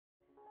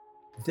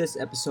This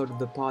episode of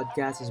the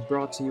podcast is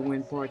brought to you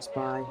in parts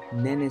by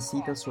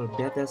Nenecita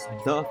Sorbetes,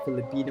 the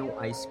Filipino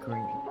ice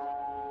cream.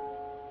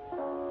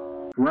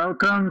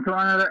 Welcome to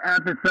another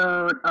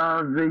episode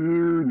of the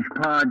Huge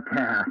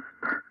Podcast.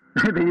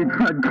 The Huge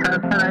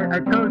Podcast, and I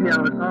told you I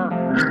was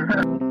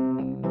off.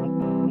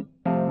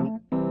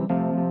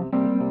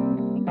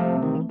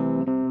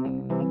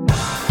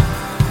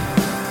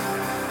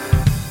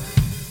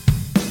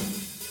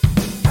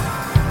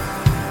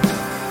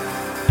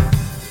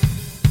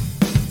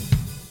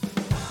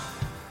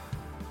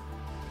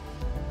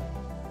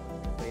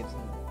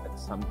 At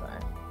some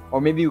time. Or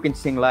maybe you can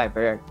sing live,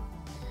 right?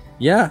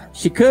 Yeah,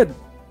 she could.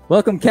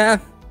 Welcome,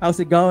 Kath. How's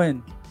it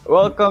going?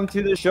 Welcome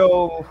to the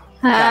show.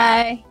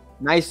 Hi.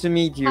 Nice to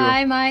meet you.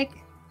 Hi, Mike.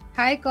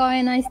 Hi,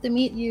 Coy. Nice to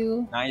meet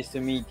you. Nice to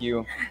meet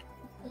you.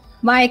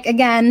 Mike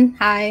again.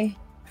 Hi.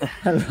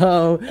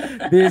 Hello.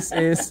 This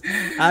is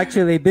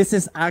actually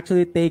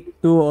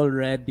take 2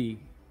 already.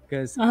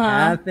 Because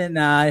Kath and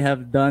I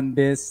have done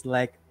this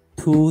like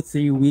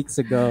 2-3 weeks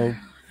ago.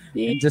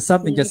 And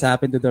something just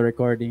happened to the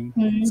recording.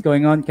 What's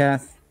going on,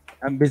 Kath?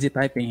 I'm busy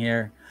typing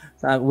here.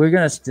 So we're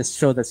gonna just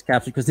show this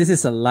caption because this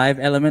is a live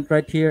element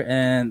right here,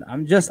 and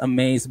I'm just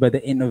amazed by the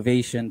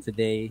innovation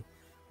today.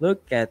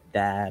 Look at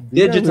that.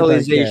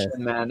 Digitalization,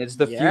 man. It's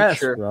the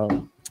future.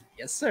 Bro.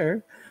 Yes,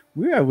 sir.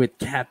 We are with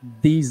Kat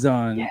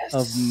Dizon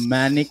of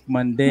Manic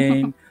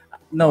Mundane.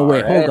 No,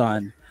 wait, hold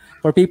on.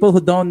 For people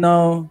who don't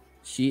know,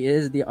 she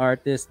is the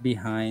artist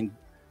behind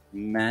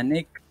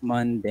Manic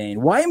Mundane.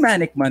 Why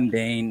Manic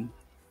Mundane?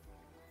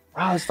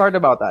 Oh, let's start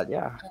about that,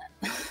 yeah.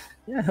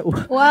 Yeah.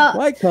 Well,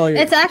 why call you?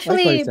 it's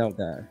actually- why call yourself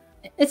that?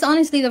 It's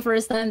honestly the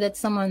first time that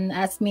someone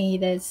asked me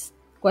this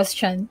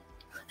question.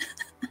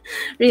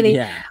 Really.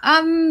 Yeah.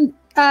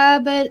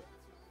 But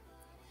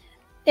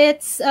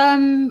it's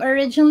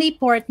originally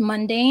Port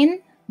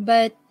Mundane,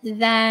 but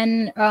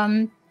then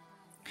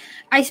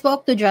I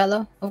spoke to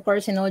Jello. Of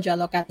course, you know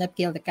Jello, Catnip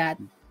Kill the Cat.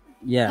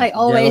 Yeah. I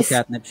always-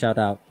 Jello Catnip, shout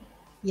out.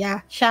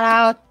 Yeah, shout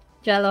out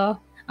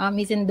Jello.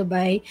 He's in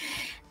Dubai.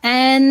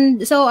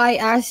 And so I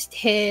asked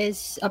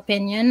his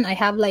opinion. I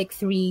have like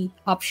 3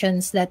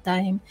 options that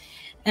time.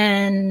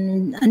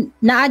 And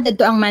na-added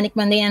to ang Manic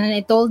Mundane. And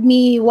he told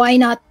me, why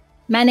not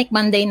Manic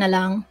Mundane na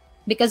lang?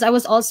 Because I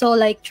was also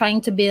like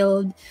trying to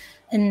build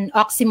an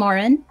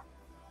oxymoron.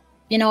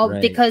 You know,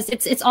 Right. because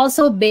it's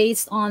also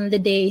based on the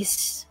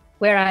days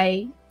where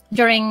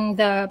during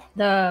the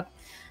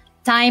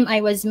time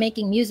I was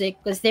making music.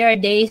 Because there are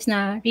days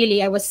na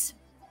really I was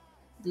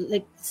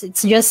like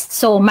it's just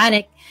so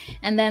manic,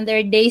 and then there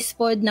are days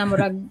pod na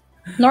murag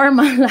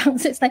normal lang.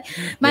 So it's like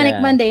Manic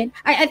Mundane.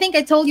 I think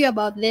I told you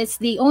about this.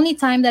 The only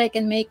time that I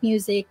can make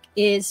music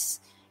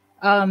is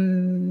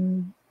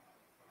kanang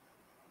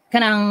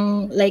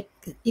like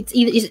it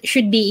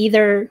should be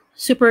either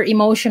super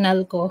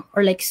emotional ko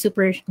or like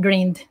super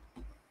drained.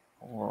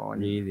 Oh,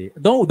 Really?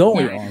 Don't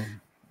we Yeah. all?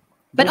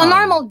 But on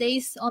normal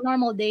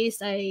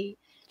days I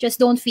just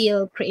don't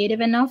feel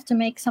creative enough to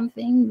make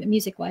something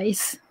music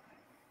wise.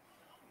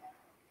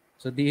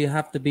 So do you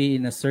have to be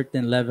in a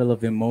certain level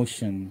of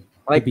emotion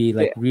to Like be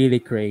like really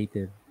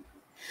creative?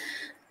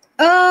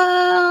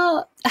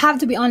 I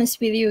have to be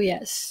honest with you,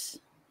 yes.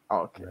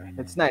 okay.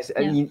 That's nice.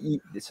 And Yeah.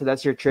 so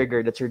that's your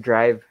trigger. That's your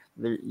drive.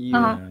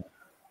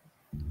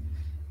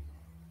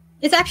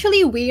 It's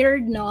actually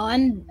weird, no?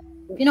 And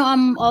you know,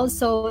 I'm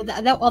also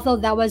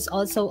although that was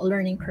also a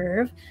learning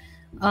curve.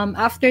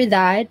 After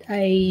that,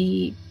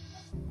 I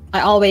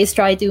always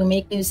try to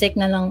make music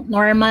na lang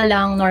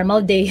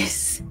normal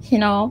days. You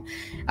know,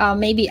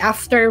 maybe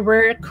after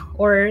work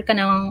or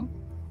kanang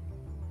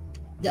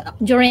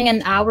during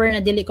an hour na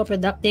dili ko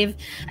productive,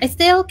 I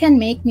still can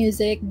make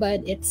music,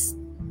 but it's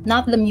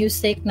not the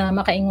music na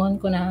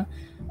makaingon ko na,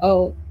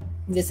 oh,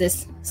 this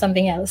is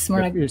something else.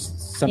 More like, You're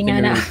something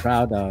you're Ingana. really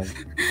proud of.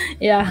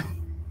 yeah,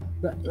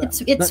 But-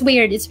 it's but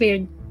weird. It's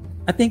weird.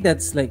 I think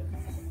that's like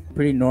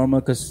pretty normal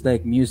because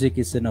like music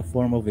is in a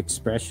form of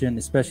expression,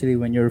 especially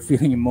when you're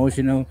feeling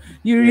emotional.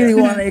 You really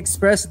want to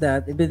express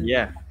that.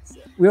 Yeah.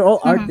 We're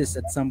all artists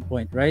at some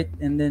point, right?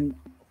 And then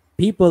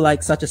people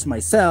like such as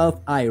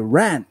myself, I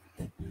rant.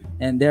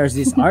 And there's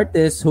these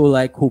artists who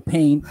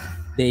paint,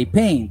 they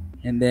paint.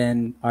 And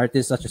then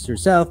artists such as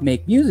yourself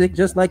make music,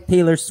 just like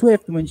Taylor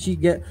Swift. When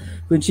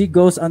she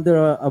goes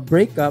under a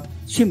breakup,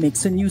 she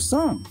makes a new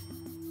song.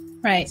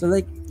 Right. So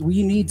like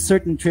we need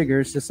certain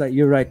triggers. Just like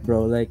you're right,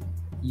 bro. Like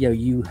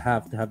you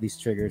have to have these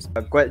triggers.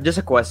 Just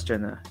a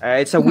question.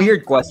 It's a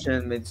weird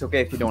question. It's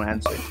okay if you don't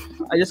answer.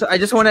 I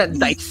just want to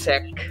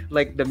dissect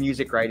like the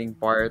music writing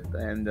part.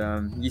 And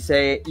you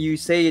say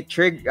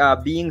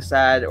being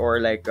sad or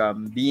like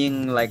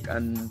being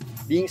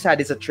sad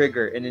is a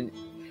trigger. And then,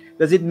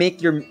 does it make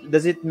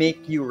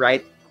you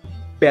write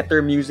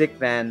better music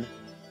than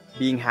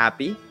being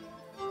happy?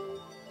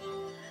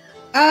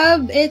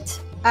 It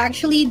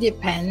actually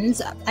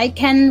depends. I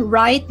can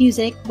write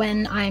music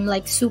when I'm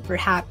like super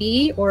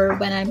happy or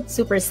when I'm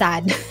super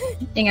sad.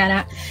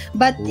 Ingana.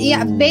 But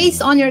yeah,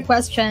 based on your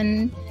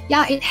question,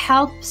 yeah, it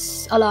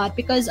helps a lot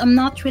because I'm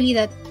not really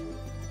that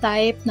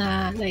type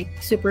na like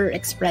super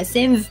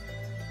expressive.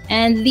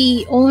 And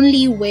the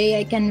only way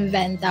I can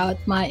vent out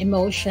my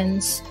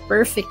emotions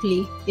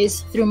perfectly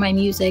is through my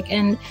music.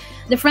 And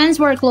the friends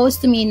who are close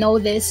to me know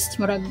this.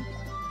 Murag,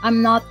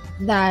 I'm not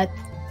that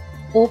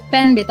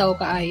open bitaw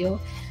kaayo.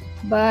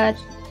 But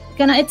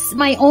it's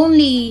my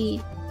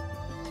only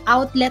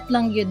outlet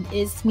lang yun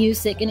is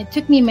music. And it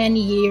took me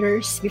many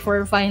years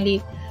before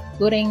finally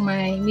putting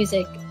my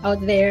music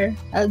out there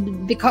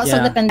because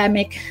of the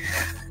pandemic.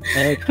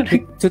 It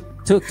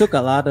took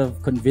a lot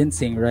of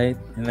convincing, right?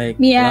 And like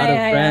a lot of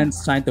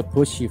friends trying to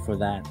push you for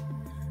that.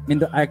 I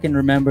mean, I can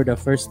remember the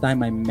first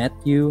time I met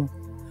you.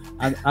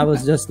 I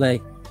was just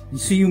like,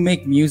 so you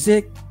make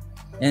music,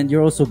 and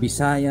you're also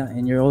Bisaya,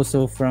 and you're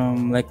also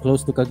from like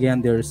close to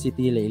Cagayan de Oro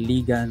City, like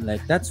Iligan.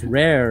 Like that's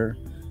rare.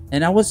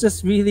 And I was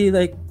just really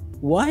like,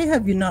 why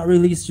have you not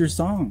released your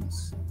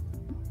songs?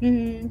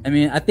 I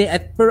mean,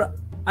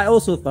 I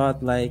also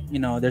thought like,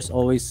 there's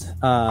always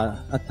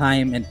a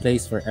time and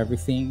place for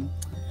everything.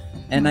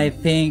 And I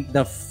think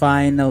the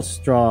final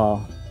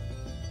straw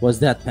was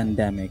that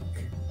pandemic.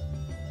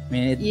 I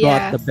mean, it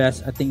brought the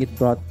best. I think it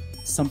brought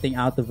something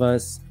out of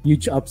us.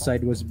 Huge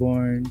Upside was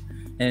born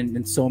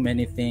and so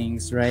many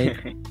things, right?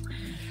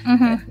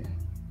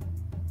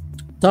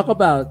 Talk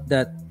about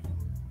that,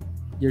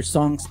 your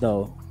songs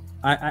though.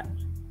 I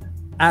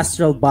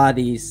Astral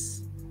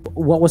Bodies,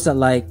 what was it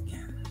like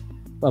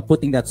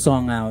putting that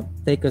song out?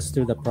 Take us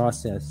through the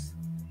process.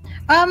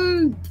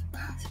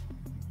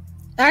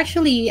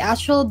 Actually,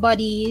 Astral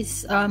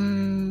Bodies,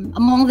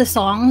 among the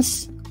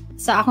songs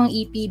sa akong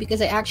EP,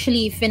 because I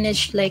actually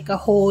finished like a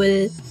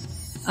whole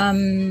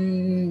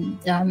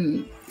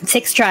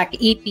 6-track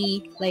EP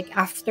like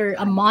after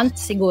a month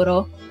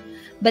siguro.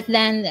 But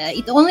then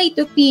it only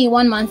took me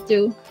 1 month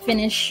to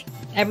finish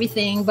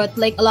everything. But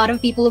like a lot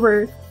of people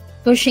were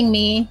pushing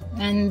me,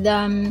 and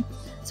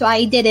so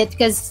I did it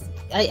because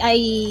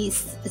I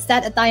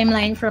set a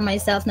timeline for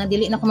myself na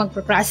dili na ko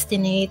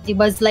mag-procrastinate. It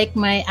was like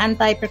my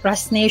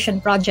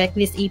anti-procrastination project,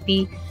 this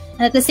EP.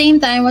 And at the same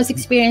time, I was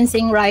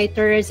experiencing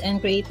writers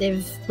and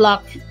creative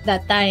block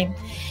that time.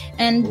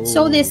 And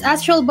so this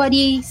Astral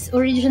Bodies,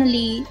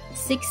 originally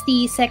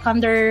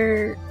 60-second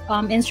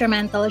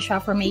instrumental siya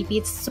from EP.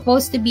 It's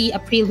supposed to be a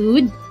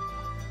prelude.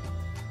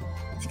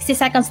 60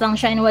 seconds lang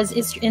siya and was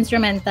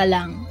instrumental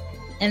lang.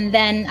 And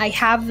then I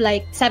have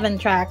like 7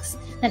 tracks.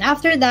 And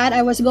after that,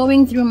 I was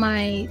going through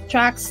my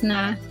tracks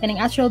na kaning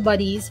Astral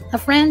Bodies. A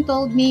friend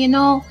told me,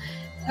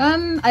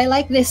 I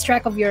like this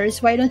track of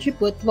yours. Why don't you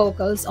put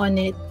vocals on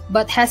it?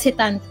 But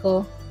hesitant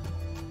ko.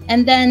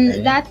 And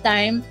then that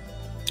time,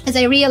 as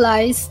I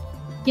realized,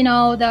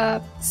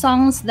 the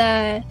songs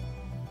that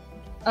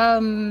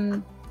na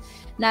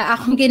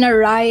akong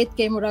gina-write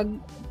kay murag,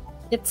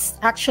 it's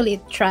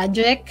actually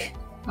tragic.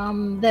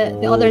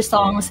 The other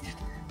songs.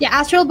 Yeah,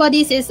 Astral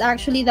Bodies is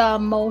actually the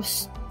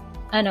most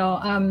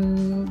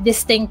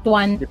distinct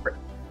one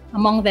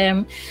among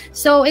them.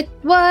 So it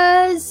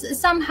was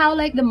somehow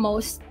like the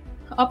most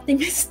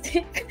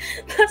optimistic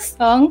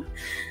song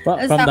from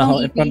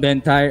the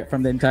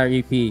entire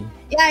EP.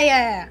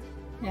 Yeah.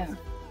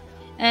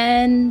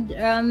 And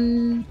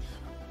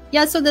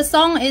so the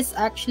song is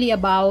actually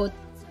about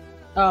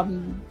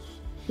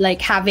like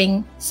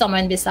having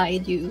someone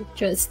beside you,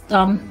 just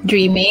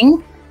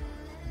dreaming,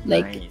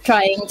 like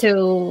trying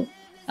to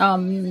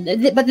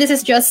but this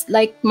is just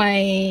like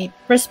my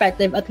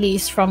perspective, at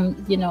least from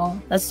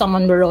as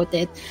someone who wrote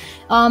it.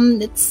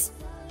 It's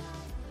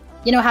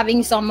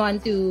having someone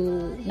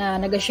to na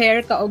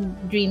nag-share ka og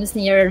dreams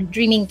niya,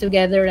 dreaming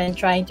together and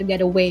trying to get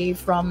away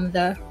from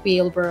the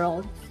real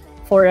world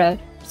for a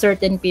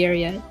certain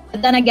period.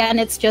 But then again,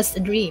 it's just a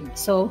dream,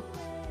 so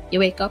you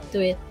wake up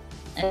to it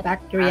and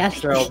back to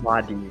reality. Astral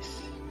Bodies,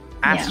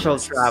 astral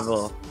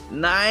travel,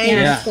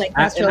 nice. Like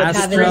astral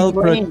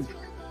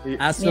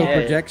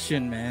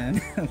projection,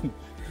 man.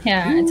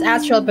 Yeah, it's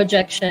astral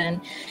projection.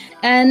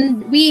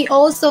 And we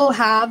also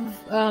have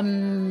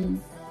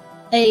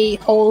a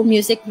whole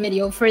music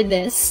video for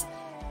this.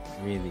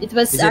 Really? It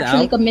was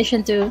actually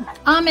commissioned to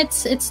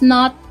it's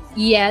not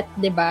yet,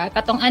 diba?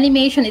 Katong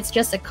animation, it's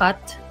just a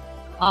cut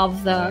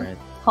of the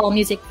whole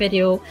music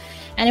video.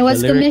 And it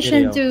was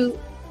commissioned to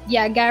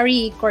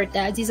Gary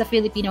Cortez. He's a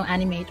Filipino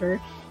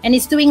animator. And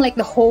he's doing like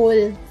the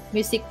whole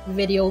music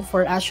video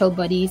for Astral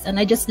Bodies. And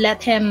I just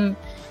let him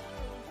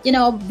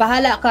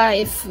bahala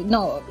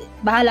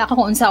ka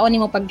kung unsaon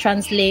mo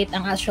pag-translate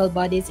ang Astral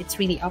Bodies. It's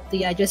really up to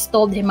you. I just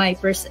told him my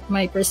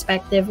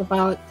perspective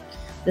about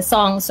the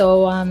song.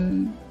 So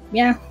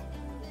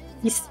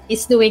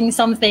he's doing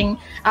something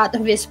out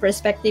of his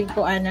perspective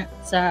ko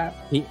sa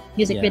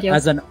music video.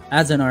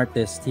 As an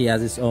artist, he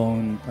has his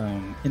own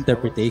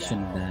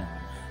interpretation of that.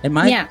 And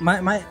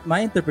my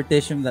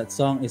interpretation of that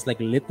song is like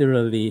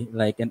literally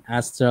like an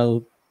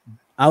astral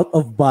out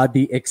of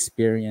body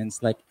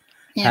experience. Like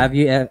have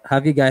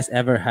you guys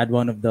ever had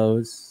one of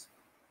those?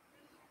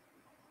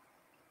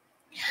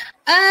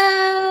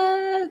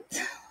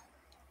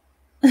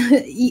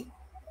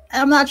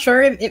 I'm not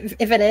sure if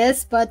it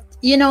is, but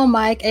you know,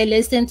 Mike, I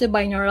listen to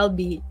binaural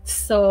beats,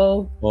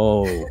 so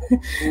Oh,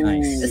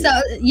 nice. so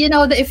you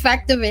know the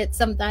effect of it.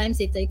 Sometimes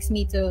it takes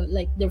me to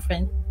like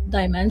different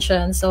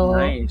dimensions. So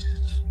Nice.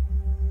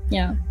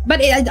 yeah,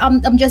 but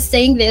I'm just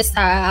saying this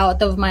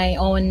out of my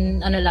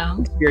own ano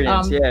lang,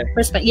 Experience,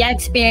 yeah.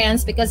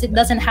 experience, because it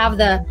doesn't have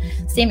the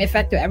same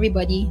effect to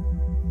everybody.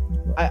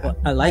 Well,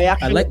 I like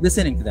actually-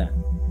 listening to that.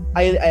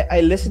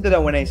 I listen to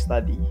that when I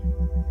study.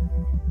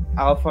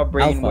 Alpha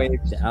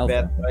Brainwaves, the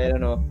Alpha. I don't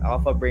know.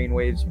 Alpha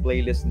Brainwaves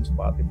playlist in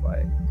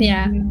Spotify.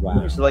 Yeah.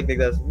 Wow. It's like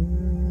this.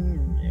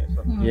 Yeah,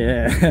 something.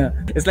 Yeah,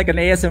 it's like an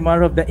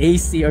ASMR of the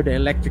AC or the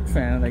electric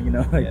fan, like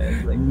like. Yeah,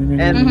 it's like-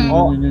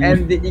 Mm-hmm.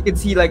 and you can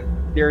see like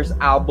there's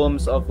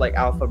albums of like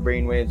Alpha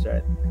Brainwaves,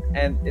 right?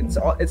 And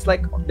it's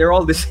like they're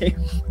all the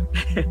same,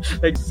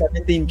 like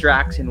 17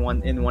 tracks in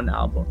one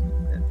album.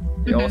 And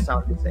they all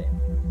sound the same.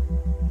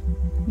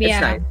 It's Yeah.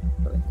 nice.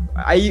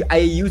 I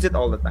use it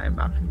all the time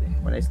actually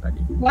when I study.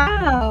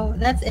 Wow,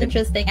 that's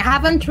interesting. I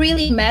haven't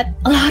really met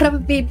a lot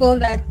of people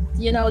that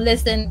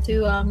listen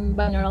to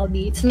binaural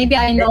beats. Maybe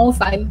I know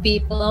 5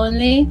 people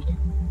only.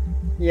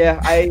 Yeah,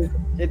 I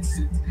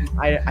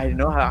don't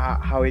know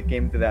how it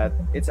came to that.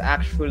 It's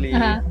actually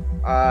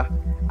I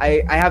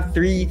have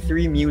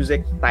three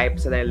music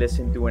types that I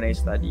listen to when I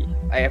study.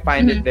 I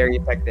find it very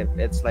effective.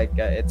 It's like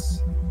it's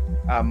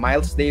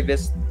Miles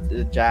Davis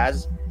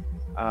jazz,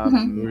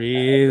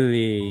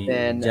 Really?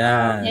 then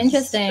Jazz.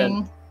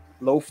 Interesting.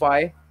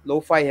 lo-fi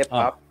hip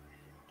hop.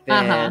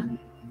 Then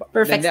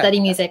Perfect then study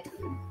music.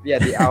 Yeah,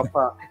 the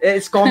Alpha.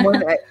 It's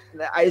common.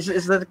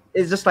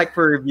 It's just like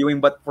for reviewing,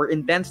 but for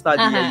intense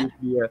study, I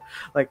usually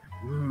like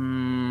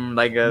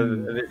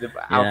the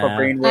Alpha Yeah.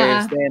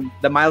 Brainwaves. Then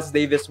the Miles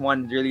Davis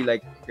one really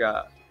like.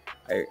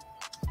 I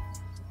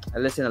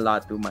listen a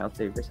lot to Miles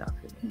Davis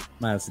actually.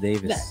 Miles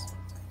Davis.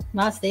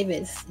 Miles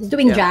Davis is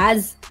doing Yeah.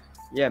 jazz.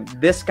 Yeah,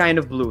 this kind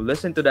of blue.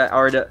 Listen to that,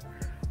 or the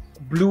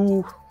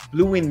blue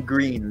and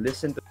green.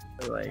 Listen to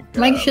like.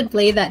 Mike should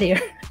play that here.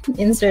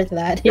 Insert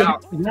that here.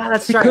 Yeah,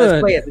 let's You try. could.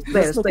 Let's play it.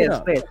 Let's look it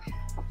up.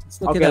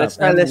 Let's look Okay, it up. let's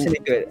try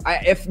listening to it.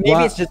 If maybe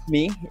Wow. it's just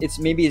me.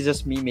 Maybe it's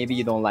just me. Maybe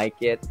you don't like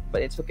it,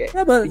 but it's okay.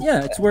 Yeah, but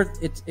yeah, it's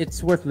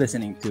worth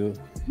listening to.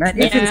 Man,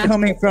 if it's Yeah.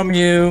 coming from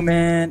you,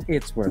 man,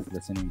 it's worth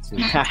listening to.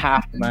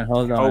 Man,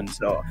 hold on. Hope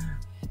so.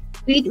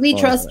 We Oh,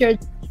 trust your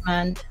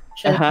judgment.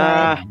 Should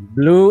try.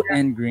 Blue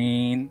and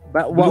green.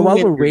 But Blue while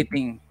and we're green.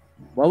 waiting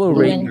Blue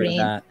and for green.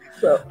 that,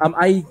 So,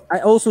 I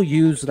also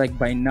use like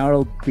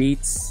binaural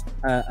beats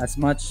as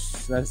much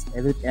as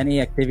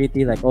any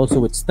activity, like also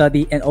with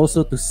study and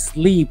also to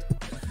sleep.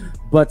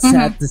 But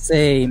sad to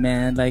say,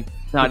 man, like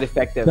not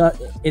effective.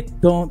 it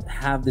don't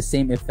have the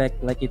same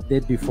effect like it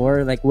did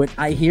before. Like when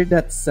I hear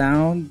that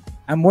sound,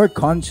 I'm more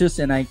conscious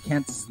and I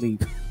can't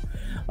sleep.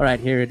 All right,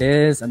 here it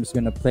is. I'm just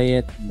gonna play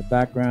it in the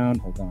background.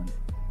 Hold on.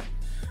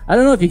 I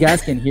don't know if you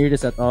guys can hear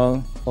this at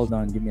all. Hold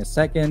on, give me a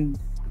second.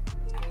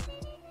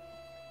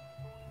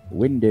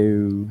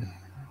 Window.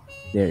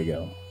 There you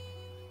go.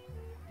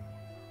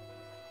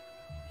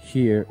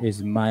 Here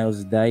is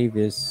Miles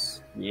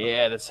Davis.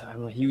 Yeah,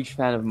 I'm a huge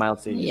fan of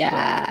Miles Davis.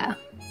 Yeah.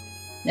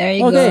 There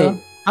you Okay, go.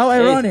 how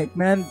ironic,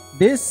 man.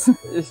 This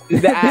It's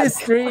the ad. this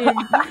stream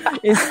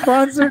is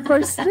sponsored by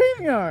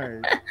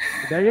StreamYard.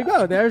 There you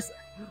go.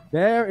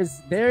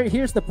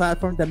 Here's the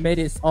platform that made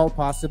it all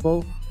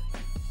possible.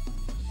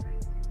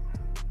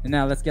 And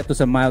now let's get to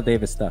some Miles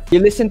Davis stuff. You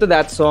listen to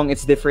that song,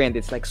 it's different.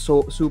 It's like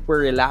so super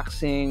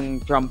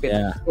relaxing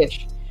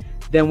trumpet-ish.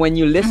 Then when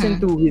you listen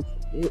to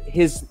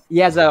his he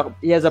has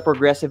a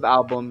progressive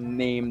album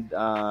named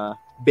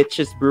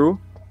Bitches Brew.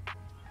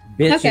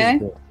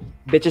 Okay.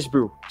 Bitches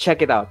Brew.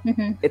 Check it out.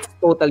 Mhm. It's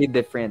totally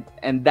different.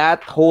 And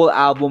that whole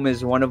album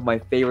is one of my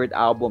favorite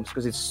albums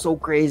because it's so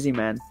crazy,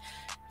 man.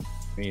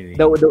 Really?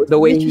 The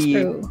way Which is he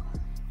true.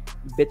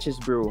 Bitches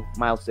Brew,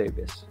 Miles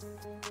Davis.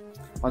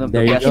 One of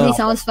There the you best. go. Actually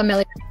sounds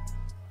familiar.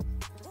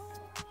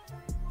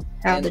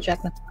 I have to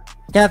check that.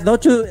 Kath,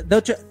 don't you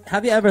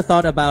have you ever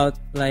thought about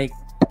like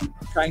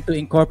trying to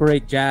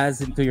incorporate jazz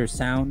into your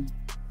sound?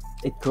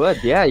 It could,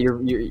 yeah.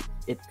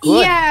 It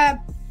could. Yeah.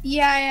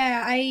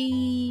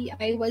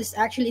 I was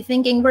actually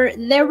thinking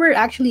there were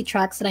actually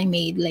tracks that I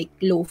made like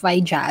lo-fi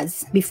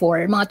jazz before,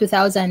 mga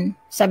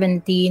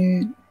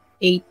 2017,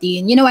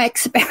 18. You know, I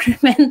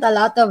experiment a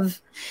lot of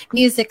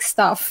music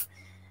stuff.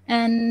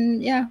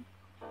 And yeah,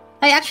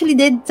 I actually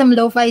did some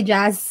lo-fi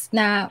jazz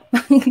na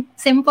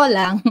simple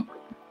lang.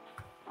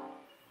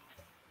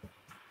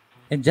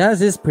 And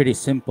jazz is pretty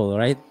simple,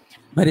 right?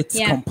 But it's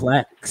Yeah.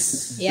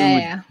 complex.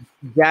 Yeah.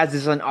 Jazz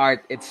is an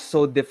art. It's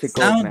so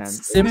difficult, Sounds man.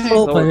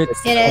 simple, So but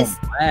it's It is.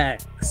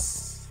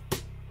 complex.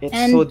 It's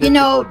And, so you difficult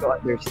know, to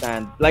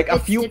understand. Like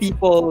a it's- few it's-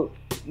 people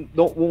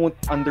won't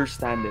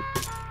understand it.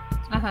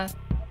 Uh-huh.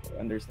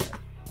 Understand.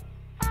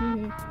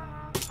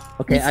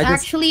 Okay, It's I just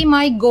actually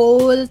my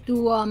goal to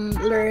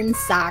learn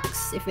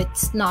sax if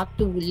it's not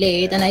too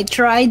late. And I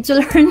tried to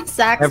learn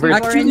sax Never-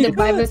 before in the Actually,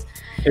 Bible.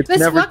 It's It's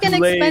never fucking too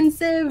late.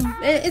 expensive.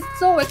 It's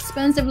so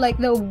expensive. Like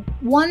the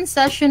one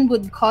session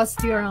would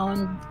cost you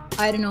around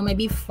I don't know,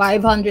 maybe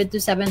 500 to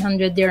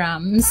 700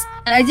 dirhams.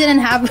 And I didn't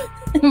have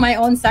my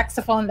own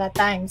saxophone that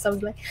time. So I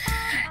was like,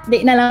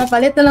 di na lang,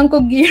 palit na lang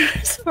ko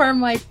gears for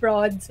my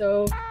prod.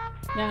 So,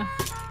 yeah.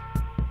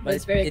 But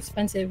it's very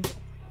expensive.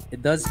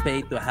 It does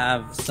pay to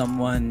have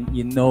someone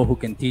you know who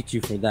can teach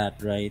you for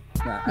that, right?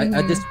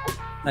 I just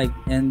like,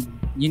 and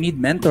you need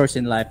mentors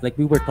in life. Like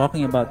we were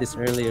talking about this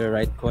earlier,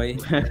 right, Koi?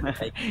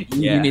 Like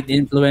you need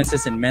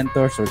influences and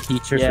mentors or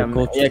teachers or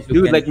coaches. Yeah,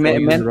 dude, like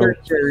mentors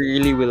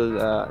really will.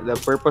 The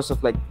purpose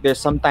of like, there's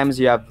sometimes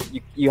you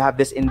have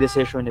this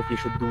indecision if you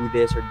should do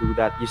this or do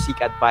that. You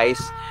seek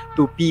advice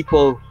to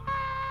people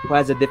who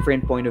has a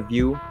different point of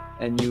view,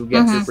 and you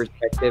get their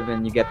perspective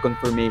and you get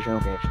confirmation.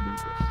 Okay, I should do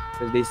this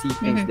because they see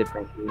things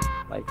differently,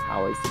 like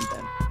how I see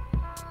them.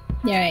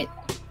 Yeah, right.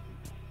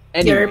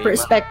 Anyway, your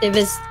perspective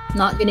is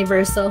not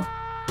universal.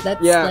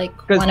 That's like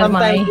one of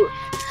my.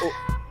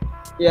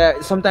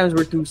 Sometimes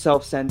we're too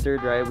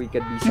self-centered, right? We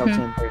could be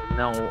self-centered.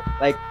 No,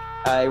 like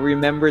I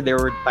remember there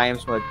were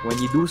times like when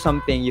you do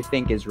something you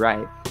think is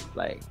right,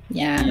 like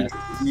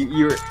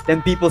you're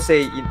then people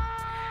say,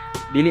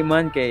 "Dili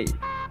man kay,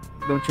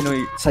 don't you know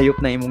sayop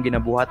na imong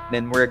ginabuhat?"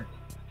 Then we're,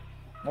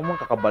 "Mo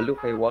kakabalo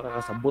kay wa ka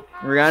kasabot."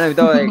 We're gonna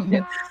like.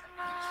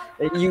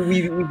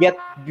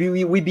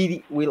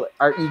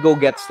 Our ego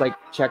gets like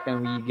checked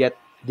and we get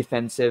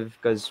defensive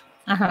because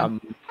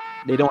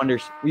they don't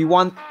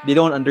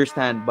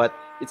understand, but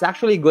it's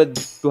actually good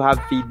to have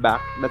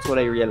feedback. That's what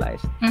I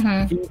realized.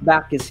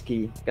 Feedback is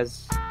key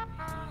because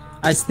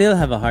I still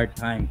have a hard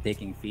time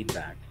taking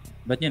feedback,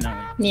 but you know.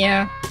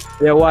 Yeah.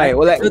 Why?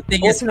 Well, the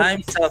thing is,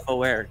 I'm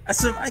self-aware.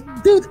 So, I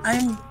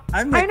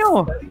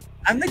know.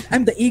 I'm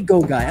the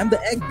ego guy. I'm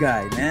the egg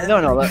guy, man. No.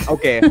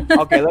 Okay.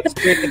 Let's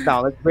break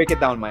it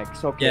down, Mike.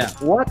 So, okay.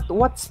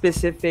 What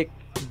specific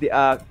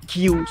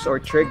cues or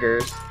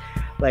triggers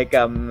like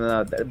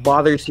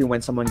bothers you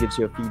when someone gives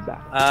you a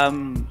feedback?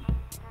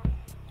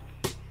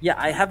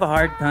 I have a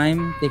hard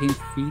time taking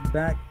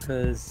feedback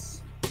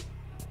because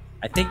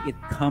I think it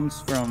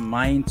comes from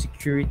my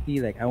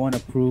insecurity. Like I want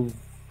to prove,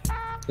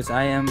 because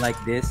I am like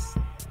this,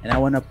 and I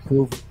want to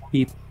prove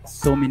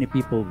so many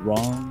people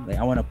wrong. Like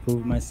I want to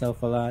prove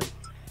myself a lot,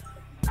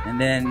 and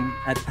then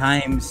at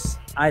times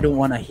I don't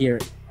want to hear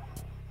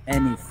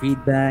any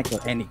feedback or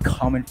any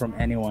comment from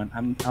anyone.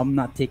 I'm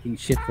not taking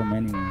shit from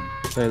anyone.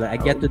 So like I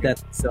get to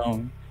that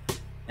zone,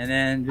 and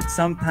then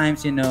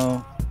sometimes you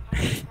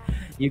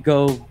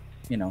go,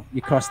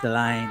 you cross the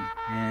line,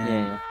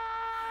 and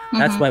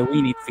that's why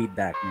we need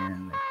feedback,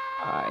 man.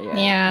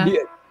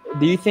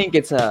 Do you think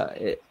it's a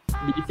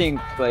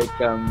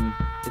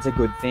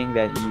good thing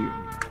that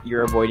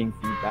you're avoiding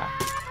feedback?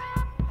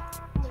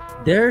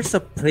 There's a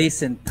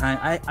place and time.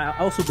 I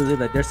also believe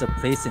that there's a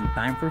place and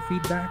time for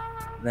feedback.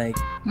 Like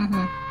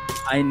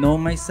I know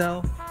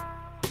myself,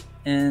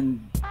 and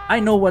I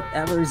know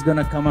whatever is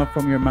gonna come up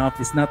from your mouth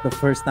is not the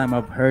first time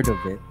I've heard of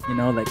it.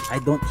 Like I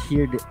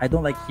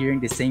don't like hearing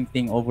the same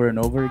thing over and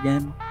over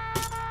again.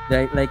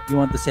 Like you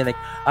want to say like,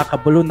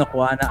 kabalo na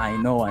kuha na, I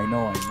know,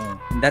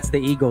 and that's the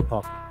ego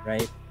talking,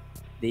 right?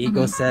 The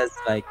ego says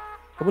like,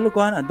 kabalo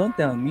kuha na, don't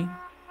tell me.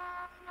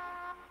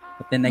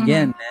 But then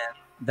again, man,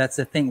 that's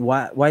the thing.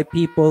 Why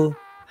people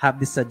have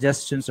these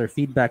suggestions or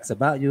feedbacks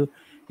about you?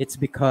 It's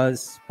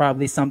because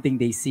probably something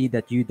they see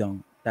that you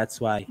don't.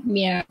 That's why.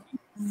 Yeah.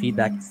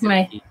 Feedback is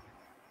key.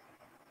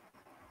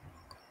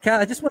 Cal,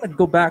 I just want to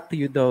go back to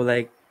you though,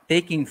 like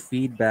taking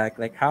feedback.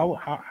 Like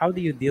how do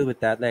you deal with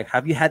that? Like,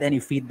 have you had any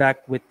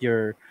feedback with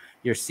your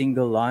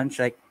single launch?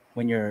 Like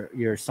when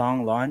your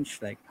song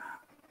launched, like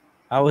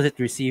how was it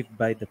received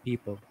by the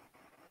people?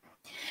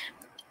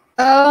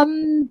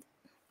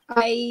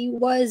 I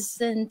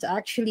wasn't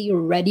actually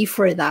ready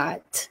for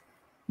that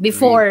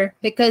before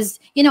because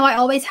I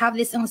always have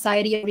this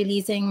anxiety of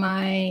releasing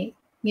my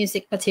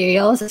music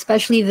materials,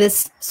 especially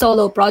this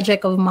solo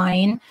project of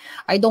mine.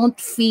 I don't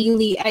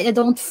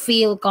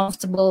feel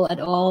comfortable at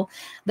all.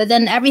 But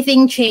then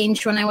everything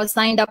changed when I was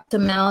signed up to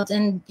Melt,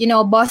 and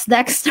Boss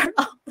Dexter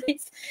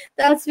always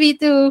tells me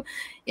to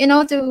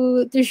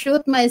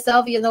shoot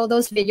myself,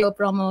 those video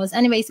promos.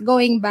 Anyways,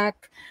 going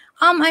back,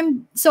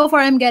 I'm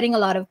getting a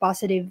lot of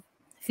positive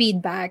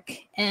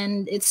feedback,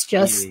 and it's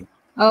just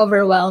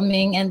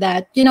overwhelming. And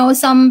that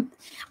some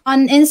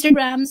on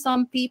Instagram,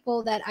 some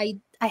people that I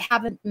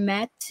haven't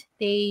met,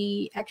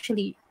 they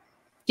actually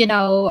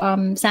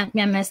sent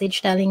me a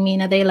message telling me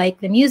that they like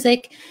the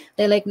music,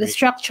 they like the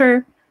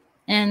structure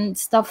and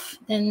stuff,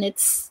 and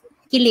it's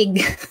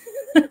kilig.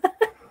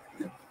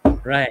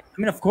 Right. I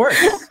mean, of course.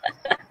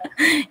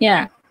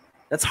 Yeah,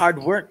 that's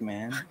hard work,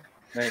 man.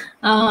 Right.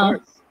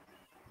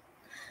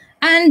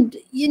 And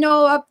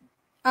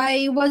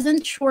I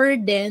wasn't sure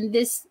then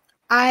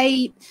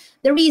the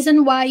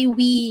reason why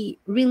we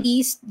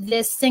released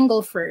this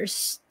single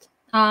first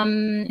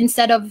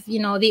instead of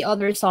the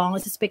other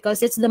songs is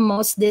because it's the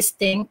most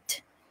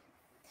distinct,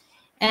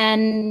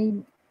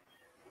 and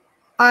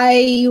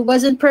I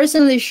wasn't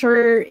personally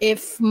sure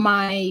if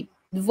my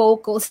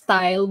vocal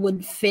style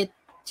would fit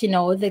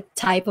the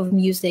type of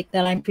music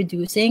that I'm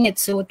producing.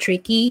 It's so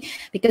tricky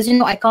because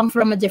I come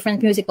from a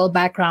different musical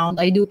background.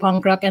 I do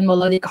punk rock and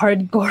melodic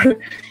hardcore,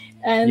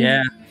 and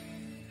Yeah.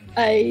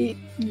 I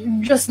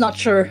just not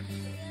sure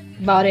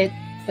about it.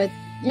 But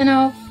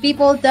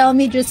people tell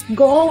me just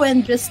go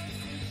and just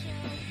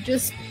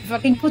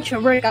fucking put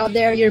your work out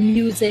there, your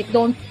music.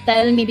 Don't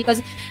tell me,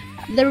 because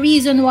the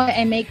reason why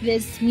I make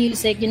this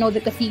music,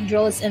 the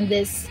cathedrals and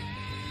this,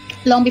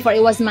 long before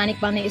it was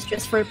Manic Money, is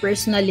just for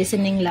personal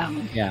listening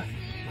lang. Yeah.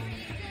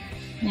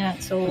 Yeah,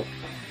 so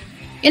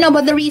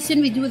but the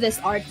reason we do this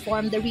art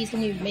form, the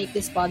reason we make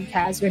this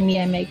podcast, or me,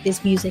 I make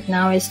this music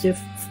now, is to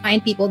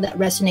find people that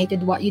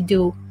resonated what you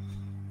do.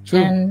 True.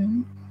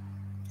 And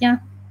yeah,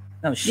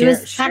 No, it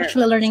was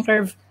actually a learning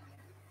curve.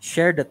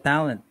 share the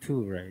talent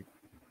too, right?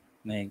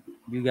 Like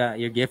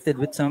you're gifted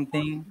with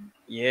something,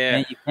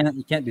 Yeah. and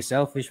you can't be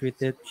selfish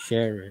with it.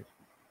 Share it.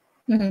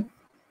 Mhm.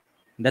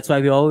 That's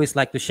why we always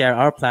like to share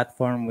our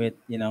platform with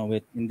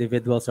with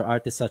individuals or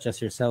artists such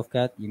as yourself,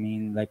 Kat. You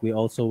mean, like, we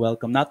also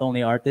welcome not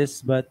only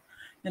artists but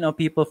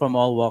people from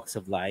all walks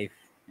of life.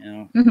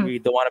 Mhm. We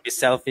don't want to be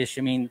selfish.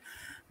 I mean,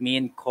 me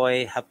and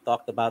Koi have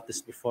talked about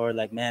this before.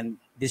 Like, man,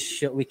 this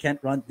show, we can't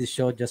run this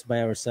show just by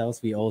ourselves.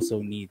 We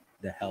also need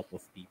the help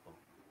of people.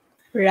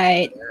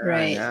 Right, Yeah,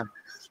 right. yeah.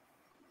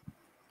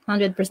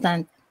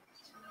 100%.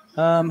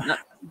 Um,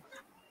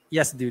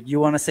 yes, dude. You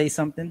want to say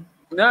something?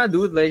 Nah,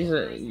 dude, like,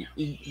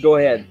 go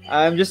ahead.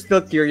 I'm just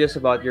still curious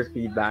about your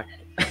feedback.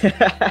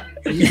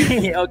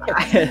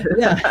 Okay.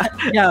 Yeah,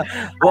 yeah.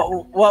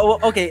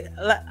 Okay.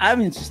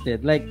 I'm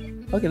interested. Like,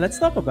 okay, let's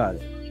talk about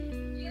it.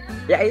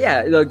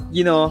 Yeah. Look,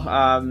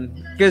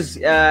 because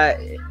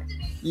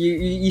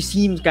you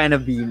seem kind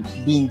of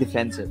being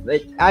defensive.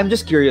 Like, I'm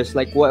just curious,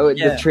 like, what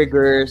Yeah. the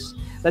triggers.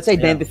 Let's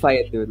identify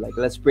it, dude. Like,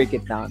 let's break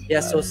it down.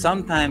 Yeah. So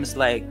sometimes,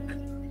 like,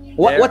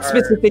 What there are-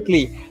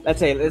 specifically? Let's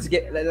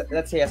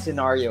say a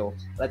scenario.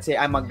 Let's say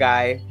I'm a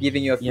guy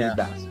giving you a Yeah.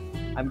 feedback.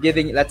 I'm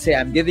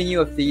giving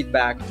you a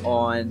feedback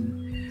on,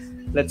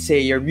 let's say,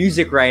 your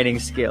music writing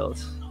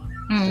skills.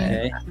 Mm.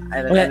 Okay.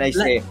 And Okay, I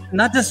say,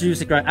 not just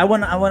music, right? I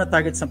want to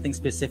target something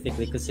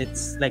specifically because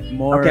it's like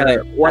more. okay,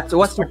 like, what's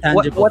more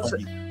tangible what's for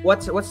me.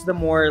 what's the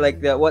more like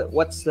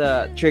what's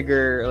the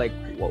trigger, like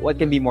what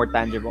can be more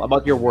tangible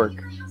about your work,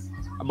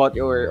 about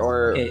your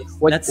or Okay,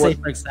 what, let's say,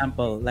 for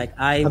example, like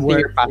I something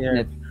you're work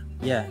here. passionate.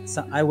 Yeah,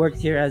 so I worked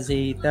here as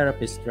a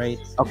therapist, right?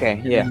 Okay,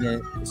 yeah.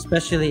 And,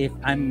 especially if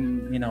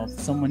I'm,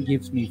 someone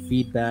gives me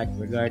feedback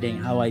regarding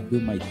how I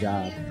do my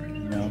job,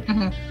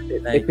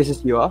 It like,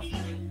 pisses you off.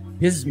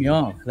 pisses me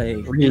off. Like,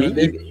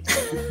 Really?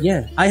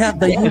 yeah, I have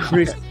the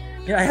hubris.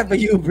 Yeah, I have the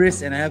hubris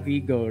and I have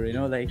ego.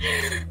 Like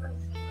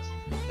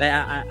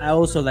I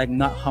also like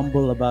not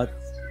humble about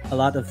a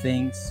lot of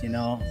things.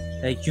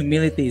 Like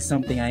humility is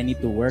something I need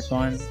to work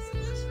on.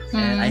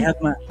 And I have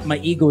my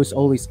ego is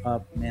always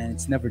up, man.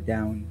 It's never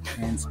down.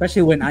 And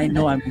especially when I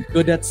know I'm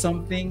good at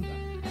something,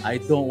 I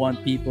don't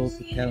want people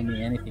to tell me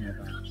anything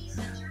about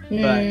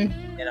it. But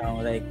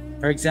like,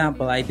 for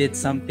example, I did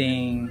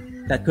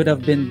something that could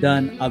have been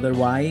done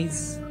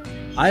otherwise.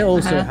 I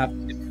also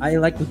I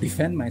like to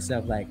defend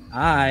myself. Like,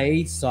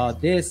 I saw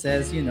this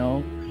as,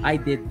 I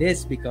did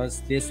this because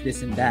this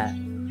and that.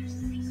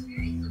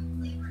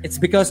 It's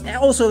because I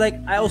also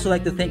like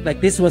to think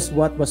like this was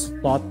what was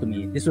taught to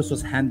me. This was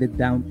handed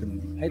down to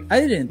me. I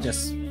didn't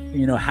just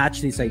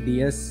hatch these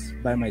ideas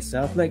by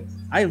myself. Like,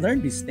 I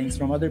learned these things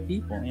from other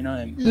people.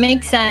 And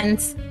Makes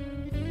sense.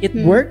 it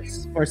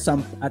works for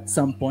at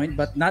some point,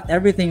 but not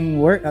everything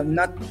work.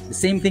 Not the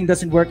same thing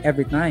doesn't work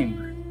every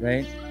time,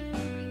 right?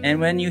 And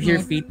when you hear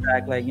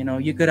feedback, like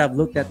you could have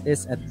looked at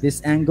this at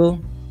this angle.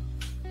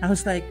 I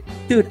was like,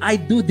 dude, I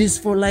do this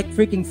for like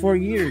freaking 4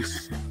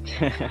 years.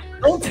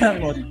 Don't tell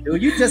me what to do.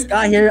 You just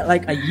got here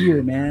like a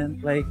year, man.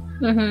 Like,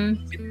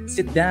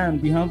 sit down,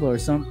 be humble or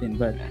something.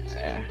 But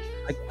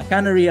I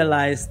kind of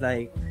realized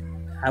like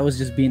I was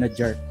just being a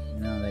jerk.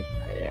 Like,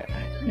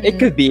 It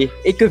could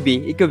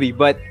be.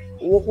 But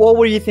what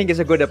would you think is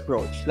a good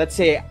approach? Let's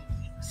say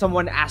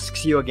someone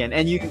asks you again,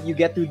 and you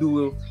get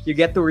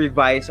to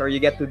revise, or you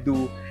get to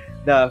do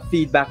the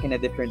feedback in a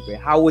different way.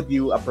 How would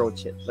you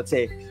approach it? Let's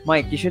say,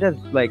 Mike, you should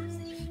have like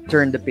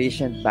turned the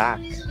patient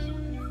back.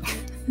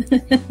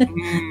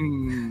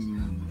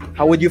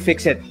 How would you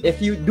fix it?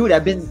 If you, dude,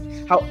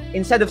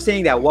 instead of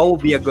saying that, what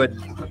would be a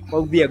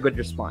good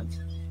response?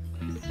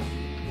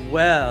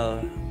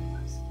 well,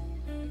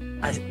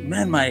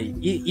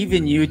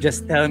 even you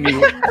just telling me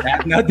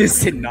that now this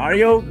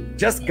scenario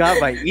just got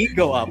my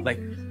ego up. Like,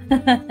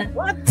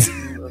 what?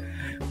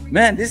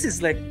 Man, this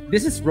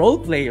is role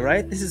play,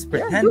 right? This is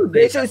pretend. Dude,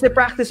 it's a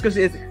practice because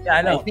it's. Yeah,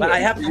 I know, think but I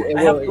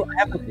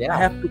Yeah.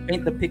 have to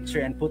paint the picture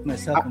and put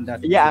myself in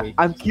that. Yeah, situation.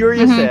 I'm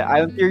curious.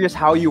 I'm curious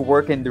how you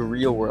work in the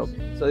real world.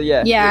 So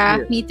yeah.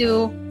 Yeah, me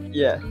too.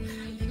 Yeah.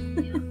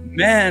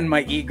 Man,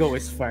 my ego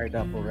is fired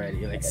up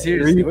already. Like,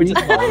 seriously, Really?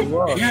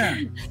 yeah,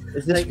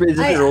 Is this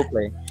a role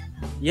play?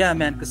 yeah,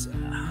 man. Because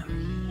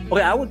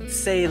okay, I would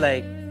say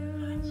like,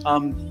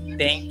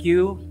 thank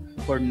you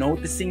for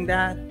noticing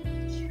that.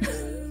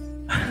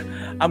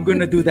 I'm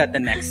gonna do that the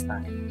next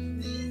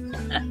time.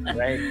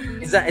 Right?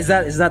 Is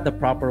that the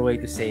proper way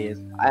to say it?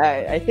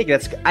 I think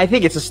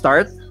it's a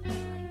start.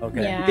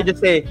 Okay. Yeah. You could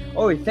just say,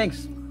 "Oh,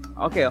 thanks.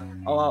 Okay,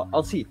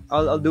 I'll see.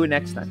 I'll do it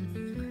next time."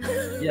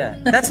 Yeah.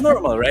 That's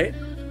normal, right?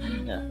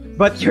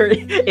 But you're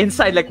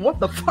inside like, what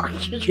the fuck?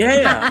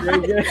 Yeah.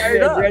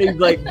 You're already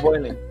like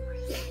boiling.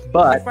 I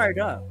But fired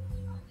up.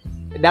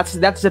 that's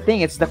the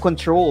thing. It's the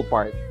control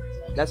part.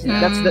 That's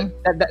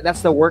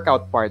the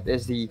workout part.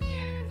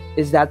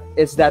 Is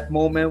that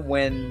moment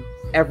when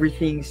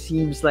everything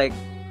seems like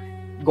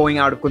going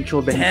out of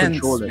control, but you Tense,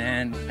 control it.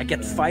 man. I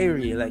get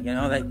fiery, like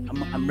like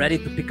I'm ready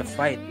to pick a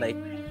fight. Like,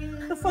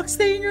 the fuck,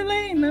 stay in your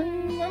lane,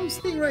 man. I'm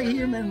staying right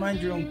here, man.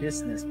 Mind your own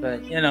business.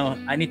 But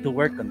I need to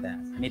work on that.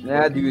 I need to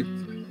Yeah, work. dude.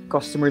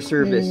 Customer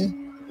service.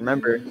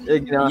 Remember?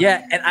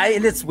 Yeah,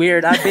 and it's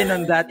weird. I've been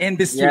on that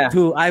industry Yeah.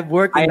 too. I've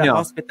worked in I the know.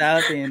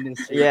 hospitality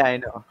industry. Yeah, I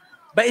know.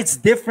 But it's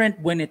different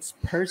when it's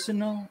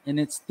personal, and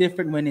it's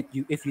different when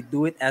if you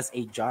do it as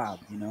a job.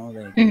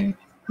 Like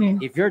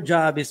if your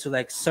job is to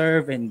like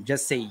serve and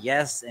just say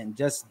yes and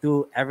just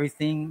do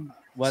everything.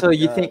 So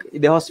you think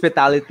the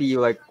hospitality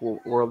like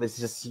world is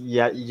just you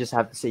just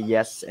have to say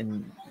yes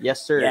and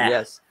yes sir, Yeah.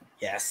 yes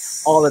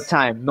yes all the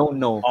time,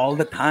 no. all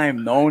the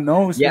time? No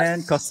no's,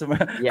 Yes.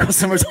 man. Yes.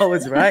 Customer's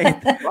always right.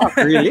 Fuck,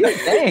 really?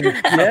 Dang.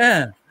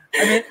 Yeah.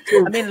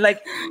 I mean,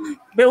 like,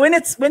 but when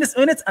it's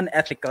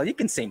unethical, you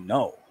can say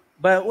no.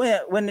 But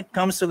when it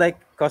comes to like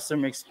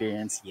customer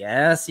experience,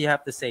 yes, you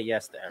have to say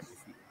yes to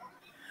everything.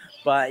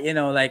 But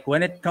like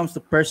when it comes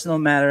to personal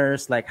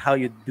matters, like how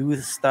you do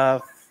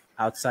stuff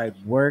outside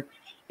work,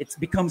 it's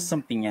becomes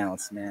something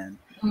else, man.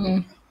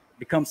 Mhm.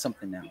 Becomes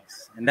something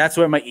else, and that's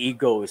where my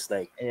ego is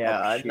like, Yeah,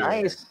 up here.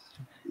 nice.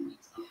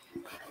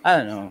 I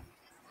don't know.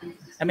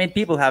 I mean,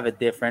 people have it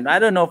different. I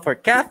don't know for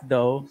Kath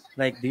though.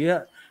 Like, do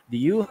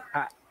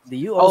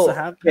you also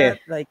have okay. that?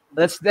 Like,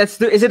 Let's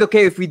do. Is it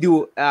okay if we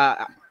do?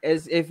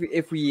 As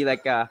if we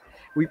like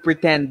we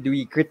pretend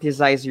we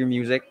criticize your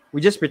music.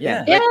 We just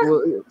pretend. Yeah.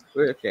 Like,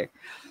 we're okay.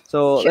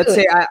 So Shoot.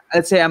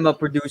 let's say I'm a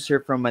producer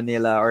from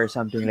Manila or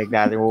something like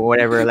that or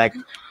whatever. Like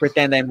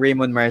pretend I'm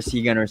Raymond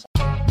Marasigan or something.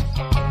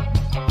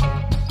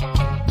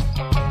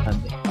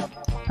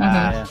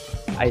 yeah.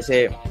 I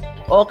say,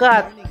 "Oh,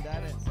 Kat,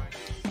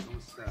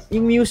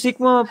 yung music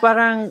mo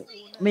parang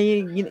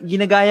may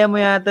ginagaya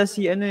mo yata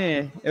si ano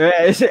eh."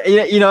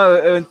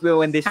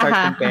 When they start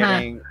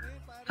comparing,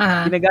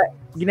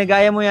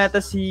 ginagaya mo yata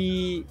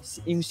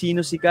yung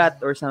sino sikat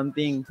or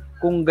something.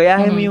 Kung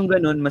gayahin mo yung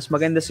ganun, mas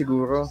maganda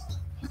siguro.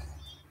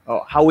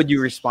 Oh, how would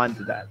you respond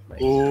to that? Like,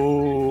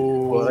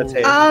 well, let's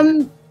say,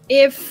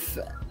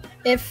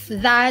 If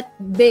that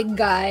big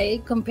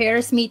guy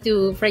compares me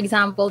to, for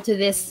example, to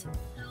this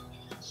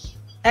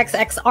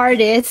XX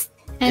artist,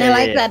 and I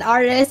like that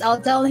artist, I'll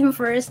tell him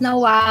first, no,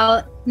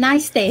 wow,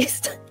 nice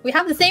taste. We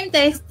have the same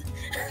taste.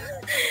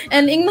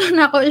 And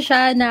ingnon ako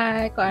siya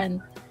na,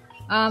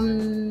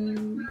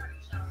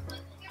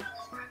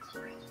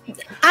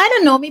 I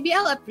don't know, maybe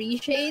I'll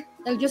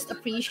just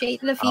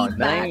appreciate the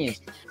feedback.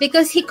 nice.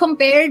 Because he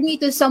compared me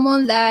to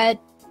someone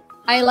that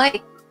I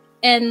like.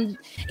 And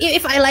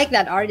if I like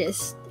that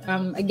artist,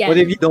 again. What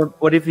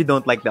if you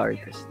don't like the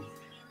artist?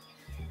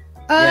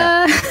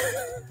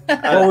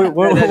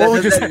 What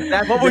would you say?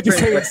 That's What would you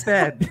say different.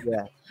 instead?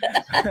 Yeah.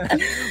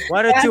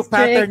 Why don't you That's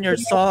pattern tricky. your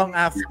song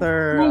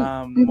after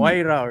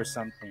Moira or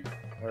something,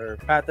 or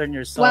pattern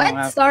your song What?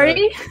 after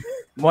Sorry?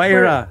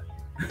 Moira?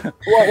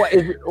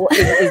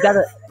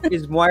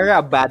 Is Moira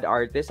a bad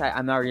artist?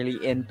 I'm not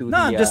really into. No,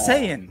 I'm just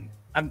saying.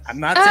 I'm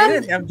not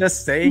saying it. I'm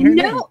just saying her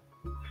name. No.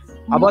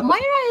 About-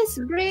 Moira is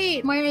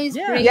great.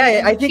 Yeah. Great.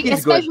 Yeah, I think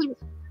he's good.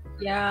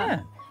 Yeah. Yeah,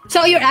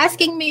 So you're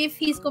asking me if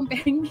he's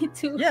comparing me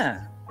to.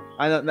 yeah.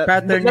 I don't,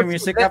 Pattern your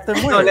music after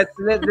Moira.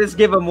 No, let's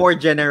give a more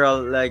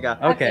general like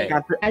Okay.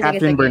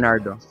 Catherine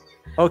Bernardo.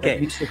 Okay.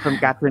 Music from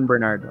Catherine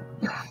Bernardo.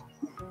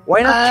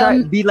 Why not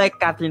try be like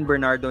Catherine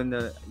Bernardo in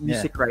the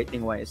music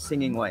writing wise,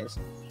 singing wise?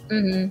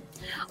 Mm-hmm.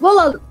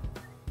 Well,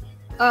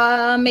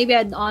 maybe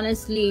I'd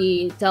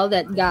honestly tell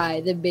that guy,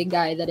 the big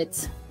guy, that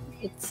it's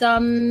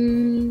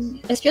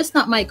just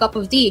not my cup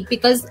of tea,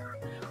 because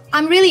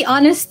I'm really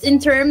honest in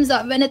terms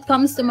of when it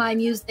comes to my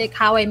music,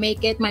 how I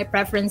make it, my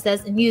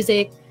preferences in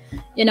music.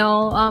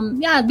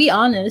 Be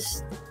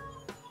honest.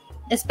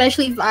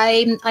 Especially if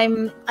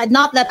I'm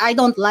not that I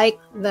don't like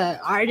the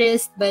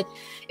artist, but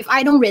if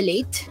I don't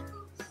relate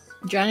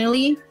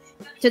generally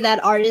to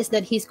that artist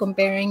that he's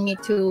comparing me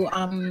to,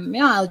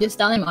 I'll just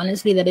tell him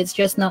honestly that it's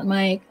just not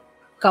my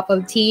cup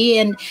of tea.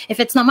 And if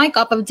it's not my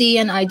cup of tea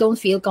and I don't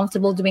feel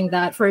comfortable doing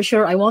that, for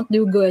sure I won't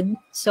do good.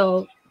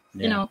 So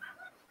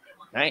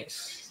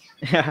Nice.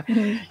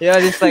 Yeah,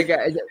 just like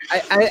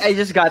I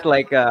just got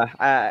like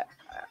I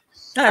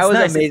was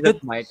nice. amazed It's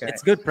at Mike.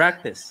 It's good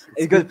practice.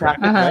 It's good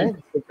practice, Uh-huh. right?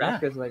 Good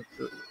practice, like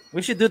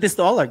We should do this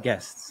to all our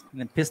guests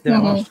and then piss them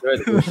off.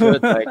 we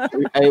should like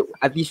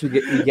at least we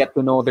get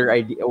to know their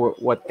idea or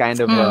what kind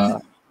of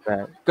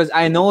because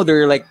I know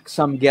there are like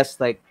some guests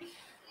like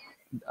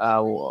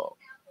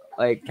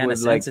Kind of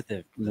with, like,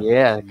 sensitive.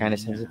 kind of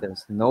sensitive.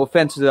 No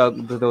offense to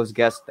those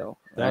guests though.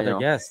 The I other know.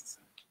 guests.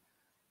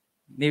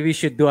 Maybe we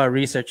should do our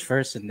research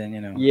first, and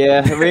then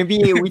Yeah,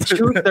 maybe we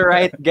choose the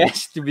right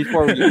guest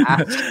before we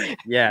ask.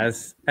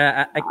 Yes,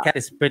 Kat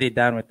is pretty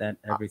down with that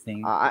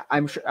everything.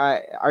 I'm sure.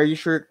 Are you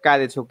sure,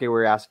 Kat? It's okay.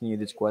 We're asking you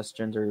these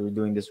questions, or we're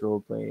doing this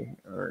role play,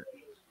 or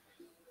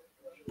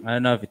I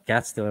don't know if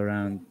Kat's still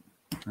around.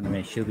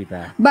 Anyway, she'll be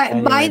back.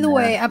 But by the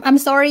way, I'm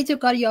sorry to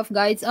cut you off,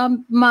 guys.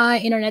 My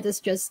internet is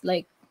just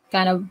like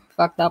kind of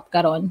fucked up,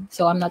 Karon.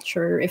 So I'm not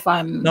sure if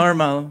I'm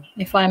normal.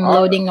 If I'm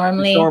loading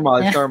normally. It's normal.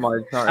 It's Yeah. normal.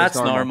 It's That's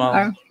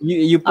normal.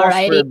 You pause for a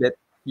Alrighty. bit.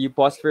 You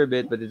pause for a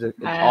bit, but it's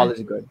all is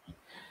good.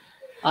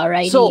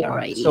 Alrighty, So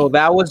alrighty. so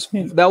that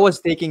was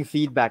taking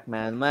feedback,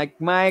 man.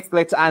 Mike,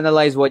 let's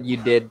analyze what you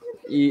did.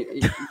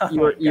 You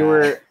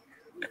were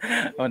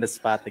On the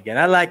spot again.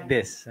 I like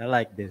this.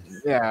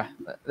 yeah.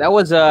 That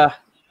was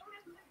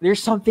there's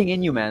something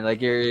in you, man.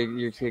 Like you're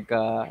like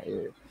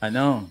I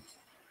know.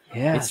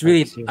 yeah. It's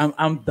really. that's-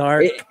 I'm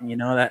dark. It-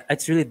 That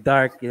it's really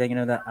dark. Like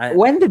that.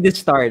 when did this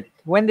start?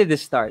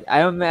 I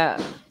am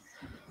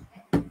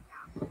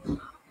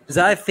Because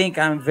I think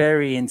I'm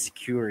very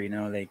insecure.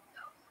 Like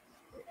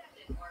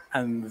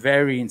I'm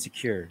very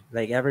insecure.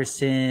 Like ever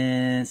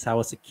since I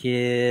was a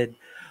kid,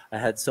 I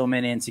had so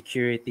many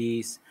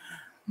insecurities.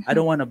 I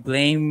don't want to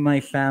blame my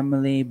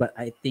family, but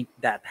I think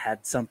that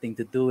had something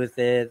to do with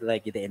it,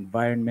 like the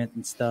environment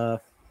and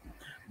stuff.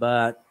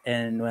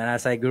 And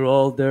as I grew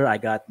older, I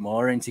got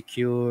more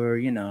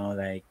insecure.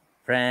 Like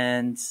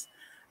friends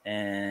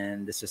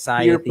and the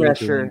society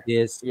pressure. doing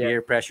this, Yeah.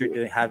 peer pressure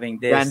to having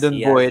this. Brandon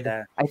he has Boyd.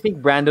 that. I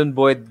think Brandon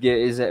Boyd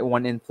is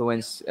one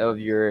influence of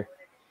your.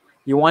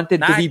 You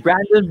wanted to Nah, be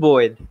Brandon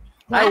Boyd.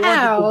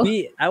 Wow.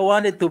 I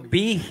wanted to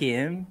be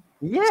him.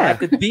 So I Yeah.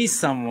 could be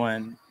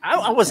someone.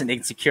 I wasn't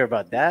insecure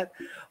about that.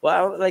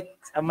 Well,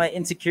 my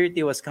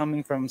insecurity was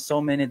coming from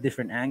so many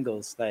different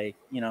angles,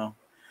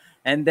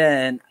 and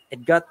then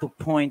it got to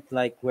point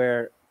like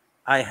where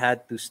I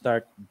had to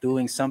start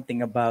doing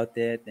something about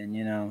it, and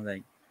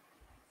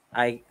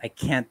I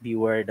can't be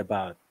worried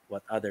about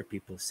what other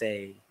people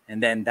say, and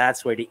then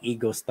that's where the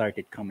ego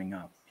started coming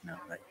up.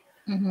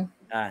 Mhm.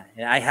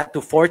 And I had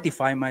to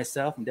fortify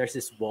myself. And there's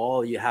this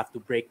wall you have to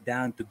break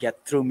down to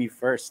get through me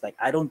first. Like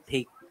I don't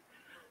take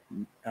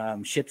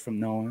shit from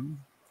no one.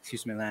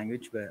 Excuse my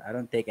language, but I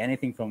don't take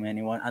anything from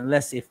anyone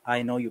unless if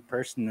I know you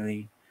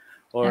personally,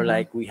 or Uh-huh.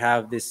 like we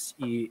have this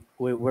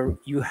where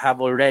you have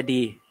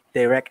already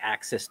direct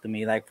access to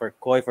me. Like for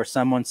Koi, for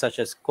someone such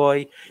as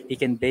Koi, he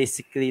can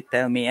basically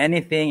tell me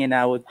anything, and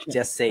I would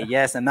just say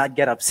yes and not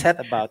get upset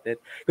about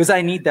it because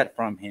I need that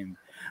from him.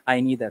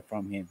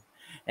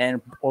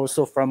 And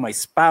also from my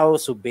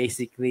spouse, who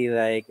basically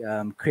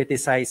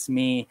criticize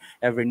me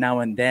every now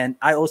and then.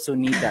 I also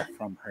need that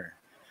from her.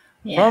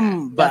 Yeah,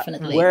 But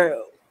definitely.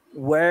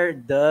 where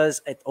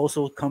does it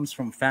also comes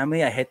from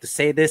family? I hate to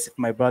say this if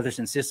my brothers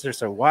and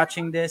sisters are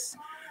watching this.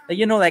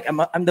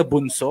 I'm the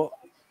bunso,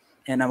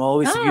 and I'm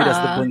always viewed as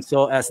the Ah.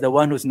 bunso, as the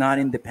one who's not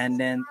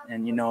independent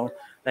and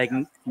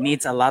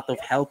needs a lot of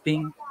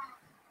helping.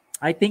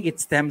 I think it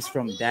stems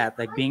from that,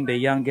 like being the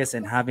youngest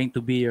and having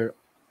to be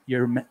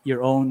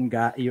your own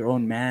guy, your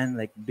own man,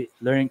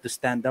 learning to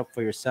stand up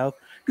for yourself.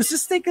 Because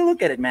just take a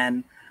look at it,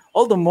 man.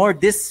 All the more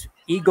this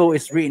ego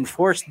is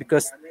reinforced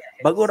because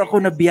bago ako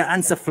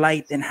nabiyaan sa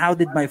flight, and how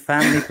did my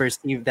family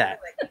perceive that?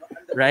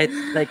 Right?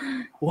 Like,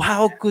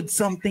 how could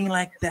something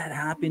like that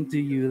happen to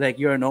you? Like,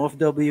 you're an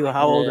OFW.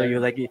 How old are you?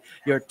 Like,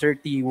 you're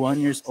 31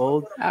 years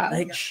old.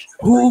 Like, Ouch.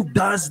 who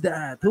does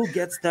that? Who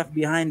gets stuff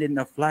behind in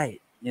a flight?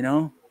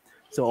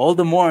 So all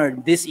the more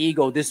this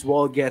ego, this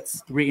wall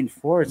gets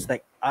reinforced.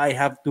 Like, I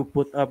have to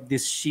put up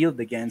this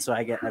shield again, so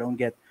I don't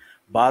get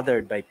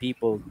bothered by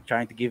people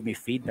trying to give me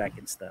feedback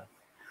and stuff.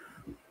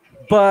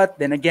 But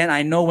then again,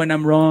 I know when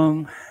I'm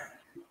wrong,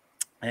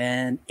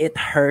 and it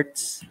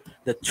hurts.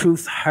 The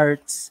truth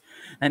hurts.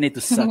 I need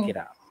to suck it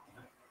out.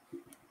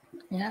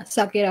 Yeah,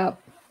 suck it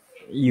up.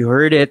 You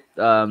heard it.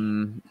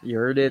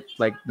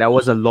 Like that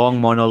was a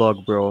long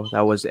monologue, bro.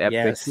 That was epic.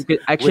 Yes. You could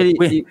actually,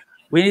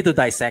 We need to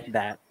dissect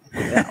that.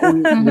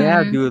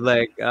 yeah, dude.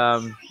 Like,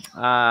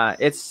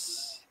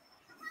 it's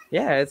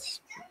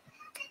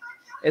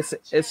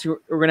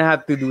we're gonna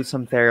have to do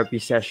some therapy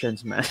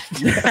sessions, man.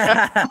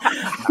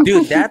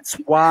 Dude, that's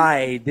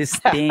why this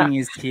thing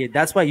is here.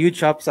 That's why you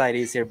Chopside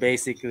is here,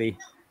 basically.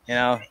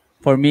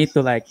 For me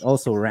to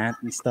also rant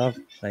and stuff.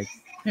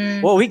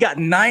 Well, we got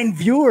 9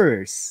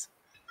 viewers.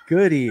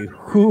 Goody.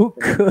 Who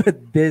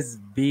could this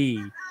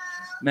be?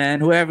 Man,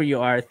 whoever you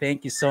are,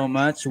 thank you so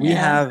much. We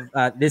have,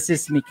 this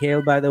is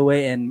Mikhail, by the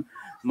way, and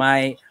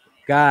my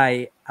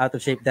guy, Out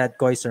of Shape Dad,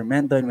 Koi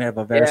Sarmento, and we have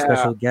a very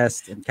special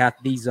guest, and Kat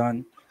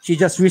Dizon. She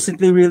just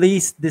recently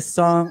released this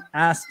song,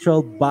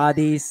 Astral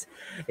Bodies.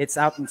 It's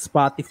out on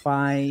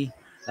Spotify,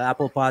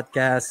 Apple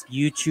Podcasts,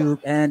 YouTube,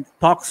 and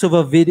talks of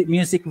a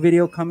music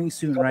video coming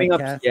soon, Coming right, up,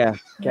 Kat? yeah.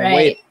 Can't Right.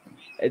 wait.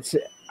 It's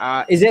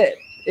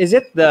is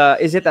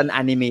it an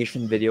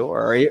animation video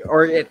or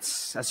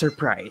it's a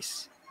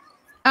surprise?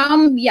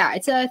 Yeah,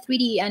 it's a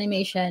 3D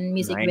animation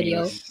music Nice.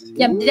 video.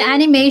 Yeah, the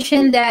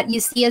animation that you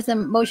see as the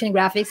motion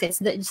graphics, it's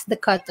the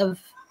cut of,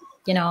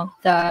 the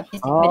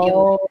music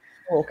video.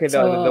 Okay,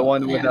 the So,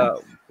 one with yeah.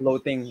 the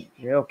floating.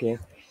 Yeah, okay.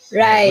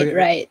 Right, We're-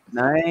 right.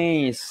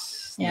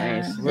 Nice,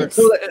 Yeah, nice. We're- it's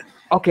So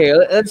okay,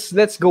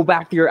 let's go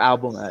back to your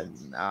album.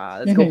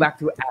 Let's go Mhm. back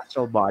to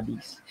Astral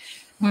Bodies.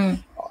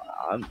 Hmm.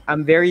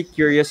 I'm very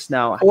curious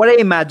now. What I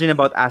imagine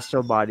about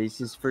Astral Bodies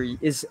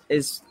is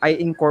is I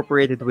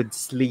incorporated with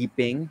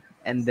sleeping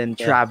and then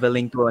Yeah.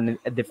 traveling to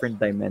a different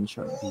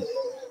dimension.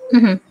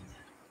 Mhm.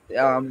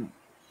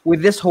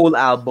 With this whole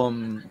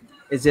album,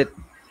 is it?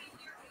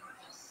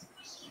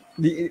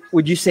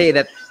 Would you say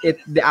that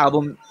the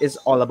album is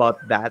all about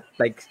that?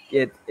 Like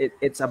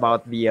it's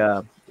about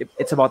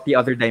it's about the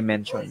other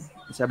dimension.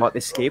 It's about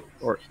escape,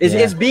 or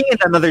Yeah. is being in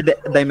another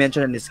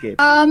dimension an escape?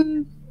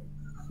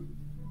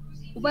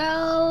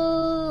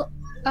 Well,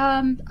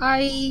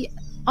 I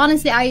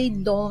honestly I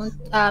don't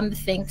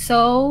think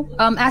so.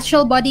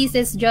 Astral Bodies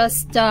is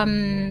just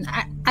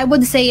I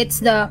would say it's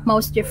the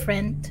most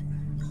different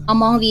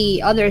among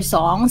the other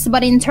songs,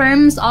 but in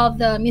terms of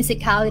the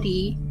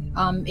musicality,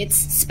 it's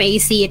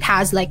spacey. It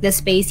has like the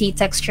spacey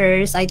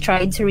textures. I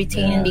tried to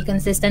retain and be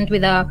consistent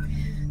with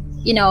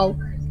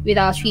with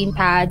our stream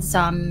pads,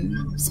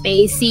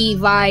 spacey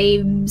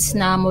vibes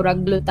na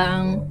murag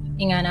lutang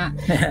ingana.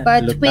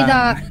 But with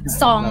a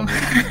song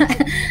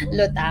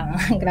lutang,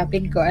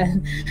 grapig ko.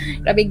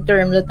 Grapig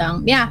term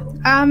lutang. Yeah.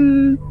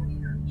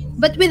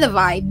 But with the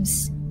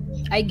vibes,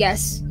 I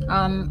guess.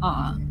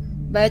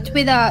 But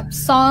with a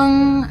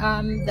song,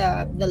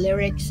 the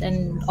lyrics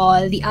and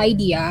all the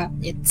idea,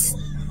 it's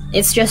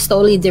just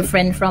totally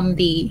different from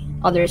the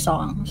other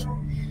songs.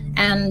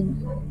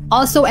 And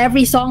also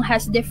every song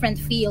has different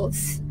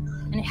feels.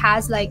 And it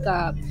has like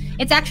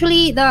it's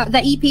actually the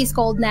EP is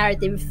called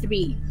Narrative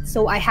 3.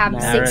 So I have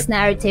 6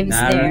 narratives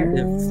there.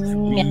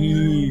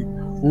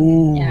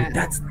 Ooh, Yeah.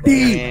 that's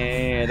deep.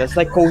 Yeah, that's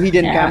like Coheed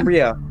and Yeah.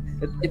 Cambria.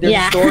 There's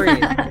Yeah. a story.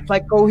 It's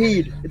like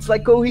Coheed. It's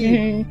like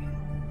Coheed. Mhm.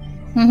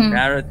 Mhm.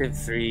 Narrative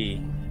 3.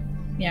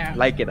 Yeah. I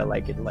like it. I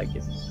like it. I like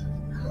it.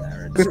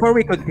 Before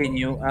we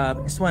continue,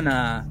 just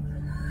wanna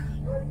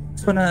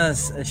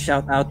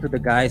shout out to the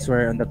guys who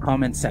are in the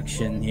comment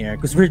section here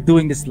because we're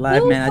doing this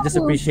live, man. I just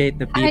Ooh. appreciate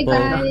the Hi people.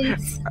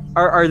 guys.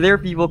 Are there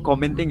people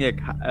commenting? Like,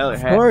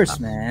 Of course,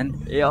 man.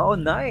 Yeah, oh,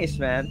 nice,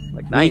 man.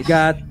 Like, We nice.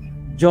 got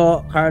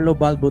Joe Carlo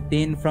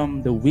Balbutin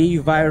from the We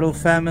Viral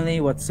family.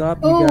 What's up,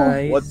 Oh. you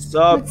guys? What's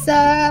up? What's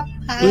up?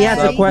 Hi. He has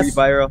a What's up, question.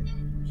 Viral?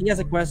 He has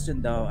a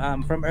question though.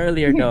 From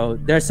earlier though,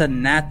 there's a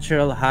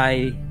natural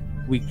high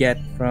we get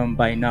from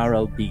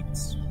binaural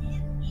beats.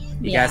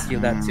 You Yeah. guys feel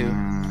that too?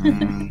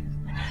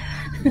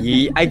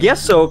 Yeah, I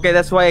guess so. Okay,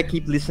 that's why I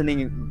keep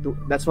listening.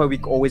 That's why we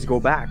always go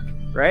back,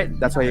 right?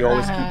 That's why you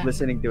always keep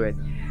listening to it.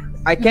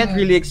 I can't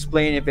really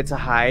explain if it's a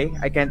high.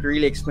 I can't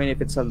really explain if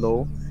it's a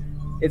low.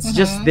 It's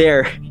just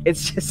there.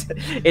 It's just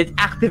it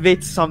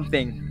activates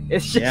something.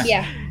 It's just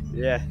Yeah.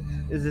 yeah.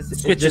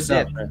 It's Switches just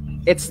up. it. Right?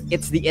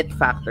 It's the it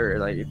factor.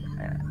 Like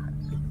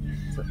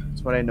that's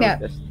what I Yeah.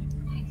 noticed.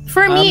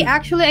 For me,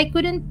 actually, I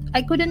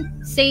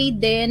couldn't say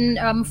then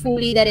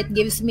fully that it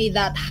gives me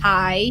that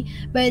high,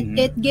 but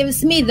it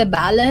gives me the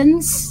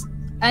balance.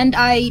 And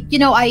I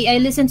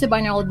listen to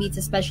binaural beats,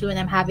 especially when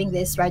I'm having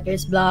this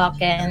writer's block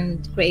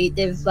and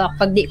creative block.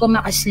 Pag di ko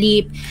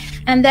makasleep,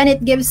 and then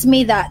it gives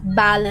me that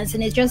balance,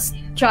 and it just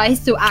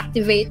tries to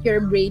activate your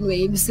brain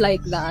waves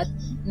like that.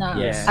 Nah,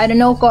 Yeah. I don't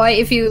know, Koy,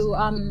 if you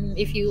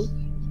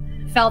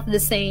felt the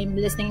same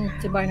listening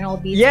to binaural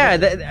beats. Yeah,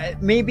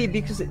 maybe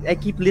because I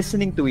keep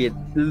listening to it,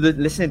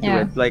 listening to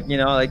Yeah. it. Like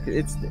like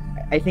it's.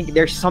 I think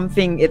there's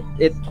something.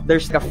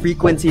 There's like a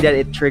frequency that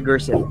it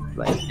triggers it.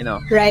 Like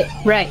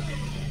Right.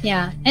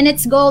 Yeah, and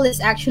its goal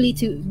is actually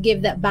to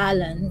give that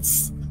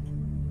balance.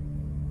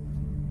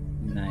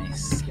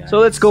 Nice. Guys. So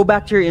let's go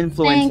back to your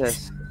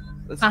influences.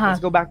 Thanks.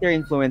 Let's go back to your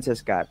influences,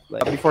 Kat.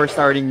 Like before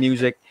starting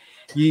music,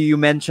 you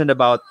mentioned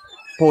about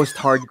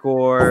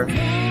post-hardcore.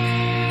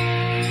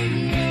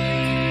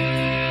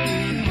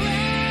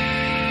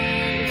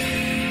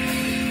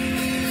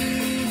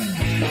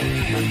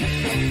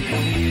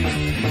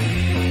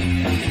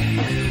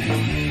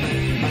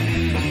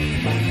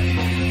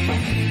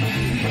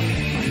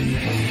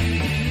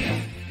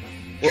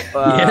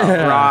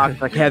 Rock,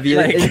 like heavy.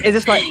 Like- It's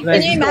just like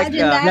Can you imagine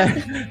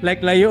that?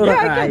 like layo Yeah, I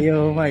ra can. kayo.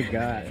 Oh my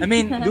god. I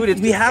mean, dude,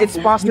 it's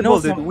possible,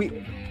 dude. some- We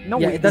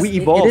it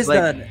evolve. is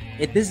Like,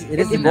 it is it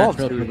the evolves,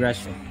 natural dude.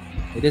 progression.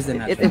 It is the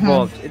natural. it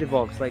evolves. It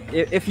evolves. Like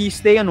if you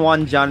stay on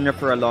one genre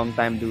for a long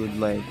time, dude,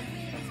 like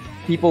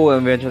people will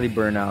eventually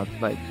burn out.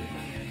 Like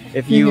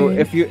if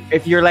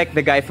you're like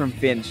the guy from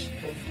Finch,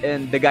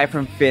 and the guy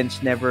from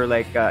Finch never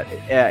like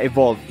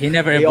evolved. He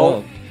never They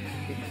all- evolved.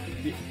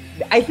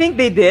 I think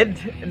they did,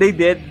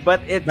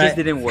 but it But- just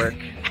didn't work.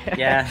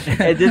 Yeah.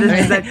 It didn't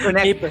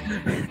connect.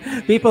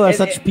 People are It-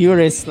 such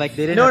purists. Like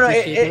they didn't No,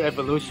 appreciate it- the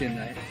evolution,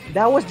 right?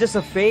 That was just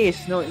a phase.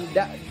 No,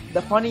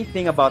 the funny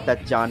thing about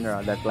that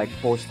genre, that like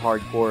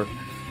post-hardcore,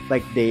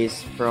 like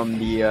days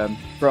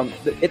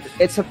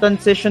it's a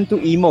transition to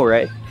emo,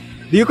 right?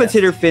 Do you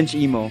consider Finch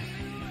emo?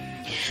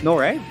 No,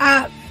 right?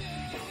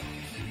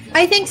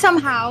 I think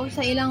somehow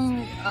sa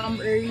ilang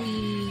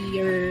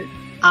earlier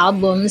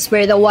albums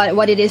where the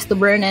what it is to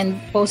burn and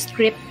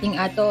postscripting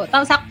ato.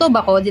 Sakto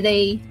ba ko? Did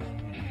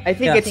I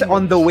think it's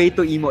on the way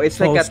to emo. It's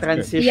like a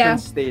transition Yeah.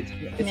 stage.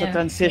 It's a Yeah,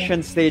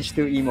 transition stage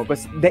to emo.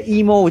 Because the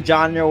emo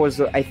genre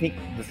was, I think,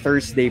 the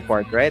Thursday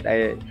part, right?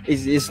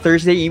 Is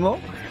Thursday emo?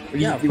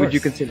 Would you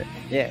consider?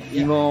 Yeah,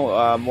 emo.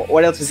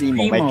 What else is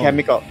emo? My Emo.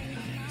 Chemical.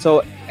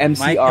 So My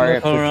MCR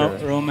Chemical for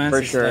sure. Romance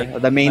For is sure. like,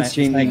 The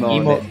mainstream it's like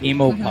emo.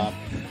 emo pop.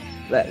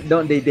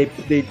 Don't they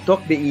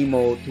took the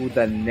emo to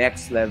the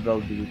next level,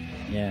 dude.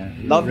 Yeah.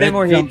 Love them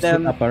or hate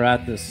them.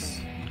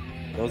 Apparatus.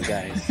 Those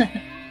guys.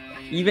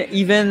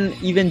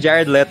 Even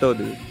Jared Leto,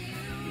 dude.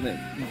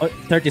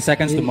 30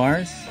 Seconds to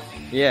Mars.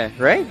 Yeah,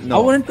 right? I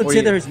wouldn't Or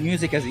consider his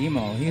music as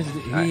emo. He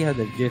had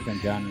a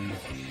different genre.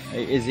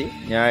 Is he?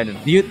 Yeah, I don't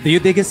know. Do you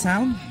dig his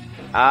sound?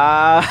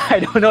 I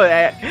don't know.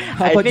 I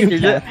about think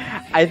you,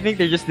 I think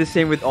they're just the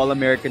same with All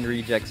American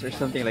Rejects or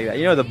something like that.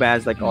 You know the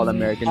bands like All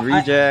American Oh,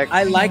 Rejects.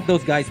 I like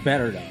those guys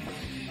better though.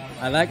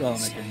 I like All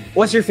American Rejects.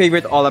 What's your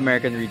favorite All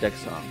American Rejects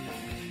song?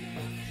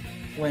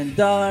 When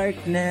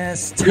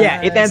darkness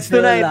Yeah, it ends turns to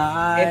tonight.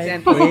 light,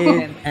 It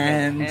it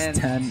ends ends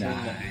tonight.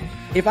 tonight.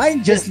 If I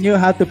just knew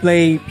how to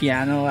play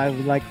piano, I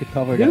would like to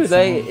cover that Dude, song.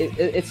 like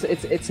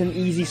it's an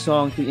easy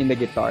song to in the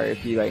guitar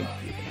if you like.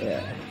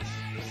 Yeah.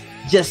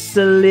 Just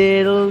a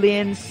little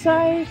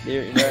inside.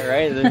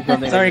 Right? There's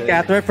something Sorry, like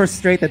that. Kat, we're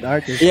frustrated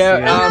artists. Yeah,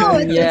 here. No,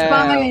 it's yeah.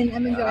 fine.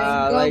 I'm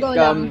enjoying. Go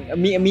lang.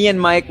 Me and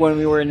Mike when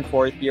we were in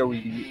fourth year,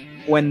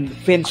 when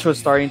Finch was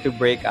starting to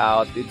break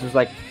out, it was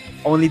like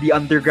only the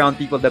underground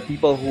people, the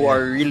people who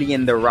are really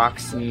in the rock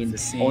scene, The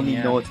scene, only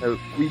yeah. know it. So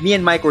me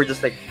and Mike were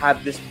just like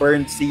have this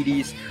burned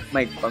CDs.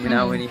 Mike,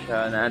 paminawan ni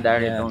siya na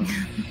dari Yeah. itong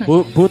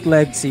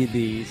Bootleg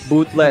CDs.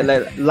 bootleg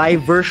like, live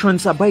version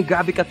sa bay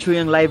grabe ka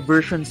yung live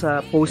version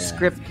sa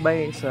postscript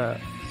bay sa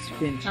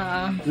Finch.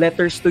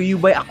 Letters to You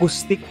by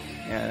acoustic.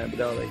 Yeah,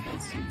 but I was like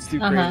it's too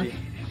crazy.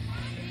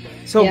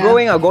 So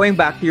Yeah. going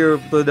back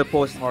to the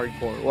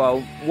post-hardcore.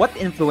 Well, what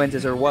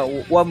influences or what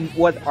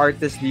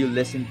artists do you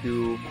listen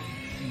to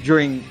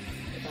during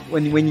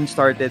when you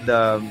started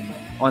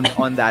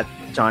on that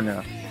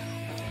genre?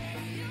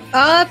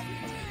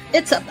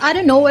 It's I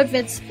don't know if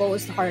it's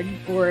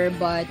post-hardcore,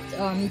 but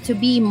to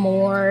be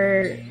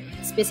more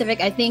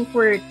specific, I think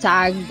we're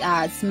tagged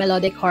as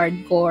melodic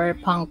hardcore,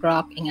 punk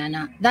rock,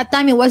 ingana. That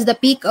time it was the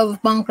peak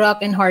of punk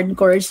rock and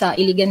hardcore sa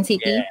Iligan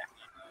City.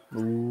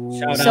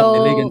 Shout So- out to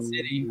Iligan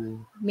City.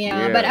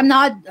 Yeah, Yeah. but I'm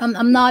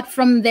not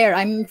from there.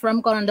 I'm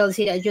from Coronadal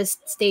City. I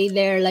just stayed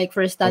there like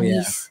for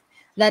studies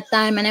that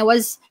time, and I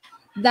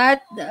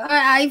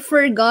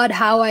forgot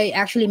how I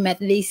actually met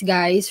these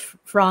guys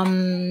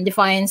from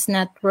Defiance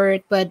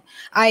Network, but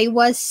I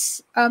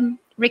was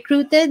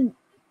recruited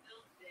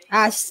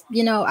as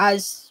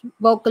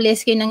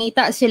vocalist. Kaya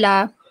nangita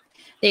sila.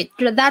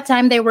 That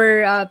time they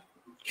were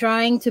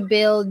trying to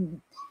build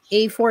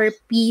a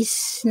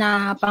 4-piece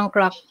na punk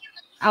rock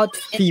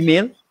outfit.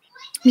 Female?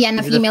 Yeah,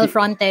 na Is it a female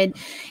fronted.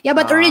 Yeah,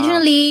 but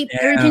originally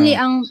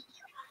ang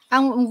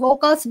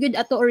vocals good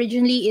ato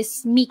originally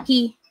is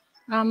Miki.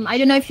 I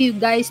don't know if you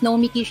guys know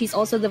Miki. She's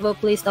also the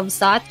vocalist of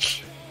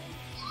Such.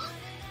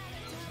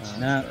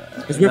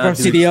 Because we're from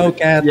CDO,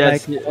 Cat.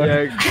 Yes, like,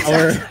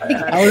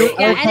 yeah. our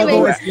Yeah, cover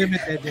anyway. is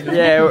limited. You know?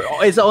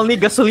 Yeah, it's only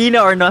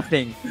gasolina or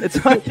nothing. It's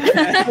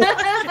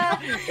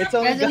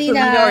only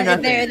gasolina or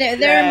nothing.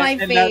 They're my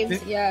and faves.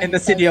 that- Yeah, And the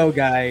CDO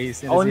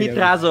guys. and the Only CDO.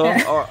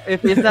 Trazo, or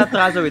if it's not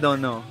Trazo, we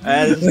don't know.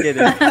 Just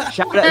kidding.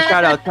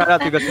 Shout out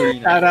to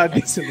gasolina. Shout out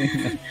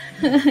Gasolina.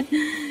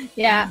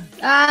 Yeah.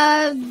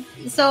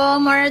 So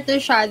Marto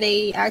siya,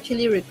 they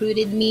actually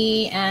recruited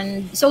me,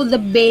 and so the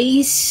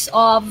base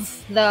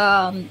of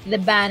the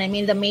band, I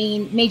mean the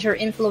major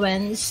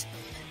influence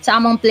sa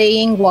among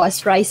playing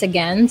was Rise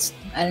Against.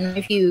 I don't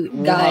know if you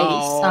guys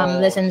Wow.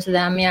 listen to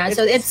them. Yeah.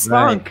 So it's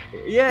punk.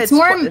 Yeah, it's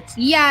more it's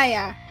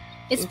yeah.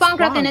 It's punk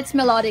rock and punk. it's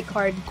melodic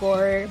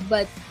hardcore,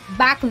 but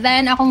back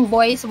then akong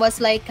voice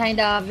was like kind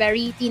of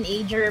very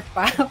teenager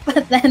pa.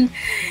 But then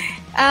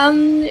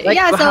like,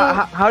 yeah, so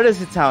how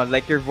does it sound?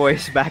 Like your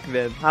voice back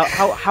then?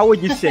 How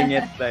would you sing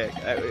it? Like,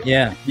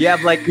 Yeah. you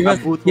have like Give a us,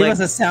 give bootleg. us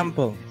a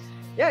sample.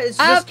 Yeah, it's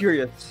just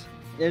curious.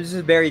 It's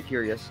just very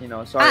curious, you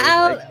know. Sorry.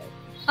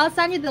 I'll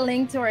send you the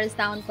link to our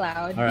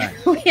SoundCloud. All right.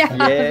 We have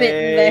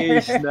it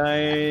Yes, there.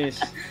 nice.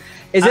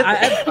 Is it?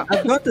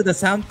 I've gone to the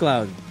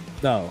SoundCloud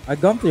though. I've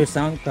gone to your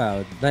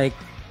SoundCloud. Like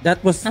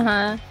that was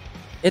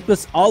it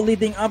was all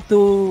leading up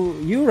to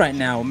you right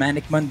now,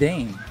 Manic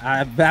Mundane.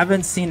 I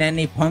haven't seen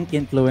any punk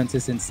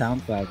influences in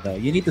SoundCloud though.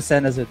 You need to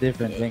send us a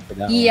different link for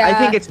that. one. Yeah, I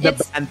think it's the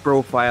band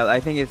profile. I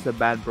think it's the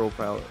band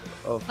profile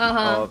of.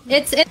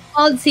 It's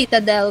called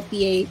Citadel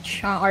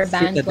PH. Our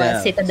band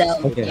was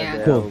Citadel. Okay,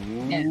 Yeah. cool.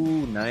 Yeah.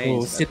 Ooh, nice.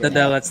 Oh,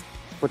 Citadel. Let's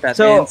put that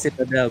So- in.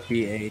 Citadel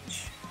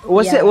PH.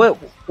 Was Yeah. it?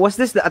 Was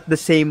this at the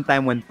same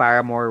time when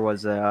Paramore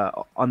was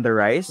on the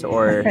rise,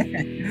 or?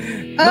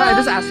 No, I'm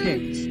just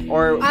asking.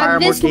 Or Paramore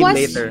this came was-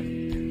 later.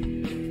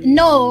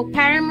 No,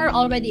 Paramore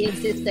already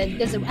existed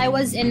because I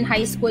was in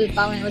high school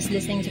pa when I was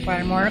listening to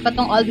Paramore.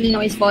 Katong All We Know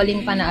Is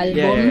Falling pa na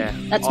album. Yeah.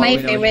 That's All my We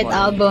Know Is favorite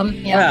Falling. album.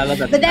 Yeah, I love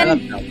that. But I love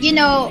then, that. you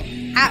know,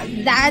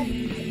 that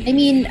I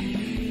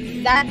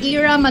mean, that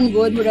era man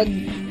good,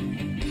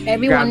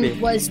 everyone Grabe.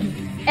 was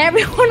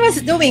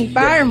doing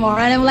Paramore,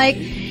 and I'm like,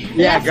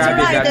 Yeah, left to Grabe,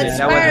 right, Grabe. that's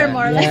That was-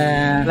 Paramore. Like,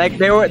 Yeah. Like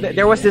there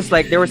was this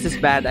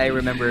band I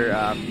remember,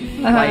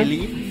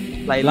 Lily.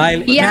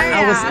 Lyle, Yeah, man, I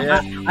was,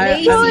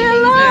 Lazy,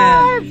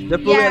 man, The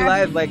Fully Yeah.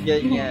 Alive, like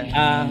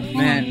yeah.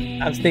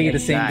 man, I was thinking the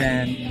same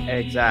band.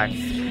 Exact.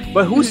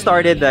 But who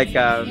started like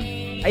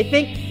I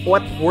think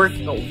what worked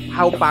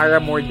how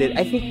Paramore did.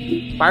 I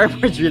think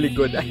Paramore's really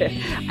good.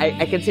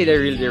 I can say they're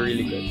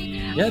really good.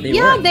 Yeah, they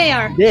yeah, were. they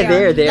are. They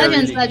are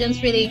Legends, really-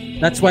 legends, really.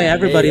 That's why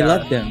everybody They are.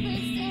 loved them.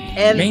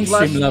 And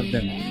Mainstream plus, loved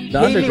them. The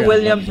Hayley underground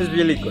Williams is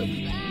really good.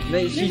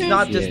 She's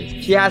not She just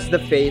is. she has the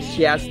face,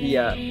 she has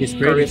the She's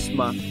pretty.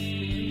 charisma,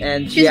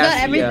 and she She's has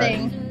got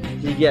everything.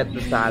 You get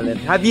the talent.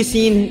 Have you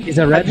seen? She's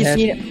a redhead.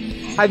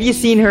 Have you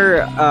seen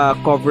her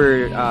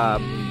cover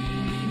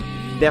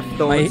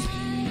Deftones?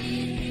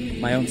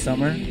 My Own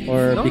Summer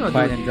or No, Be no,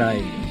 Quiet dude. and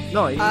Drive.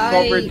 No, he I-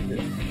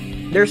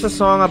 covered. There's a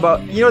song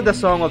about the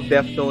song of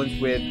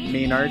Deftones with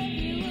Maynard.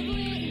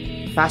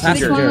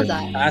 Passenger. Which one was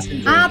that?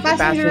 Passenger.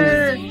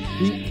 Passenger.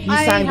 He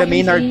I sang the haven't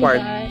Maynard seen part.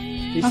 that.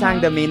 He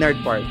sang the Maynard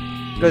part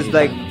because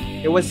like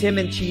it was him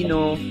and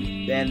Chino,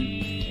 then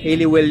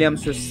Hayley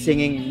Williams was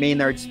singing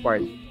Maynard's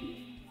part.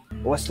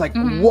 It was like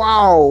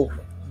wow,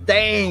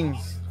 dang,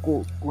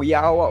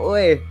 kuyawa,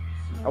 oy.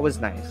 That was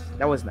nice.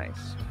 That was nice.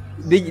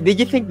 Did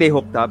you think they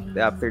hooked up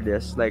after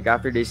this? Like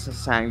after they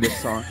sang this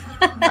song?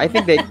 I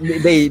think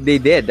they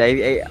did.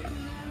 I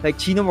like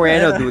Chino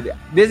Moreno, dude.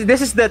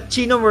 This is the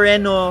Chino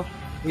Moreno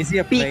Is he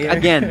a peak player?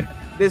 again.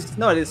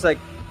 It's like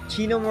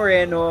Chino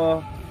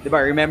Moreno.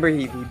 Diba, remember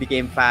he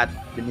became fat,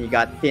 then he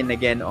got thin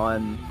again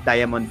on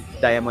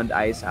Diamond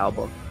Eyes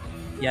album.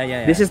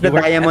 Yeah. This is the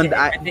Diamond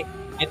I think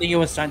he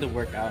was trying to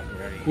work out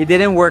already. He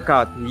didn't work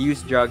out. He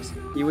used drugs.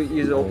 He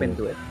was open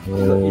to it.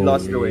 So he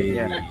lost the weight.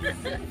 Yeah.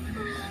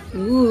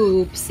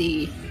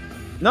 Oopsie.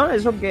 No,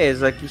 it's okay.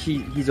 It's like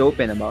he's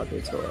open about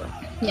it. So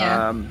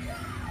Yeah.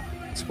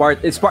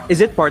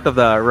 Is it part of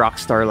the rock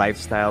star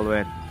lifestyle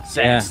with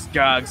sex,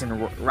 drugs, and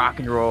rock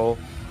and roll?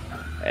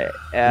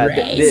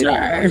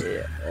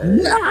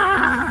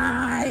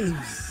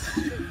 Knives.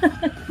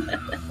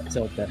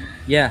 So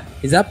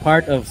is that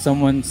part of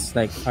someone's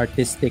like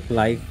artistic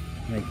life,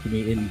 like to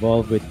be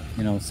involved with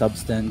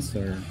substance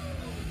or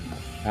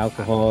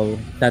alcohol,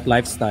 that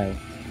lifestyle?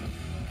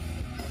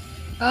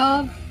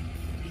 Are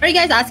you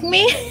guys asking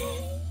me?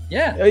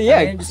 Yeah, Yeah.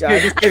 I'm just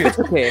curious. It's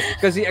okay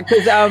because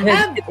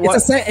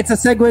It's a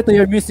segue to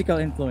your musical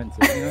influences.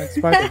 It's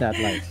part of that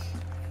life.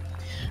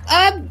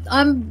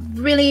 I'm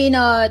really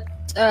not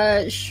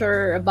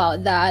sure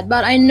about that,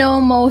 but I know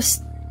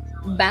most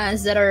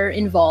bands that are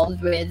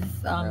involved with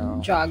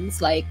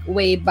drugs, like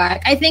way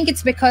back. I think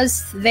it's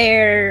because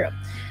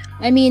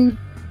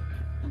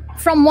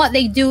from what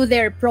they do,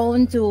 they're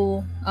prone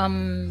to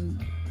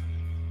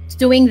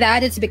doing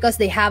that. It's because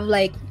they have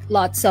like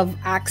lots of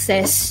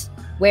access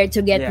where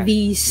to get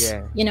these,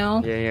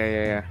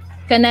 Yeah.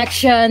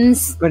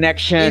 connections,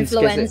 Connections,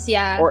 influence,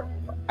 or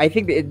I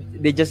think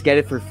they just get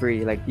it for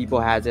free. Like people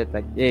has it.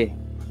 Like, hey,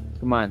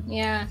 come on.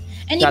 yeah.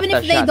 And Shot even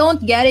that if they shot.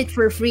 don't get it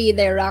for free,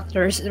 they're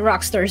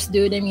rock stars,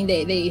 dude. I mean,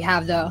 they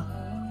have the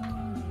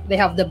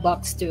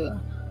bucks to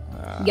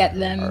get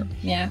them.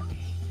 Yeah.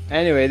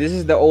 Anyway, this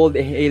is the old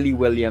Hayley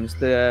Williams.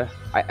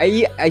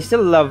 I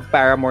still love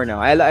Paramore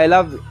now.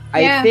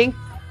 Yeah.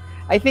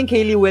 I think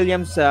Hayley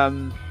Williams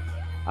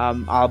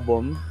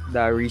album,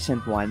 the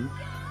recent one.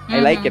 I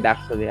like it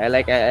actually. I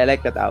like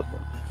that album.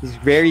 It's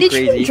very Did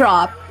crazy. she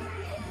drop?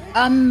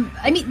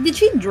 Did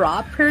she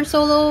drop her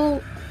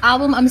solo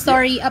album? I'm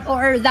sorry,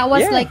 or that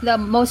was Yeah. like the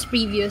most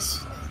previous.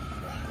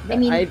 I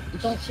mean,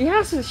 she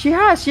has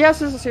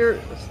your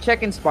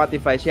check in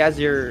Spotify. She has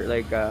your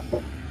like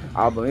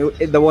album,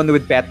 the one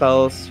with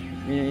petals.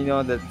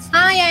 That's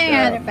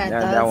yeah, the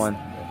petals. that one,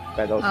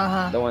 petals.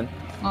 Uh-huh. The one.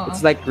 Uh-uh.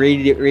 It's like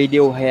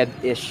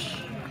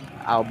Radiohead-ish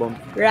album.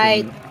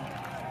 Right.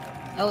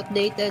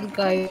 Outdated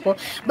guy po.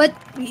 But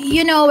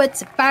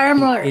it's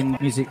Paramore. In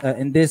music,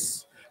 in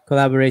this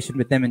collaboration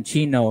with them and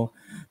Chino,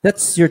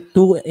 that's your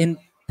two.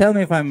 Tell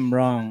me if I'm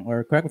wrong,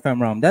 or correct me if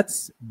I'm wrong.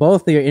 That's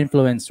both of your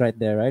influence right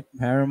there, right?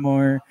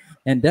 Paramore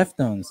and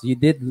Deftones. You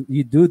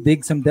do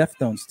dig some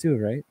Deftones too,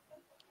 right?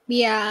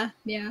 Yeah.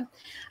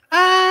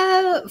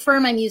 For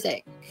my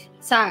music,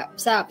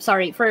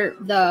 sorry, for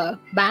the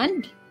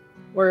band,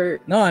 or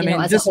No, I mean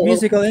as a just whole.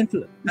 musical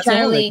influence. That's all,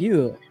 Generally. like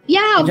you.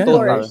 Yeah, of In general.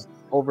 course.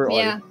 Overall.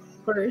 Yeah,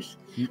 of course.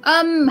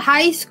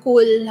 High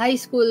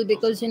school,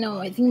 because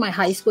I think my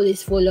high school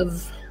is full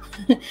of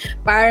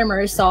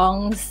Paramore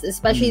songs,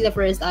 especially the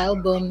first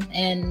album,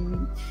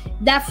 and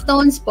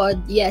Deftones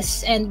pod,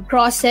 yes, and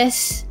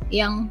Crosses,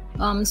 yung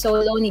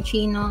solo ni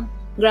Chino.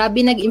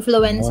 Grabe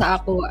nag-influence sa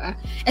ako,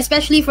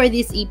 especially for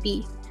this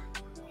EP.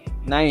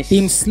 Nice.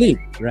 Team Sleep,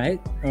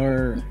 right?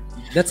 Or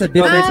that's a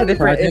No,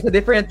 different. it's a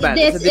different band.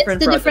 It's a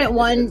different a different project.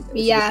 one, It's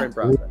a yeah.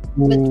 different project.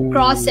 But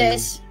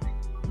Crosses,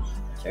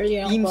 sure,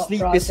 Team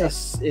Sleep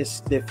Crosses.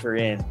 is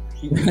different.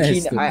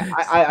 It's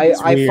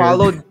I weird.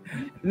 followed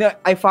No,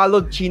 I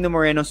followed Chino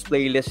Moreno's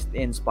playlist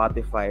in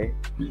Spotify.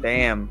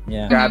 Damn.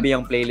 Yeah. Grabe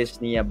yung playlist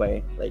niya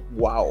ba. Like,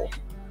 wow.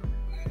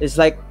 It's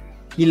like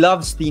he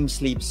loves Team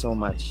Sleep so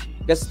much.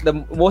 Because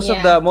most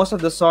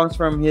of the songs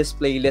from his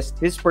playlist,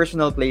 his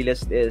personal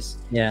playlist is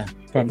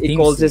from he Team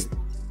calls Sleep.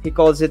 he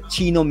calls it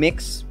Chino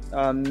Mix.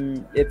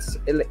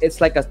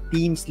 It's like a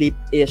Team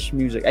Sleep-ish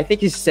music. I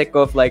think he's sick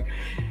of like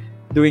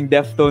doing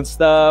Deftones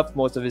stuff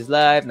most of his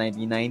life,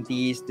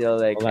 1990s, still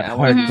like I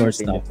want to do hardcore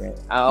something stuff. different.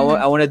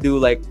 I want to do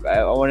like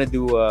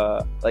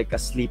like a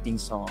sleeping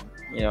song,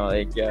 you know,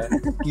 like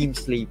Team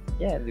Sleep.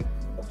 Yeah,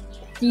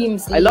 Team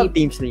Sleep. I love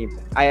Team Sleep.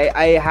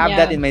 I have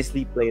that in my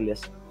sleep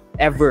playlist.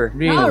 Ever.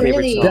 Really? Oh, Favorite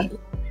really? song.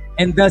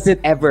 And does it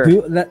Ever.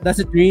 does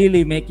it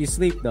really make you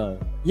sleep though?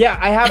 Yeah,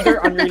 I have their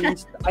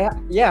unreleased.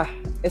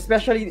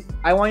 Especially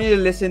I want you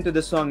to listen to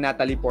the song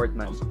Natalie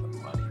Portman.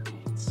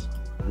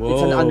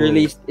 It's an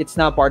unreleased. It's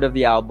not part of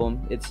the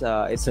album. It's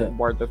a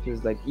part of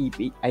his like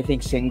EP. I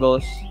think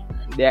singles.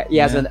 He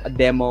has a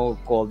demo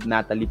called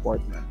Natalie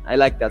Portman. I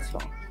like that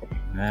song.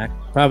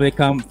 Probably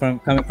coming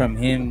from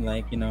him,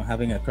 like, you know,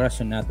 having a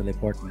crush on Natalie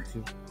Portman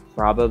too.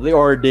 Probably,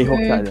 or they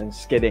hooked up.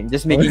 Just kidding.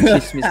 Just making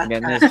chismis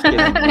again. Just kidding.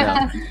 You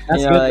know.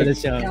 That's You good know, for the like,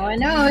 show. No one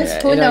knows. Yeah,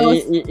 Who you know,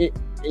 knows?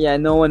 yeah,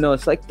 no one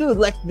knows. Like, dude,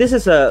 like this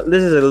is a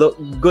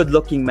good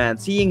looking man.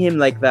 Seeing him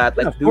like that,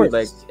 like, Of dude, course.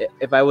 like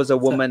if I was a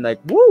woman, like,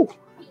 woo,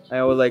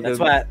 I would like.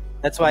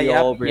 That's why be you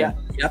all have, over him.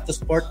 you have to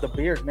sport the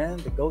beard, man,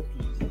 the goatee.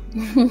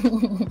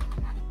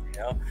 You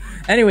know?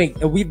 Anyway,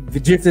 we've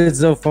drifted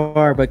so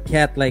far, but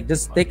Kat, like,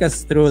 just take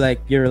us through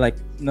like your like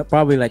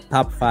probably like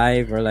top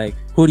 5 or like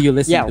who do you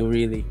listen to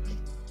really?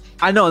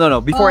 No.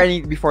 Before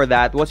Oh. before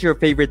that, what's your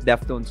favorite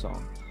Deftones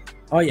song?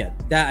 Oh yeah,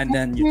 that and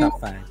then your top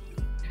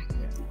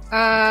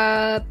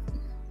 5.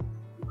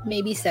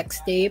 Maybe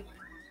Sex Tape.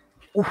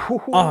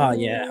 Oh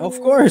yeah, of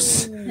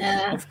course,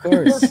 Yeah. of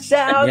course.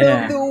 Sound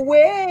Yeah. of the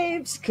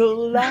waves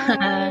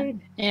collide.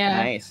 Yeah.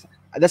 Nice.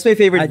 That's my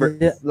favorite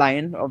I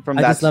line from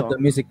I that just love song. the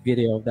music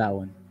video of that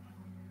one.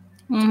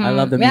 Mhm. I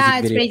love the music Yeah,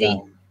 it's video. of crazy.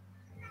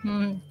 that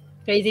one.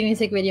 Crazy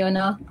music video,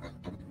 no?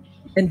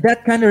 And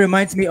that kind of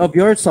reminds me of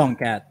your song,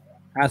 Kat,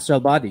 Astral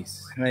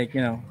Bodies. Like,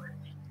 you know,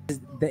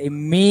 the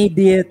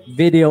immediate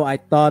video I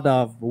thought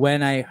of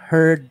when I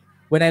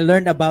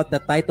learned about the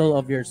title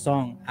of your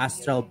song,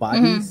 Astral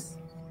Bodies.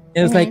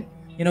 It was like,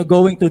 you know,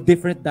 going to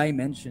different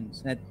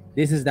dimensions. And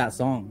this is that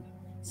song,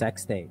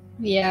 Sex Tape.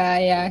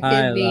 Yeah, I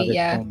could be. love it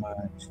Yeah, so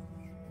much.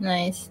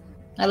 nice.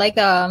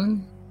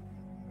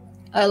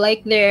 I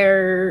like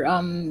their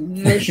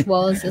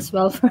visuals as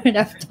well for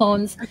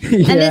Deftones.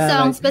 And this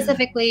song like,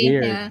 specifically,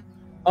 weird. yeah.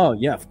 Oh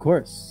yeah, of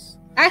course.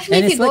 Actually,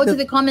 And if it's you go like to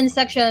the- the comment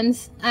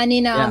sections and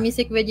in a Yeah.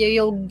 music video,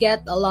 you'll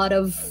get a lot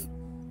of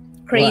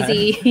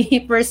crazy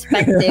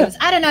perspectives.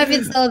 I don't know if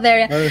it's still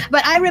there,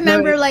 but I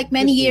remember like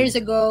many years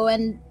ago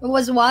and I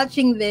was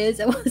watching this.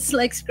 I was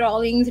like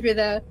scrolling through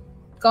the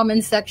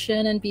comment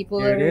section and people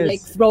Here it are is.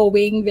 like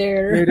throwing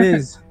their. Here it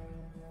is.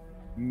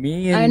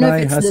 Me I and don't know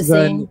my if it's the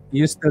husband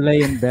used to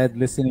lay in bed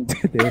listening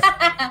to this.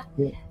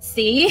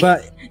 See?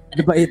 but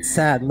it's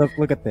sad. Look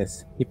at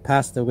this. He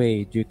passed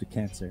away due to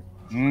cancer.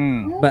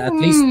 But at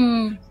least,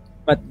 Mm,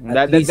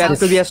 That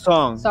could be a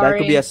song. That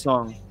could be a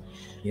song.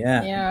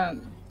 yeah. yeah.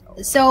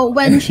 So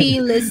when she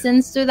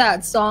listens to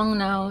that song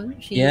now,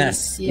 she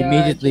Yes,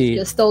 immediately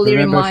just totally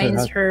remembers her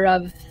reminds her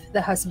of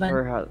the husband.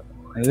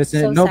 And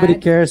listen, So nobody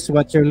sad. cares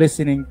what you're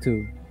listening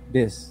to.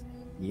 This,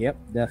 yep,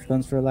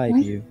 Deftones for life,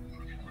 you.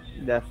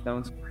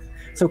 Deftones.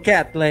 So,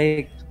 Kat,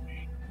 like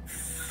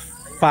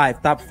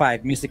top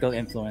five musical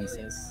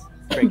influences.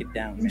 Break it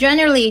down.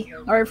 Generally,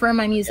 or for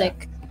my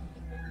music.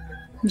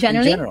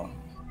 Generally. In general.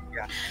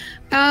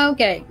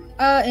 Okay.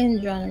 In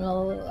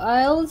general,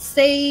 I'll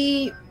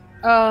say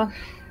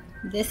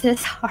this is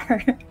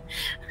hard.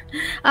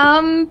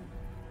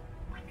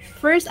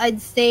 First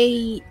I'd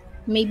say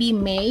maybe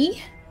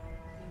May.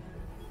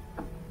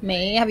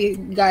 May. Have you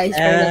guys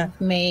heard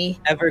of May?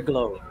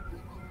 Everglow.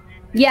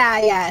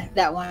 Yeah,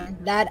 that one.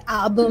 That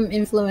album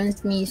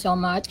influenced me so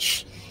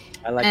much.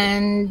 I like it.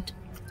 And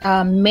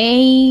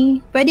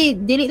May,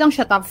 pwede, dili lang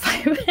siya top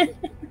 5.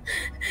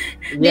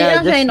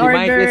 Yeah, lang siya in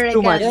order, it's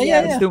too I much. guess.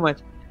 Yeah. It's too much.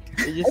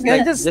 You just, Okay,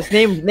 like, just- just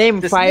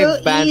name just five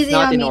go bands easy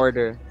not on in me.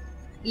 order.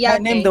 Yeah,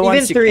 Name okay. the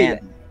ones you three.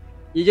 can.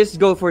 You just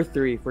go for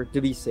 3 to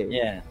be safe.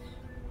 Yeah.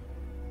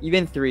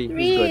 Even 3 is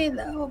good.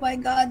 3. Oh my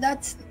god,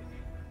 that's.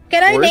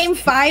 Can I Worst? name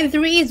 5?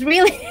 3 is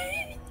really.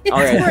 It's All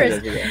right,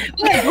 worse.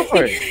 okay. Go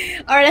for it.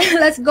 All right,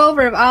 let's go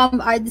for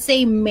I'd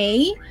say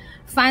May,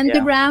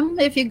 Fantagram.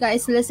 If you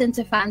guys listen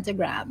to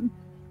Fantagram,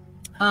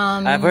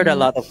 I've heard a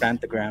lot of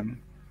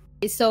Phantogram.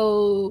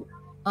 So,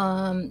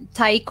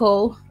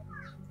 Taiko,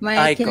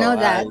 Mike, you know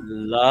that, I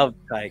love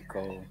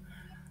Taiko.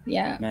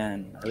 yeah.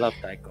 Man, I love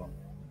Taiko.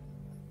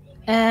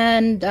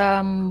 And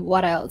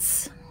what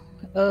else?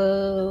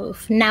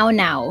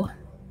 Now.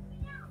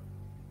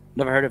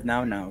 Never heard of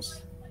Now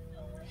Nows.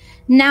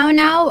 Now,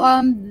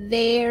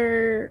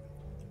 they're.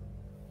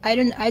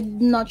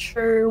 I'm not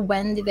sure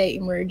when did they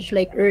emerge.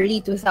 Like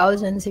early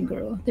 2000s,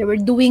 siguro. They were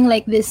doing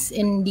like this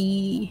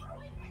indie,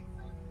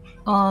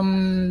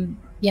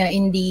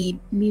 indie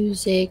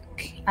music.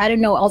 I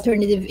don't know,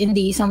 alternative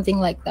indie, something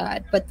like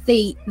that. But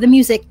the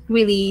music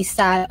really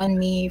sat on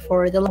me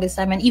for the longest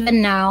time, and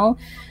even now,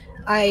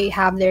 I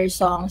have their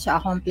songs sa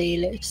akong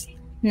playlist.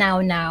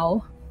 Now.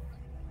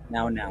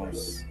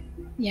 Nows.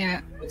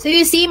 Yeah. So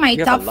you see my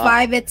You have top a lot.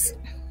 5, it's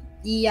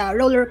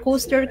roller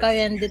coaster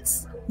and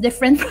it's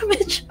different from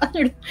each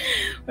other.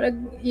 But,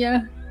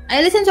 yeah.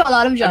 I listen to a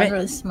lot of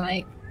genres,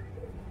 Mike.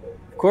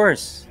 Of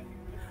course.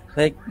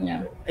 Like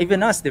Yeah.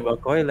 even us,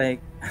 diba, Koy? Like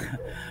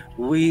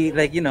we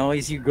like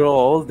as you grow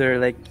older,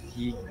 like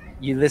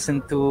you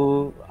listen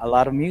to a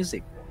lot of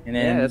music. And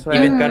then Yeah, that's why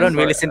even Mhm. karon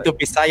we sorry, listen to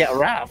Bisaya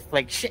rap.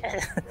 Like shit.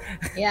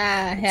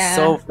 Yeah.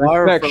 So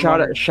far Respect.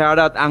 from Shout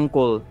out,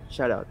 uncle.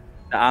 Shout out.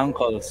 the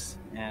uncles.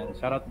 And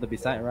shout out to the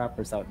Bisaya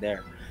rappers out there.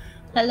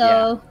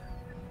 Hello.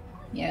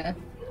 Yeah.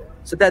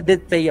 So that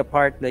did play a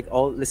part, like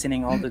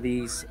listening all to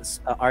these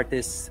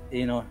artists.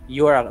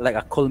 You are like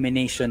a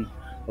culmination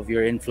of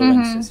your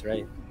influences,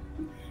 right?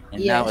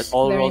 And now it Yes,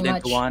 all very rolled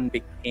much. into one,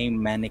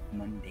 became Manic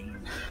Mundane.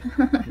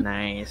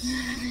 Nice.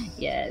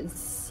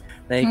 Yes.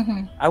 Like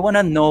Mhm. I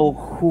wanna know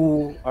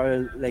who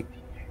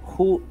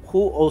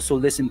also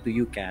listen to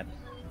you, Kat.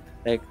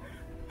 Like,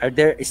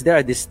 is there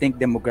a distinct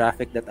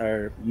demographic that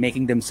are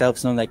making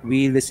themselves known? Like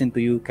we listen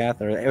to you,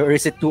 Kat, or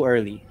is it too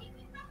early?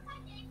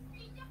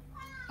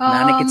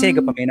 Nanikitsay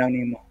ka Um, paminaw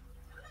nimo.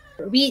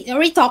 are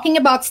we talking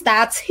about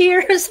stats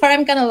here? Sorry,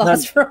 I'm kind of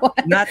lost for a while.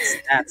 Not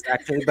stats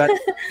actually, but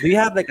do you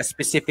have like a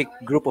specific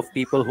group of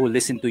people who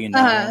listen to you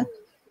now?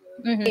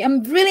 Uh-huh. I'm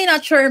really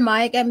not sure,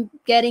 Mike. I'm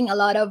getting a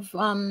lot of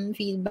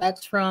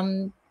feedbacks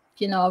from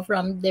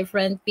from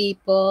different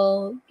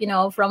people,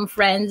 from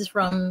friends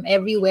from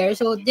everywhere.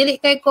 So dili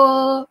kay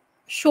ko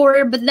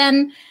sure, but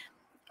then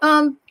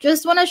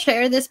just want to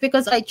share this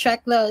because I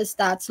checked the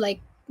stats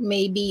like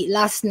maybe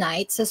last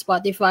night sa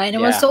Spotify, and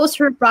I was Yeah. so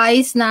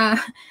surprised na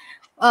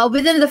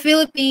within the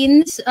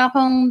Philippines,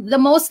 the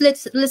most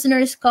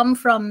listeners come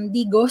from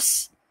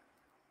Digos.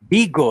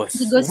 Digos.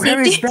 Digos Where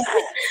is City. that?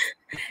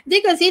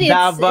 Digos City.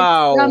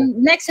 Davao. It's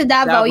next to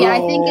Davao. Yeah,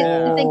 I think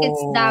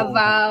it's Davao.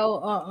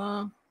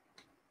 Davao.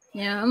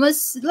 Yeah, I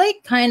was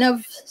like kind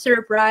of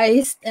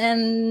surprised,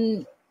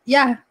 and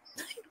yeah,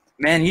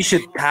 Man, you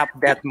should tap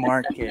that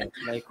market.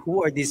 Like,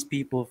 who are these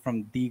people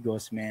from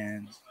Digos,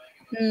 man?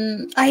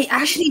 I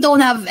actually don't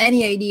have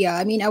any idea.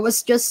 I mean, I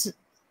was just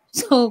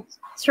so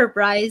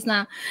surprised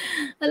na,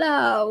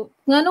 hello,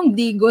 nganong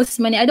Digos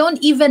man. I don't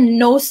even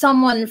know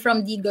someone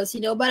from Digos,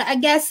 but I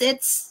guess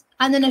it's,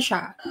 ano na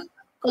siya,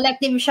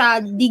 collective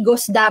siya,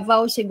 Digos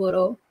Davao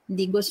siguro.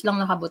 Digos lang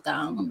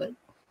nakabutang. But,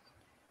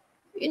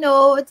 it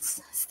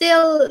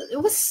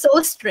was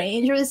so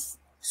strange. It was,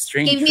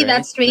 Strange, gave me right?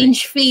 that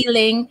strange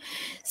feeling.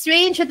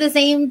 Strange at the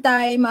same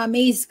time,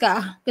 amazed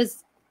ka.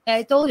 Because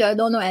I told you, I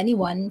don't know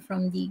anyone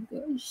from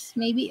Digos.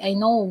 Maybe I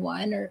know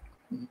one or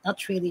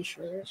not really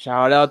sure.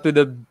 Shout out to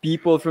the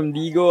people from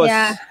Digos.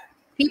 Yeah.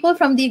 People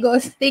from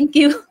Digos, thank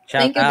you.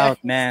 Shout Thank you, out,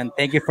 guys. man.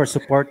 Thank you for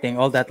supporting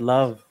all that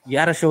love. You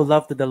gotta show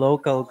love to the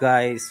local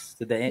guys,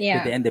 to the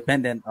Yeah.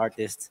 independent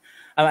artists.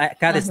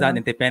 Kat is not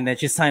independent.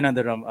 She's signed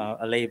under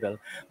a label.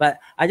 But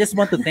I just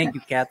want to thank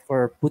you, Kat,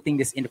 for putting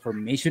this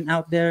information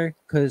out there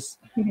because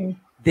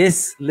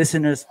this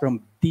listeners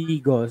from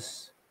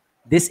Digos,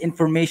 this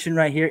information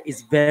right here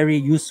is very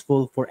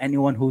useful for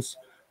anyone who's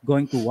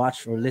going to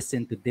watch or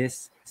listen to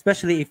this,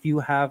 especially if you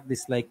have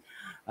this like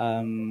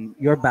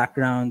your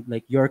background,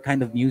 like your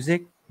kind of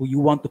music, who you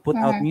want to put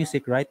out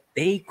music, right?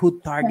 They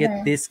could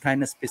target this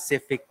kind of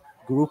specific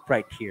group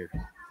right here,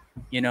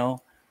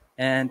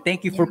 And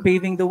thank you for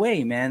paving the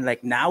way, man.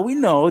 Like now we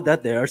know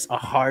that there's a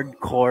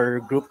hardcore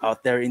group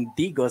out there in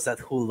Digos that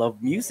who love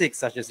music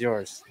such as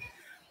yours.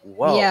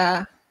 Wow.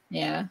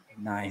 Yeah.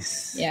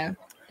 Nice. Yeah.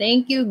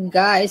 Thank you,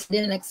 guys.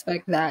 Didn't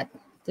expect that,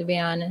 to be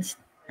honest.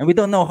 And we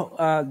don't know.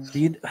 Do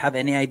you have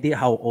any idea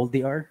how old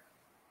they are?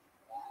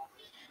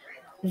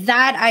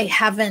 That I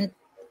haven't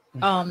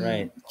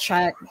Right.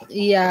 checked.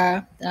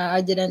 Yeah,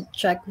 I didn't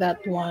check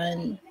that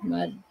one,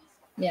 but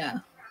yeah.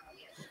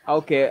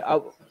 Okay.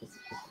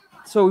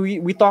 So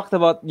we talked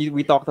about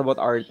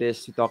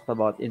artists. We talked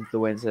about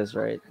influences,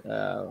 right?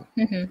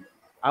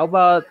 How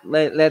about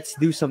let's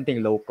do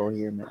something local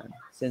here, man.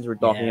 Since we're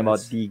talking Yeah,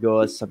 about let's-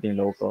 Digos, something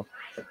local.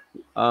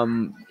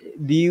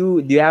 Do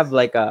you have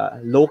like a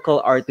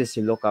local artist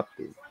you look up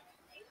to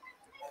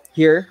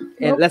here?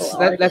 And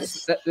Local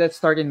let's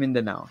start in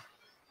Mindanao.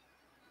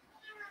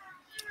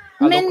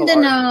 A local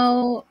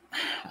Mindanao,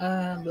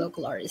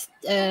 local artist.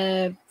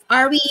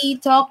 Are we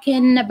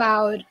talking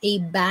about a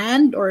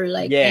band or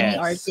like any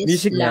artist?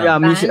 Music, lang yeah,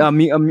 band?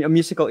 a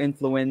musical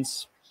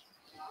influence.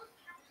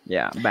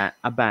 Yeah,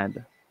 a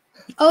band.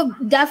 Oh,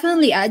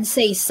 definitely. I'd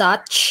say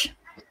Such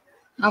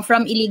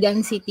from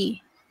Iligan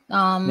City.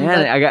 Man,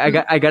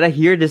 But- I gotta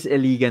hear this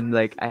Iligan.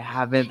 Like I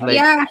haven't like.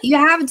 yeah, you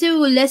have to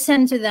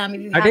listen to them.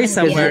 If you Are they haven't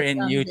somewhere yet. in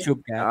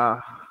YouTube, Kat?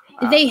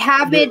 They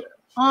have it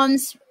on.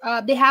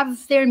 They have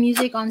their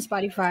music on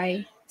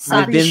Spotify.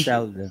 I've been- Such.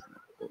 Tell them.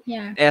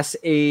 Yeah.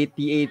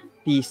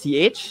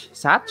 SATATCH?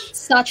 Satch?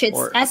 Such, it's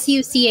Or-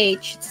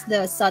 SUCH. It's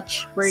the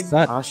such word.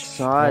 Such.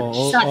 Such.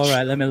 Oh, Such. all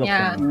right. Let me look.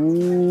 Yeah. them up.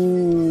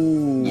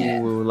 Ooh, Yeah.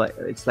 like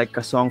it's like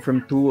a song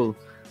from Tool.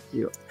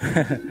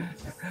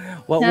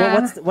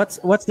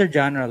 What's their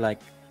genre like?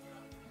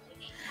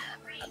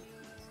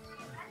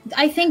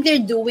 I think they're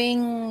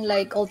doing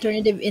like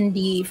alternative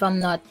indie, if I'm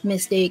not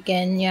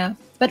mistaken. Yeah.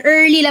 But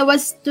early, that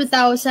was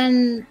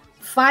 2005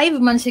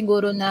 man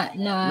siguro na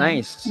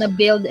Nice. na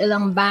build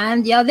ilang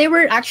band. Yeah, they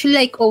were actually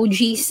like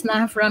OGs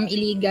na from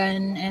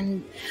Iligan,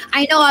 and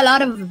I know a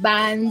lot of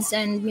bands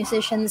and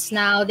musicians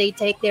now, they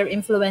take their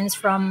influence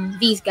from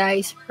these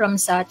guys from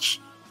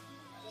Such.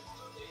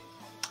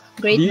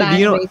 Great Do band,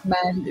 you know- great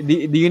band.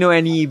 Do you know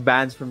any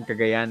bands from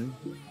Cagayan?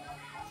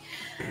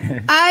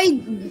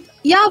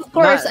 Yeah, of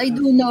course, Not- I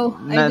do know.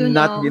 I do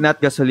know.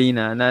 Not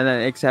Gasolina,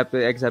 except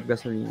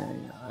Gasolina,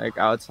 like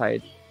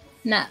outside.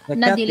 Na The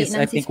cat dili is, I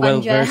Nancy think,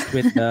 well Spanja. versed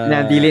with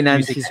the Dili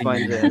Nancy music scene.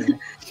 Spanja.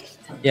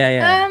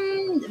 Yeah.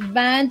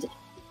 Band.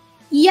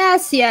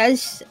 Yes.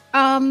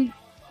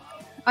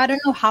 I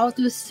don't know how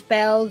to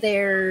spell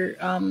their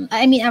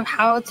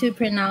how to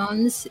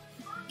pronounce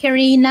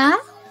Karina.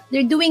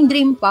 They're doing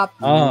dream pop.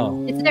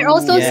 Oh, They're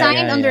also Yeah,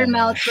 signed yeah, under yeah.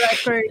 Melt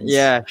Records.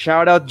 Yeah,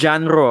 shout out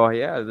Janro.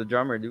 Yeah, the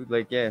drummer, dude.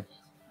 Like, yeah.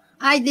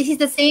 This is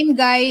the same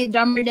guy,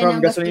 drummer than From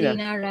ng Gasolina.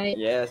 Gasolina, right?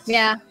 Yes.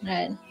 Yeah,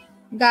 right.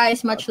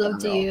 Guys, much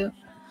love to you.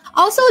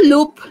 Also,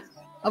 Loop,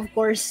 of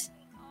course.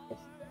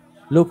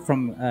 Look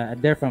from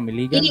they're from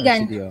Iligan. or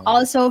Iligan, CDO?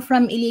 also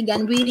from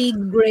Iligan. Really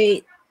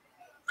great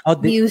Oh,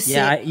 music.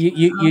 Yeah,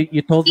 you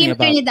told me Team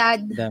about Trinidad.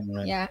 them,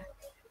 right? Yeah.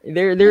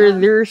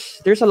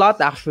 There's a lot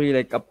actually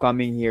like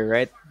upcoming here,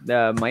 right?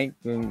 The Mike,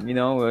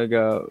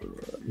 like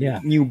Yeah.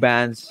 new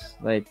bands.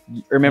 Like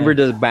remember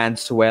the band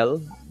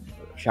Swell?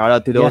 Shout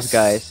out to those Yes.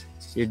 guys.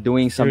 You're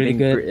doing They're really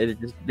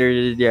something.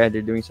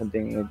 They're doing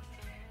something. Like,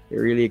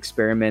 they're really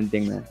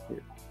experimenting. Man.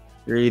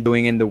 They're really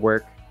doing in the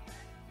work.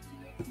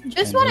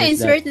 Just And want to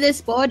where's insert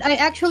this pod. I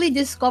actually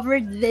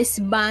discovered this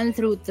band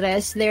through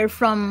Tres. They're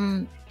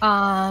from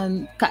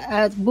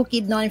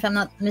Bukidnon, if I'm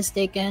not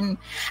mistaken.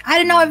 I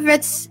don't know if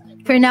it's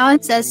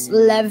pronounced as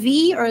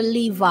Levi or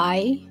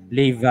Levi.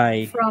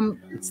 Levi. From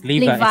It's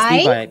Levi. Levi?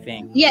 It's Levi, I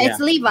think. yeah, it's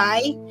Levi.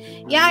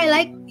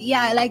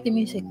 I like the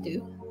music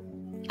too.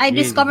 I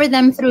Really? discovered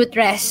them through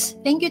Tres.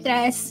 Thank you,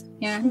 Tres.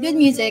 Yeah, good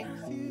music.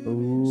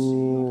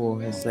 Ooh,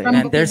 it's like From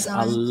And there's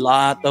a Bukidnon.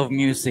 lot of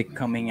music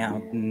coming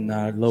out in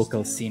our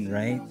local scene,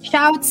 right?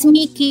 Shouts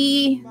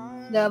Miki,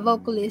 the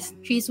vocalist.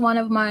 She's one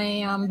of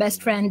my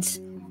best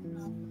friends.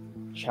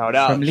 shout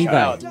out From Levi.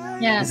 shout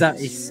out. Yeah.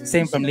 Is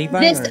same from Levi?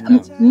 This or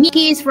no?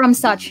 Miki is from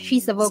Such.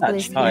 She's the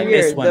vocalist. Oh, here.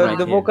 this Here, one right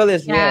the here.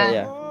 vocalist. Yeah.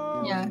 Yeah.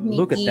 Yeah,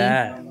 Look at Miki.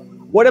 that.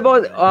 What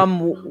about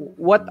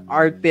what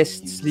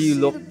artists do you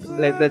look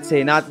like? Let's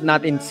say not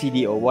in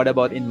CDO. What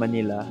about in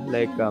Manila?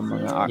 Like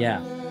mga Yeah.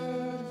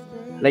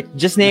 like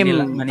just name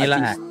Manila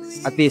at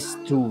acts. least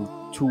two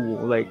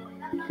like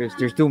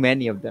there's too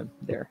many of them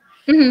there.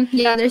 Mhm.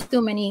 Yeah, there's too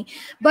many.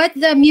 But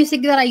the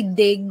music that I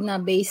dig na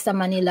based sa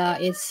Manila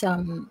is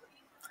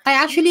I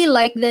actually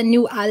like the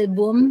new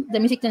album, the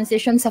music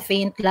transition sa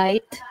Faint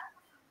Light.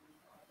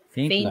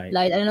 Faint Light.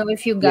 Light. I don't know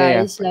if you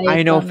Yeah, guys like.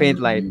 I know Faint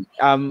Light.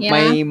 yeah.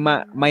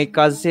 My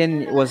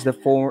cousin was the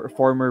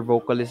former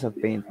vocalist of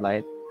Faint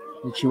Light.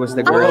 She was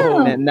the girl.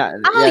 Oh. then-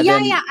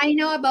 I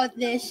know about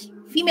this.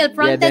 Female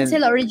fronted then-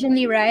 sila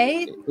originally,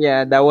 right?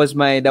 Yeah, that was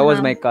my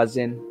Uh-huh.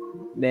 cousin.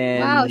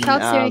 Then Wow,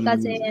 shouts to your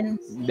cousin.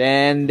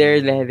 Then they're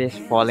this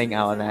falling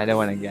out. I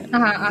don't want to get.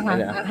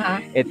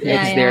 It's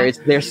Yeah,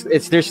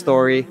 it's their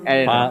story.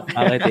 I don't know.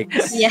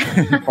 Politics. Yeah.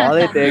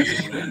 Politics.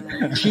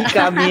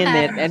 Chika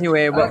minute.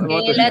 Anyway,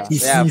 Okay, let's-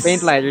 yeah,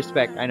 Faint Light,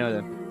 respect. I know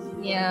them.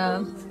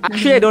 Yeah.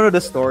 Actually, I don't know the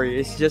story.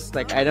 It's just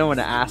like I don't want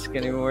to ask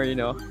anymore.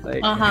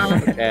 Like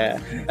yeah.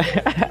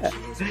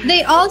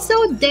 They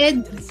also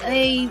did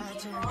a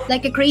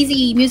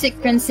crazy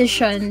music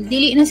transition.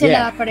 Dili na sila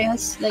Yeah.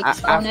 parehas like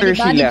song na, After diba?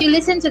 she Did left. you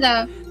listen to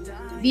the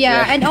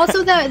Yeah. and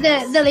also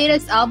the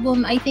latest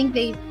album, I think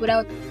they put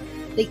out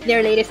like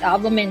their latest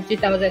album in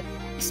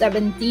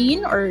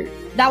 2017, or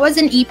that was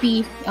an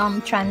EP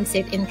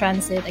transit,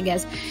 I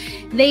guess.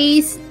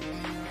 They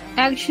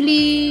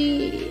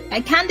actually,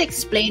 I can't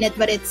explain it,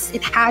 but it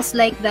has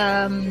like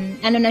the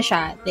ano na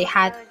siya, they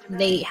had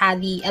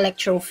the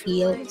electro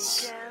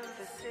feels.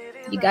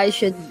 You guys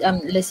should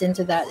listen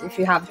to that if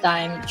you have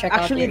time. Check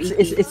Actually, out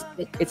their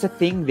EP. it's a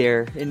thing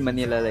there in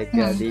Manila. Like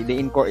Hmm. they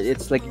incorporate.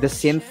 It's like the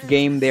synth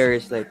game there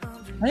is like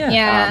Oh, yeah.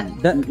 Yeah.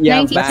 you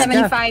have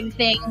 1975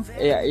 thing.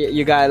 Yeah,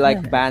 you got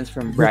like bands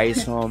from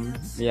Brysom.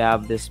 You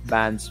have this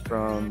bands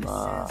from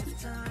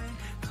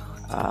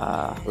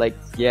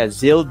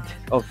Zild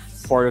of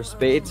Four of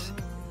Spades,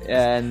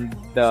 and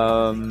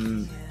they're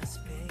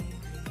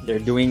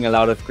doing a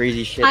lot of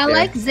crazy shit. I there.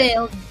 like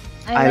Zild.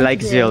 I like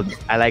Zild.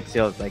 I like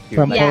Zild. Like you.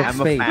 From Like, Four of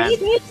I'm a Spades. fan. Great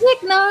music,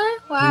 no?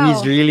 Wow.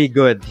 He's really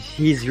good.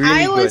 He's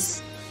really good.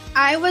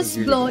 I was He's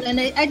really blown, and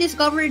I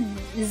discovered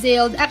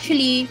Zild.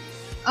 Actually,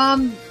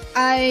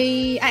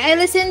 I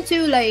listened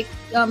to like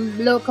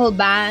local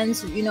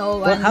bands,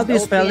 Well, and how do you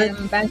spell it?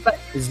 OPM bands, but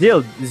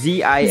Zild,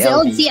 Zild,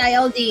 Zild.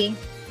 Zild.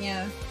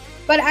 Yeah.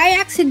 But I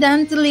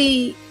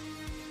accidentally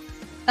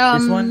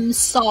This one?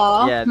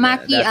 saw Yeah,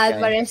 Maki that guy.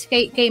 Alvarez,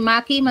 kay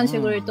Maki man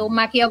siguro ito,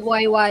 Maki of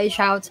YY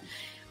shouts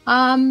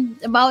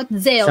about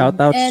Zild. Shout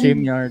out and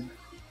StreamYard,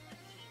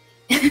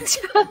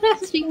 Shout out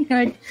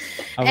StreamYard.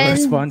 our And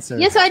sponsor.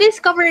 yes, I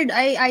discovered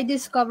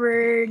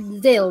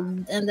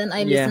Zild, and then I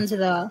Yeah. listened to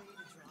the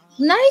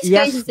nice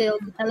guy Yes. Zild.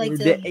 I like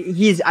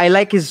Zild. I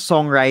like his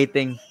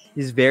songwriting.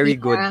 He's very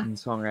good Yeah. in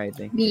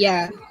songwriting.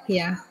 Yeah.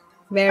 I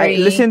Very.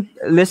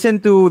 listen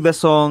to the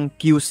song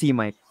QC,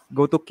 Mike.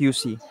 Go to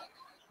QC.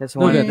 That's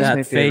one. Look at That's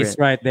my that face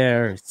favorite. right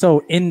there. So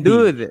indie.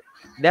 Dude.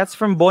 That's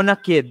from Bona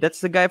Kid. That's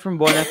the guy from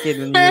Bona Kid.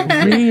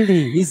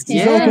 Really? He's all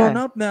Yeah. grown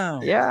up now.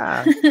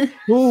 Yeah,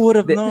 Who would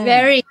have The- known?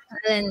 Very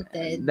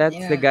talented. that's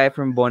yeah. the guy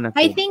from Bona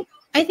Kid.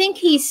 I think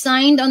he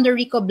signed under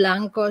Rico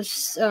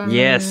Blanco's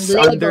Yes,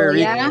 label,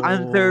 yeah.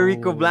 under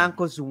Rico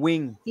Blanco's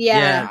wing.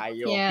 Yeah.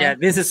 Ayo. Yeah,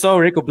 this is so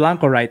Rico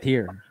Blanco right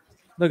here.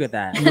 Look at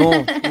that.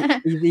 No,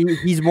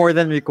 he's more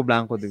than Rico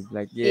Blanco, dude.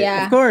 Like,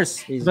 Yeah. Of course.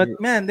 He's- But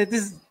man, that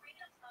is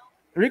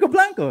Rico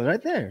Blanco right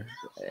there.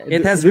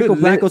 It has Dude, Rico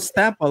Blanco's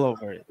stamp all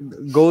over it.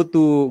 Go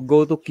to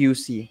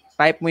QC.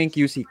 Type mo yung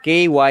QC.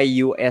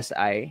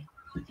 KYUSI.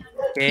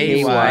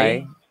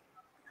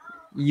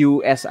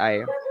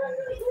 KYUSI.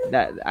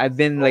 That I've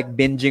been like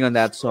binging on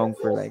that song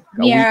for like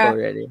a week Yeah.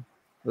 already.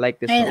 Like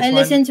this. I song.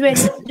 listened to it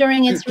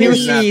during its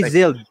release. QC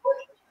Zild.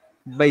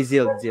 By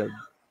Zild.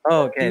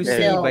 Oh, okay. QC There.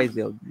 Zild. by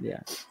Zild.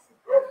 Yeah.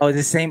 Oh,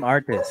 the same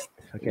artist.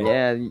 Okay.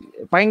 Yeah.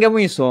 Pakinggan mo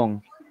yung song.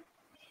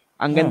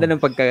 Ang ganda ng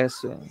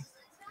pagka-song.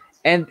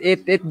 And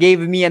it gave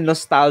me a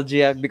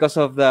nostalgia because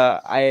of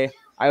I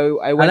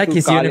went like to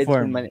his college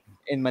uniform.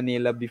 in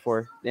Manila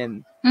before.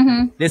 And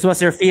Mhm. This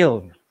was your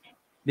field.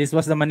 This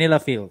was the Manila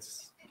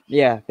Fields.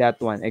 yeah, that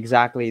one.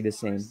 Exactly the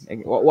same.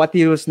 What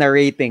he was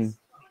narrating.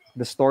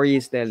 The story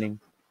is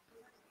telling.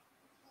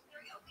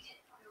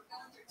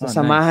 Oh,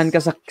 Sasamahan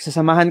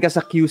ka sa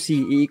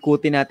QC,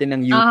 iikutin natin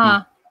ng UP.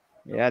 Aha.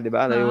 Yeah, di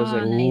ba? That was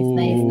like,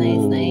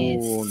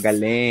 Nice. "Ooh,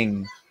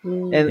 galing."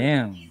 Ooh. And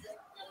Damn.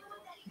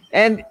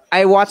 And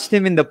I watched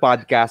him in the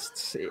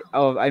podcasts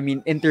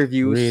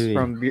interviews Really?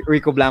 from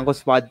Rico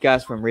Blanco's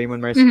podcast, from Raymond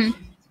Mars. Mhm.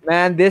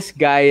 Man, this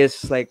guy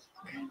is like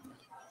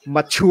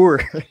mature,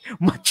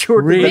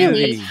 mature. to the-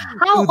 Really?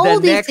 How to the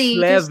old is next he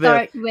level. to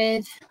start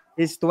with?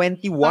 He's By the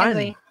 21.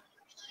 way?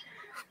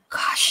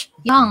 Gosh,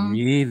 young.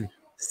 Really?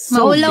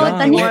 So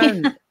Maulaw young.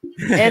 tani.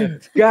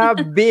 And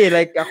gabi,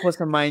 like ako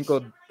sa mind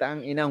ko,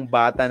 tang inang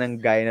bata ng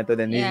guy na to.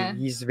 Then Yeah.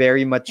 he's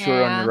very mature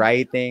Yeah. on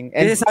writing.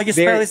 And This is how you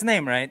spell his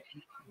name, right?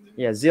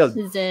 Yeah, Zild.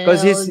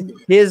 Because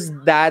his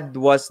dad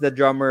was the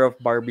drummer of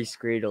Barbie's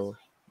Cradle.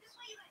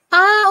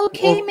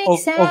 Okay,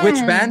 makes sense. Of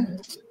which band?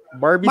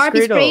 Barbie's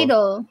Barbie's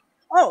Cradle.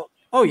 Cradle.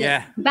 Oh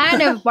yeah.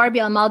 Band of Barbie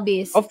and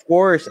Malbis. Of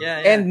course. Yeah,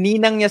 yeah. And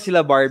ninang niya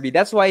sila Barbie.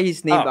 That's why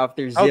he's named Oh,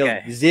 after Zild.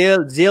 okay.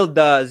 Zild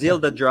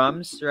the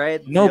drums,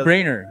 right? No Zild.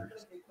 brainer.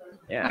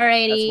 Yeah.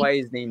 Alrighty. That's why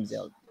he's named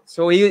Zild.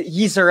 So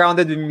he's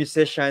surrounded with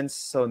musicians,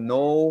 so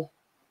no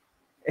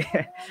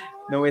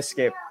no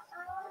escape.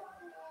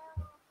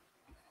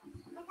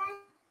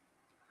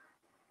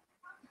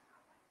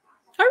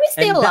 Are we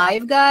still And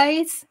live,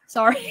 guys?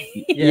 Sorry.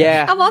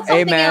 Yeah. How about Hey,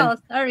 something man.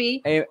 else?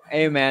 Sorry.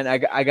 Hey man,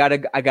 I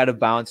gotta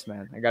bounce,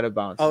 man. I gotta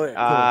bounce. Oh,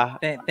 cool.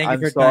 Thank you I'm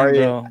for your sorry.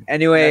 time, bro.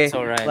 Anyway, That's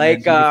all right,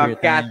 like man. Thank you for your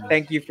Kat, time.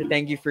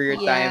 thank you for your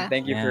Yeah. time.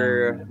 Thank you Yeah.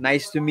 for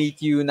nice to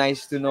meet you,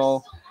 nice to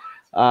know.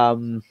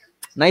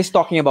 Nice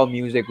talking about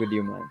music with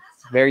you, man.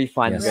 Very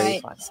fun, Yes. very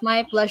Right. fun. It's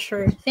my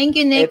pleasure. Thank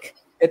you, Nick.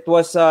 It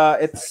was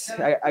I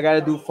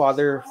gotta do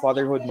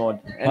fatherhood mode.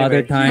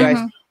 Father you time.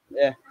 guys,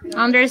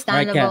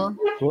 Understandable.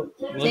 We'll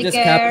Take just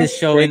care. cap this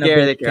show in a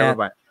bit. take care, Kat.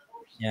 bye.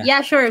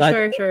 Yeah, sure.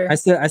 I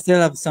still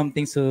have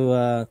something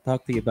to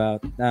talk to you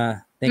about.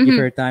 Thank you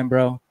for your time,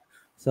 bro.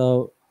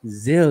 So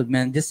Zild,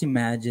 man, just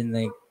imagine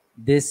like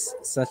this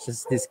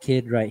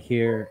kid right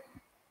here.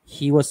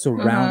 He was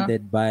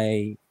surrounded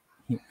by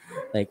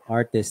like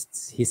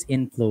artists, his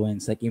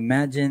influence. Like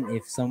imagine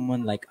if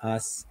someone like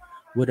us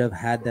would have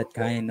had that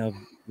kind of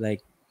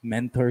like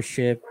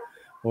mentorship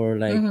or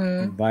like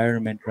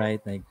environment, right?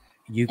 Like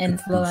you could do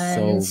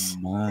Influence. so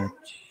much.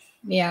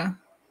 Yeah,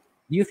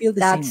 Do you feel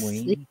the that's same way?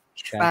 the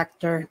huge Kat?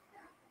 factor.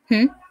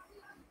 Do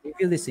you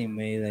feel the same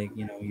way, like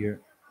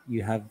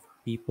you have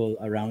people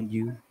around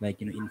you, like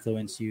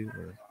influence you,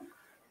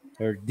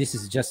 or this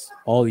is just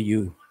all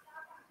you?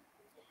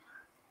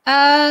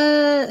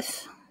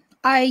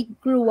 I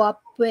grew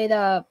up with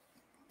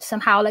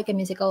somehow like a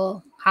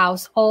musical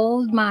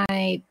household.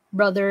 My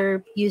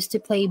brother used to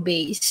play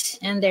bass,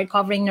 and they're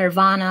covering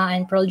Nirvana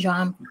and Pearl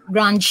Jam,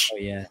 grunge. Oh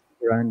yeah,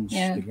 grunge,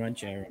 Yeah. the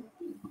grunge era.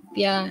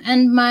 Yeah,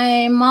 and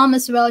my mom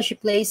as well. She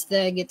plays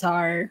the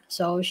guitar,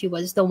 so she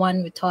was the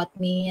one who taught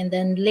me. And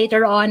then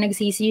later on,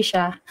 nagsisi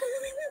siya.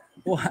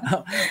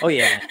 Wow. Oh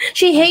yeah.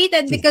 She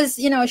hated because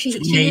she made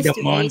used a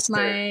to hate monster.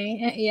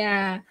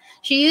 my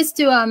She used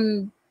to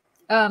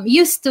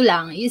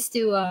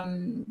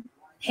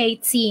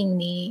hate seeing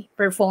me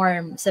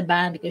perform sa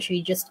band because she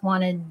just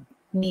wanted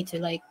me to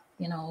like,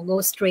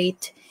 go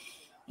straight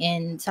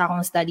in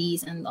Sakong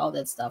studies and all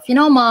that stuff.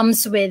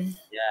 Moms with,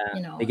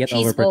 Yeah, they get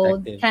she's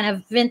old, overprotective. kind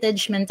of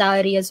vintage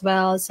mentality as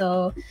well.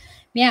 So,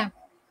 yeah.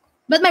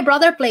 But my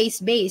brother plays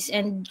bass,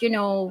 and,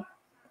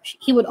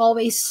 he would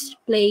always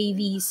play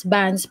these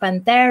bands,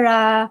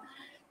 Pantera,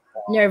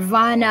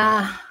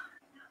 Nirvana,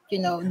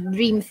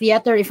 Dream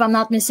Theater, if I'm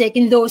not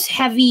mistaken, those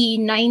heavy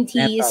 90s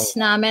Metal,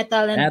 na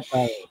metal. And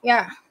metal.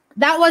 yeah,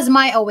 that was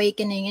my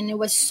awakening, and it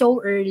was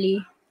so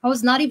early. I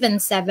was not even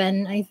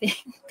 7, I think.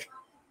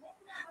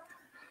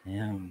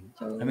 Yeah.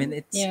 So, I mean,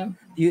 it's yeah.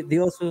 do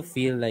you also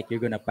feel like you're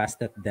gonna pass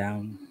that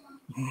down?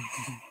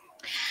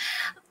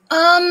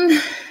 Um,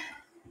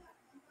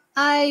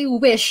 I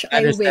wish, I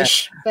understand.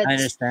 but I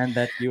understand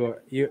that you're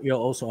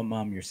also a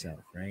mom yourself,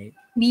 right?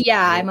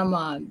 yeah, Do I'm a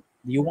mom.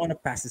 you want to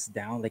pass this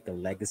down like a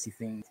legacy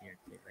thing?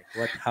 Like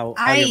what? How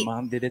your I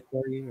mom did it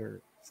for you,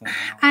 or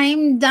somehow?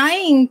 I'm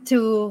dying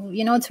to,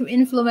 to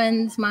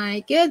influence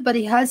my kid, but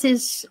he has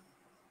his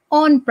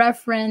own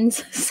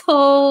preference.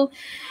 So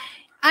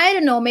I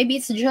don't know, maybe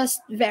it's just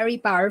very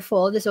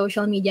powerful, the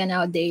social media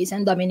nowadays,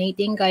 and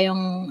dominating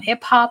kayong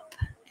hip hop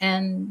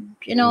and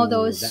Ooh,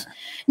 those,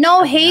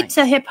 no that'd be hate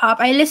to nice. hip hop.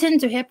 I listen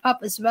to hip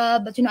hop as well,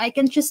 but I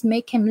can just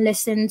make him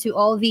listen to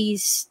all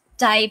these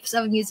types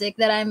of music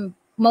that I'm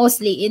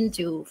mostly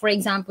into. For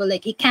example,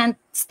 like he can't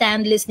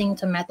stand listening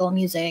to metal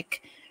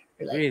music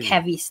or like Really?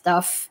 heavy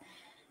stuff.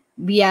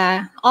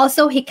 Yeah.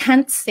 Also, he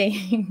can't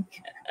sing.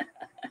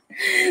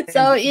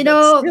 So,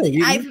 But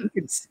still, I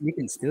you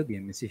can still be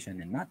a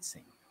musician and not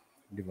sing,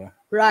 diba?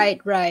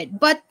 right.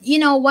 But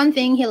one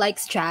thing, he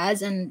likes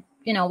jazz, and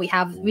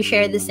we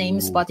share the same Ooh.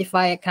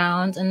 Spotify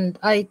account, and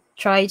I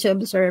try to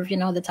observe,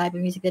 the type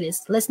of music that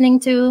he's listening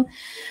to.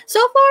 So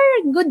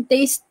far, good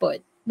taste,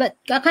 but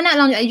kakana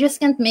lang, I just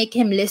can't make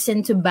him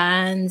listen to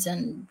bands,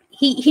 and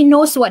he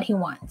knows what he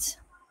wants.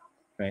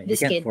 Right.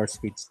 This kid.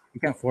 You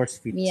can't force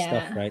feed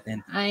stuff, Yeah. right?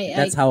 And I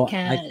that's how I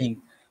can't. think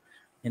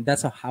and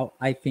that's how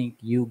I think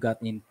you got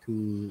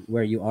into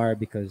where you are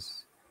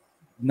because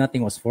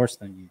nothing was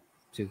forced on you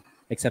to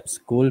except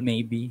school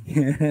maybe.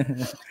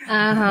 Of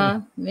Uh-huh.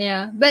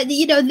 Yeah. But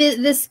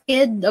this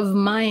kid of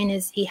mine,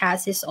 he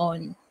has his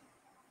own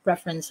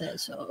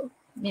preferences. So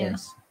yeah.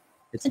 course.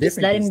 It's I just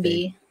different let these him days.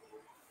 be.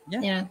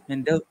 Yeah. Yeah.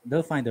 And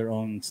they'll find their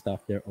own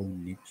stuff, their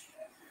own niche.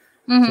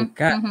 So Mm-hmm.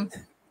 Kat, Mm-hmm.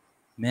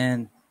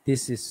 man,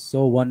 this is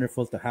so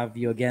wonderful to have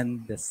you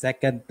again the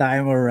second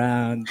time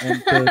around.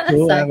 And to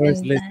whoever's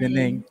Second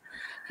listening, time.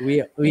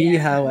 we Yeah.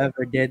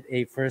 however did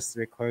a first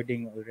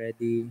recording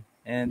already,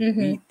 and Mm-hmm.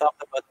 we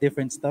talked about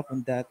different stuff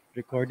on that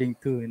recording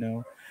too.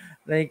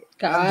 Like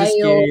I'm just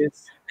Kayo.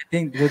 curious. I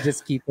think we'll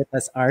just keep it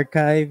as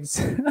archives.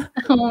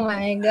 Oh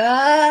my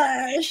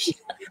gosh.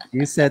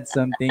 You said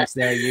some things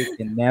there you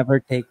can never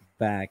take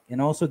back. And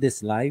also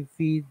this live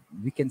feed,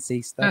 we can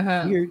say stuff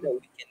Uh-huh. here that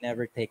we can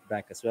never take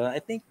back as well. I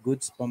think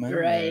good spaman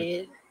where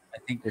Right. I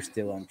think we're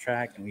still on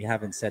track and we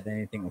haven't said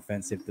anything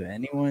offensive to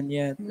anyone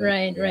yet. But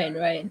Right. yeah.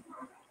 Right.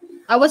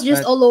 I was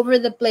just But all over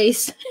the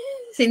place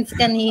since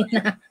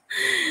kanina.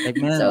 like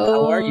man,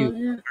 how are So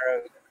you?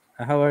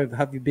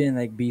 Have you been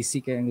like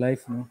busy in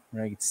life? No?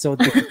 Right. It's so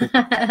difficult.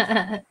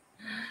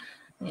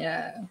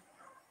 yeah.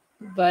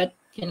 But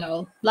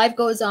life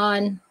goes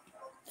on.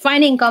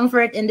 Finding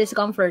comfort in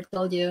discomfort.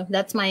 Told you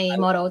that's my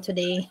motto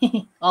today. I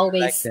like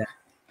Always. that.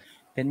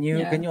 Can you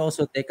Yeah.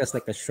 also take us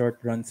like a short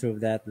run through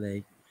of that?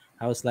 Like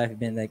how's life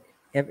been like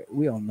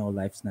we all know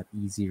life's not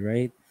easy,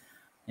 right?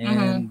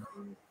 Mm-hmm.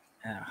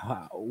 And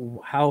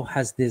how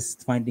has this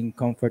finding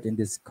comfort in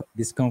this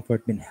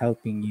discomfort been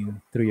helping you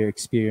through your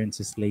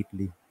experiences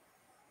lately?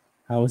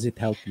 How has it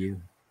helped you?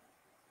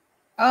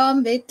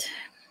 It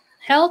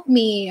helped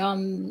me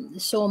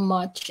so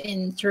much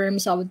in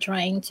terms of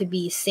trying to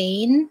be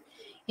sane.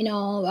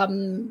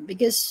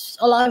 Because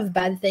a lot of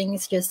bad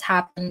things just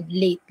happened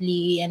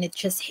lately, and it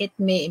just hit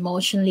me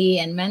emotionally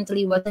and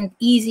mentally. Wasn't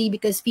easy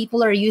because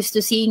people are used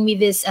to seeing me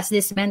this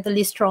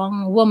mentally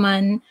strong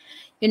woman,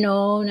 and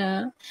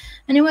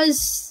it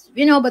was,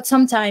 but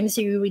sometimes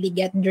you really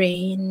get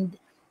drained.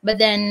 But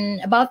then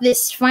about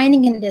this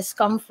finding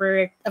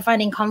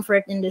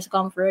comfort in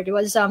discomfort, it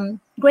was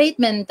great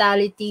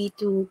mentality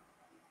to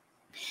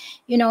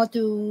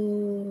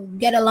to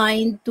get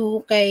aligned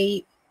to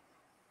kay,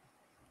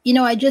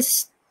 I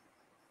just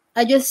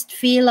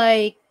feel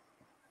like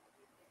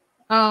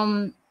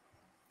um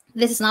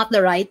this is not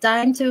the right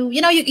time to,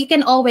 you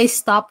can always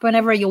stop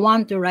whenever you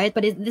want to, right?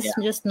 But this is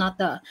Yeah, just not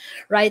the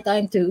right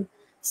time to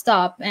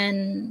stop.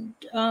 And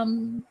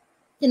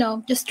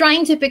just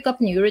trying to pick up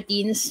new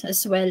routines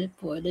as well.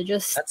 Po. They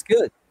just, that's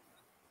good.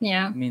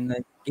 yeah, I mean,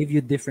 like give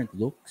you different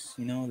looks.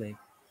 Like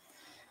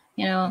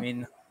you I know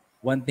mean,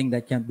 one thing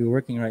that can't be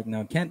working right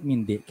now can't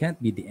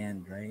be the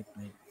end, right?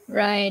 Like,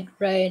 right.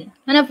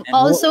 And I've and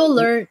also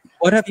learned,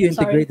 what have you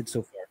sorry. integrated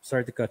so far?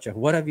 Sorry to cut you off.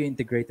 What have you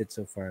integrated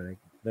so far?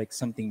 Like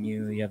something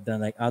new you have done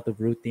like out of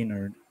routine,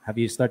 or have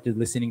you started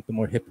listening to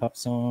more hip hop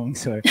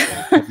songs, or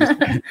have you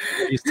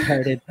have you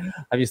started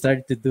have you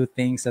started to do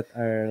things that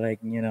are like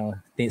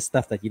the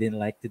stuff that you didn't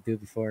like to do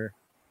before?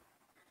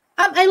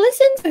 I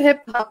listen to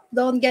hip hop.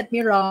 Don't get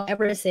me wrong.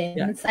 Ever Yeah,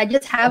 since I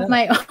just I have know.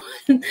 my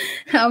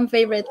own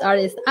favorite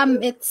artist.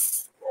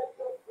 It's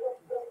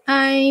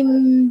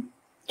I'm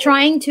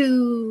trying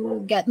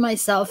to get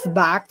myself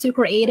back to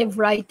creative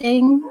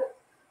writing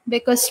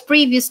because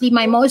previously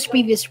my most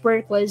previous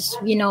work was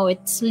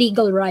it's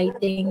legal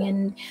writing,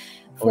 and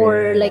Oh yeah, for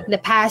yeah, yeah. like the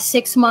past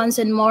 6 months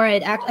and more,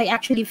 I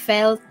actually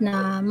felt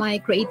na my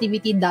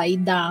creativity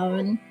died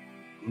down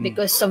Mm.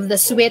 because of the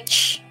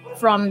switch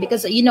from,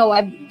 because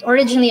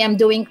I'm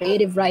doing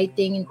creative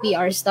writing and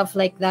PR stuff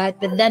like that,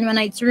 but then when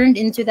I turned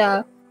into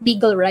the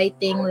legal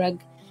writing,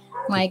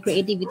 my It,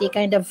 creativity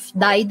kind of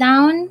died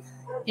down.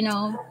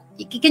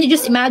 Can you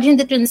just imagine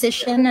the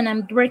transition? And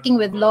I'm working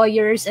with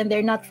lawyers, and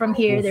they're not from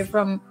here, they're oof,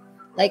 from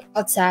like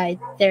outside,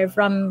 they're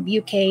from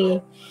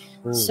UK.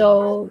 ooh.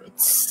 So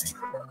it's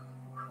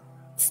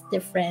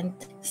different.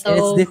 And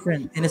it's So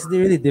different, and it's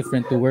really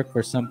different to work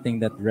for something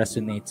that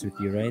resonates with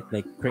you, right?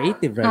 Like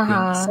creative writing is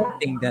uh-huh.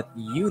 something that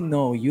you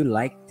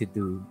like to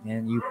do,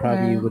 and you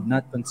probably uh, would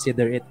not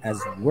consider it as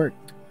work.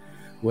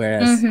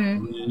 Whereas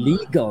mm-hmm.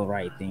 legal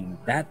writing,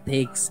 that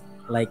takes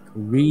like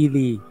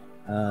really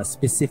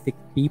specific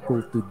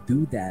people to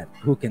do that,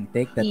 who can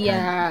take that kind, who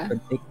Yeah,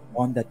 can take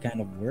on that kind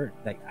of work.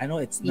 Like I know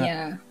it's not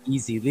yeah.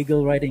 easy.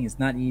 Legal writing is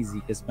not easy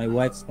because my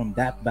wife's from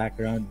that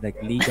background,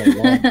 like legal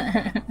law.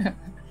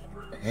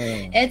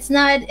 Oh, It's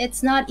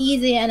not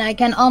easy, and I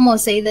can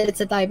almost say that it's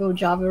a type of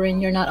job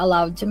wherein you're not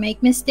allowed to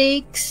make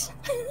mistakes.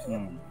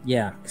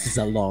 yeah, this is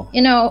a law.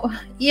 You know, One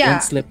yeah.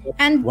 slip up,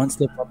 And one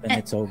slip up, and and,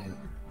 it's over.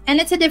 and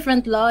it's a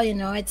different law,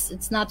 it's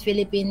not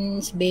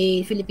Philippine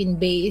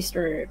based,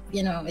 or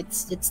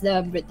it's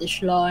the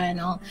British law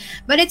and all.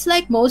 But it's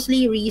like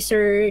mostly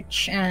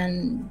research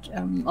and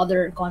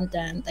other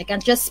content. I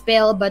can't just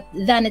spill, but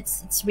then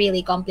it's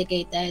really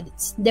complicated.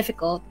 It's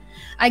difficult.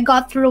 I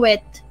got through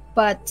it,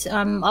 but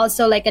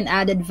also like an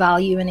added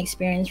value and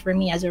experience for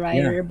me as a Yeah,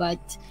 writer. But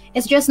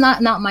it's just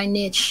not my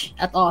niche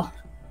at all.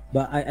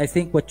 but I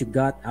think what you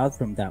got out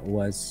from that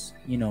was,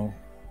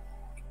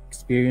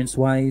 experience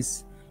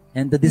wise,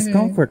 and the Hmm.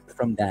 discomfort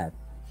from that.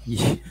 you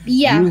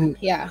Yeah, you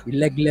yeah.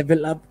 like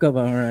level up ka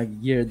ba, or like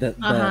you're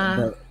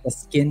Uh-huh. the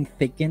skin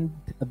thickened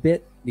a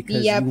bit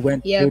because you Yep,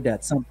 went through yep.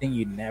 that, something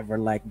you never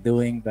liked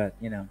doing, but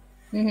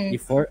Hmm.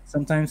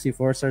 sometimes we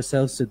force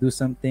ourselves to do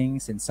some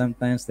things, and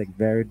sometimes like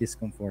very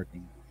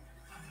discomforting.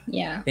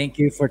 Yeah. Thank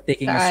you for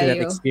taking us through that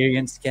Tayo.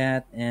 experience,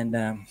 Kat. And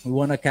we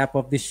want to cap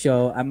off this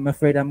show. I'm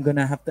afraid I'm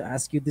gonna have to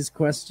ask you this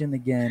question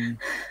again.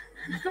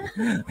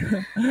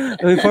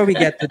 Before we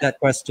get to that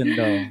question,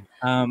 though,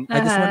 I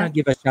just want to Uh-huh.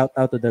 give a shout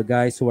out to the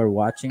guys who are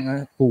watching,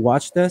 who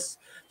watched us.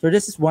 So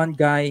this is one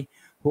guy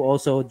who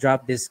also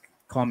dropped this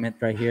comment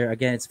right here.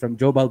 Again, it's from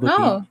Joe Balbutin.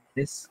 Oh,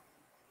 This.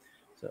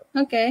 So,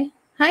 okay.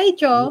 Hi, wh-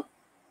 Joe.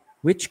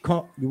 which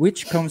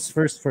comes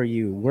first for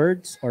you,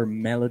 words or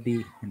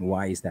melody, and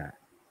why is that?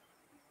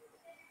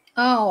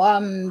 Oh,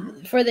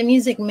 for the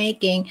music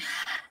making,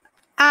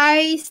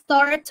 I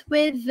start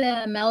with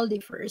the melody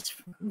first,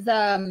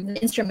 the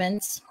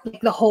instruments,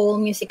 like the whole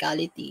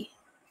musicality.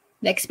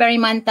 The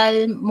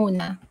experimental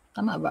muna.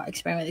 Tama ba?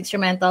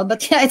 Instrumental.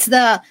 But yeah, it's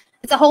the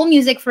whole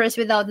music first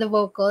without the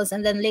vocals,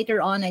 and then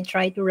later on I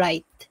try to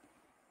write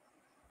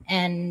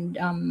and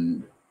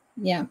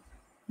yeah,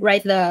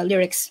 write the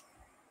lyrics.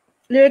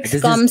 Lyrics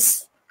Does this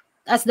comes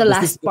as the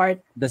does this last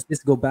part. does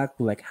this go back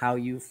to like how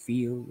you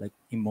feel like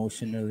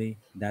emotionally?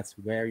 That's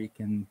where you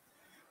can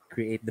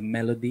create the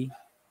melody.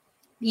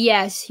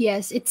 Yes,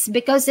 yes. It's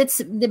because it's,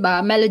 'di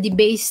ba,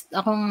 melody-based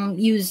akong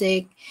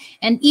music.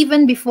 And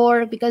even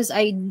before, because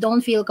I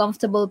don't feel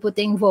comfortable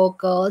putting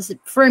vocals,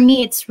 for me,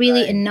 it's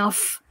really Right.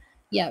 enough,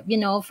 yeah,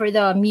 for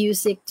the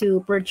music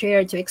to portray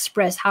or to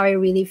express how I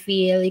really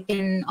feel. You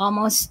can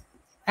almost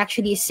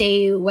actually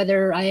say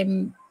whether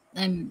I'm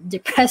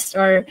depressed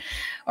or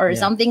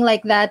Yeah, something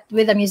like that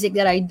with the music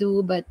that I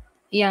do. But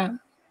yeah,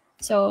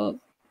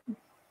 so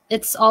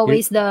it's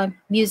always the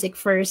music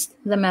first,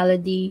 the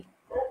melody.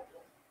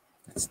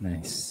 that's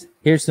nice.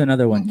 Here's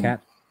another one, Mm-hmm. Kat.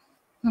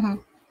 Mm-hmm.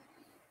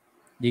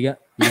 You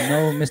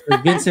know Mr.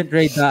 Vincent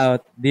Ray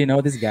Dowd. Do you know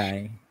this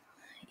guy?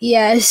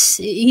 Yes,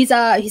 he's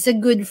a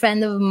good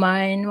friend of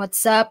mine.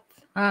 What's up?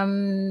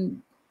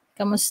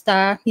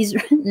 Kamusta? He's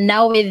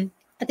now with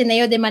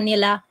Ateneo de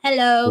Manila.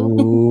 Hello.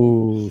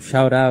 Ooh,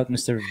 shout out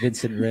Mr.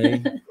 Vincent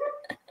Ray.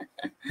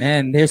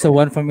 And there's a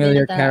one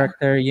familiar Binata.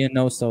 character you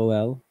know so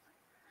well.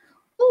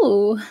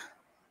 Ooh.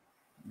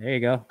 There you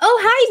go. Oh,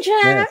 hi, Yes.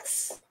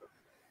 Jess.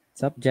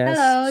 What's up, Jess?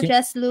 Hello,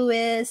 Jess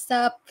Lewis.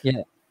 Up.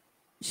 Yeah,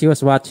 she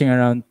was watching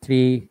around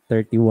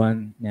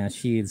 3:31. Yeah,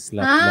 she's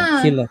left long.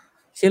 Ah,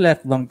 She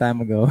left long time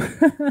ago.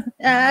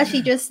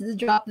 she just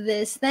dropped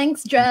this.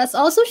 Thanks, Jess.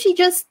 Also, she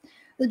just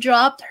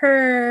dropped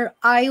her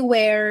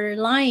eyewear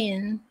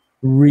line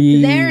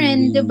there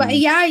in Dubai.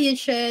 Really Yeah, you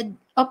should.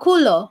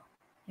 Okulo,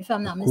 if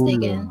I'm not cool.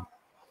 mistaken.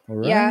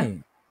 All Yeah. right.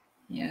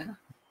 Yeah.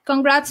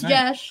 Congrats,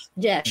 Nice.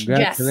 Jess.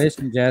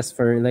 Congratulations, Jess,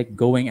 for like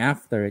going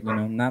after it.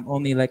 Not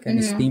only like an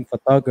Mhm. esteemed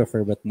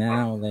photographer, but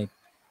now like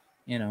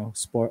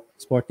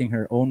sporting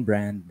her own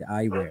brand, the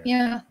eyewear.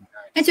 Yeah.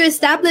 And to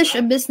establish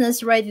a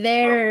business right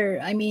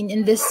there, I mean,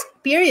 in this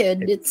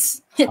period,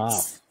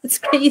 tough. it's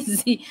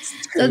crazy.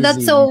 So Crazy,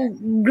 that's so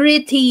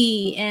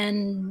gritty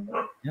and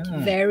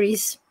yeah. very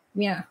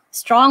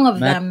strong of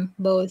Mad, them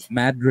both.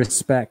 mad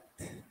respect.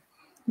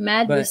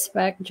 Mad But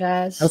respect,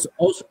 Jazz.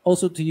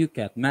 also to you,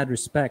 Kat, mad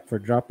respect for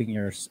dropping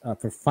yours,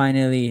 for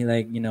finally,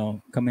 like,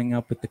 coming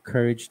up with the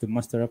courage to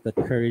muster up that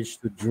courage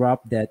to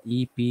drop that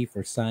EP,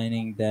 for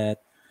signing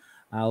that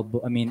album.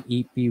 I mean,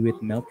 EP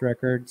with Melt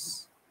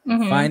Records.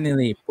 Mm-hmm.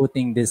 Finally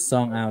putting this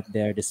song out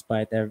there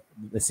despite the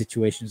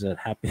situations that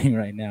are happening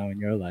right now in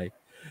your life.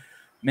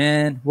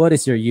 Man, what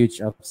is your huge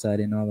upside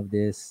in all of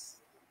this?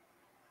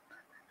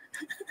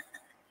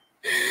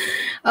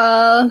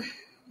 Uh,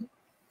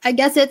 I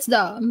guess it's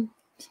the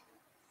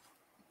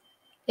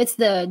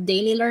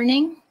daily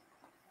learning.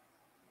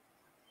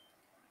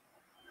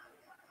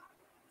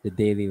 The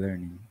daily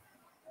learning.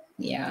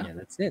 Yeah. Yeah,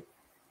 that's it.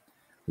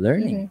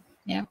 Learning.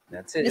 Yeah.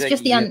 That's it. It's Like,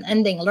 just the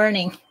unending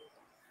learning.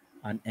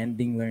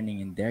 Unending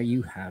learning, and there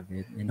you have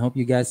it. And hope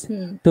you guys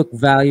Hmm. took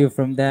value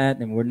from that.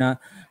 And we're not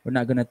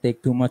gonna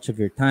take too much of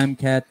your time,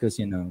 Kat, because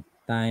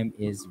time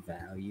is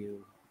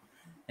value.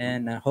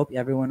 And I hope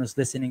everyone who's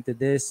listening to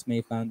this may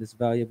found this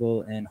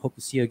valuable, and hope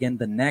to see you again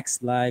the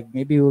next live.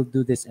 Maybe we'll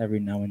do this every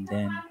now and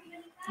then.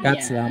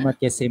 Kat, Yeah. salamat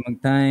kasi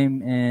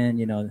time,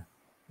 and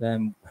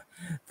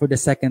for the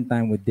second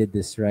time we did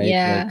this, right?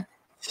 Yeah.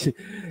 Like,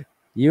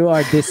 you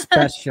are this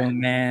special,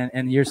 man,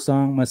 and your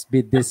song must be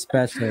this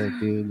special,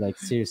 dude. Like,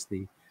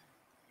 seriously.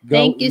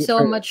 Thank you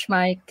so much,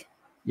 Mike.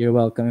 You're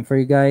welcome. And for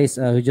you guys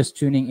who are just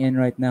tuning in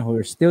right now, who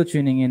are still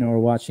tuning in or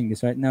watching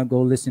this right now,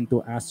 go listen to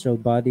Astral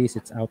Bodies.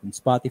 It's out on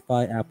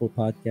Spotify, Apple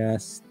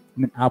Podcasts,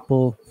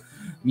 Apple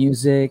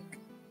Music,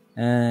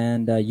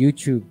 and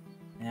YouTube,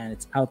 and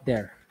it's out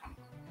there.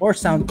 Or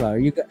SoundCloud.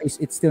 You guys,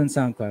 it's still in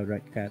SoundCloud,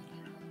 right, Kat?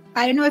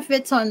 I don't know if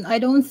it's on. I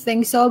don't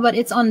think so, but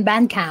it's on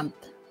Bandcamp.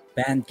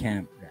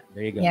 Bandcamp. Yeah,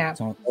 there you go. Yeah.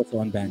 It's also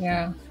on Bandcamp.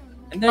 Yeah.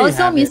 And there you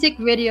Also, have it. music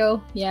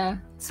video. Yeah.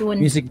 Soon.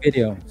 Music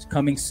video is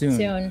coming soon.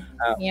 Soon.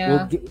 Uh,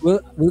 Yeah.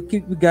 we'll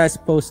keep you guys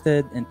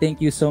posted, and thank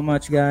you so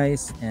much,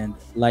 guys. And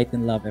light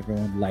and love,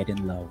 everyone. Light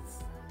and love.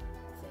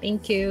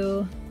 Thank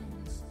you.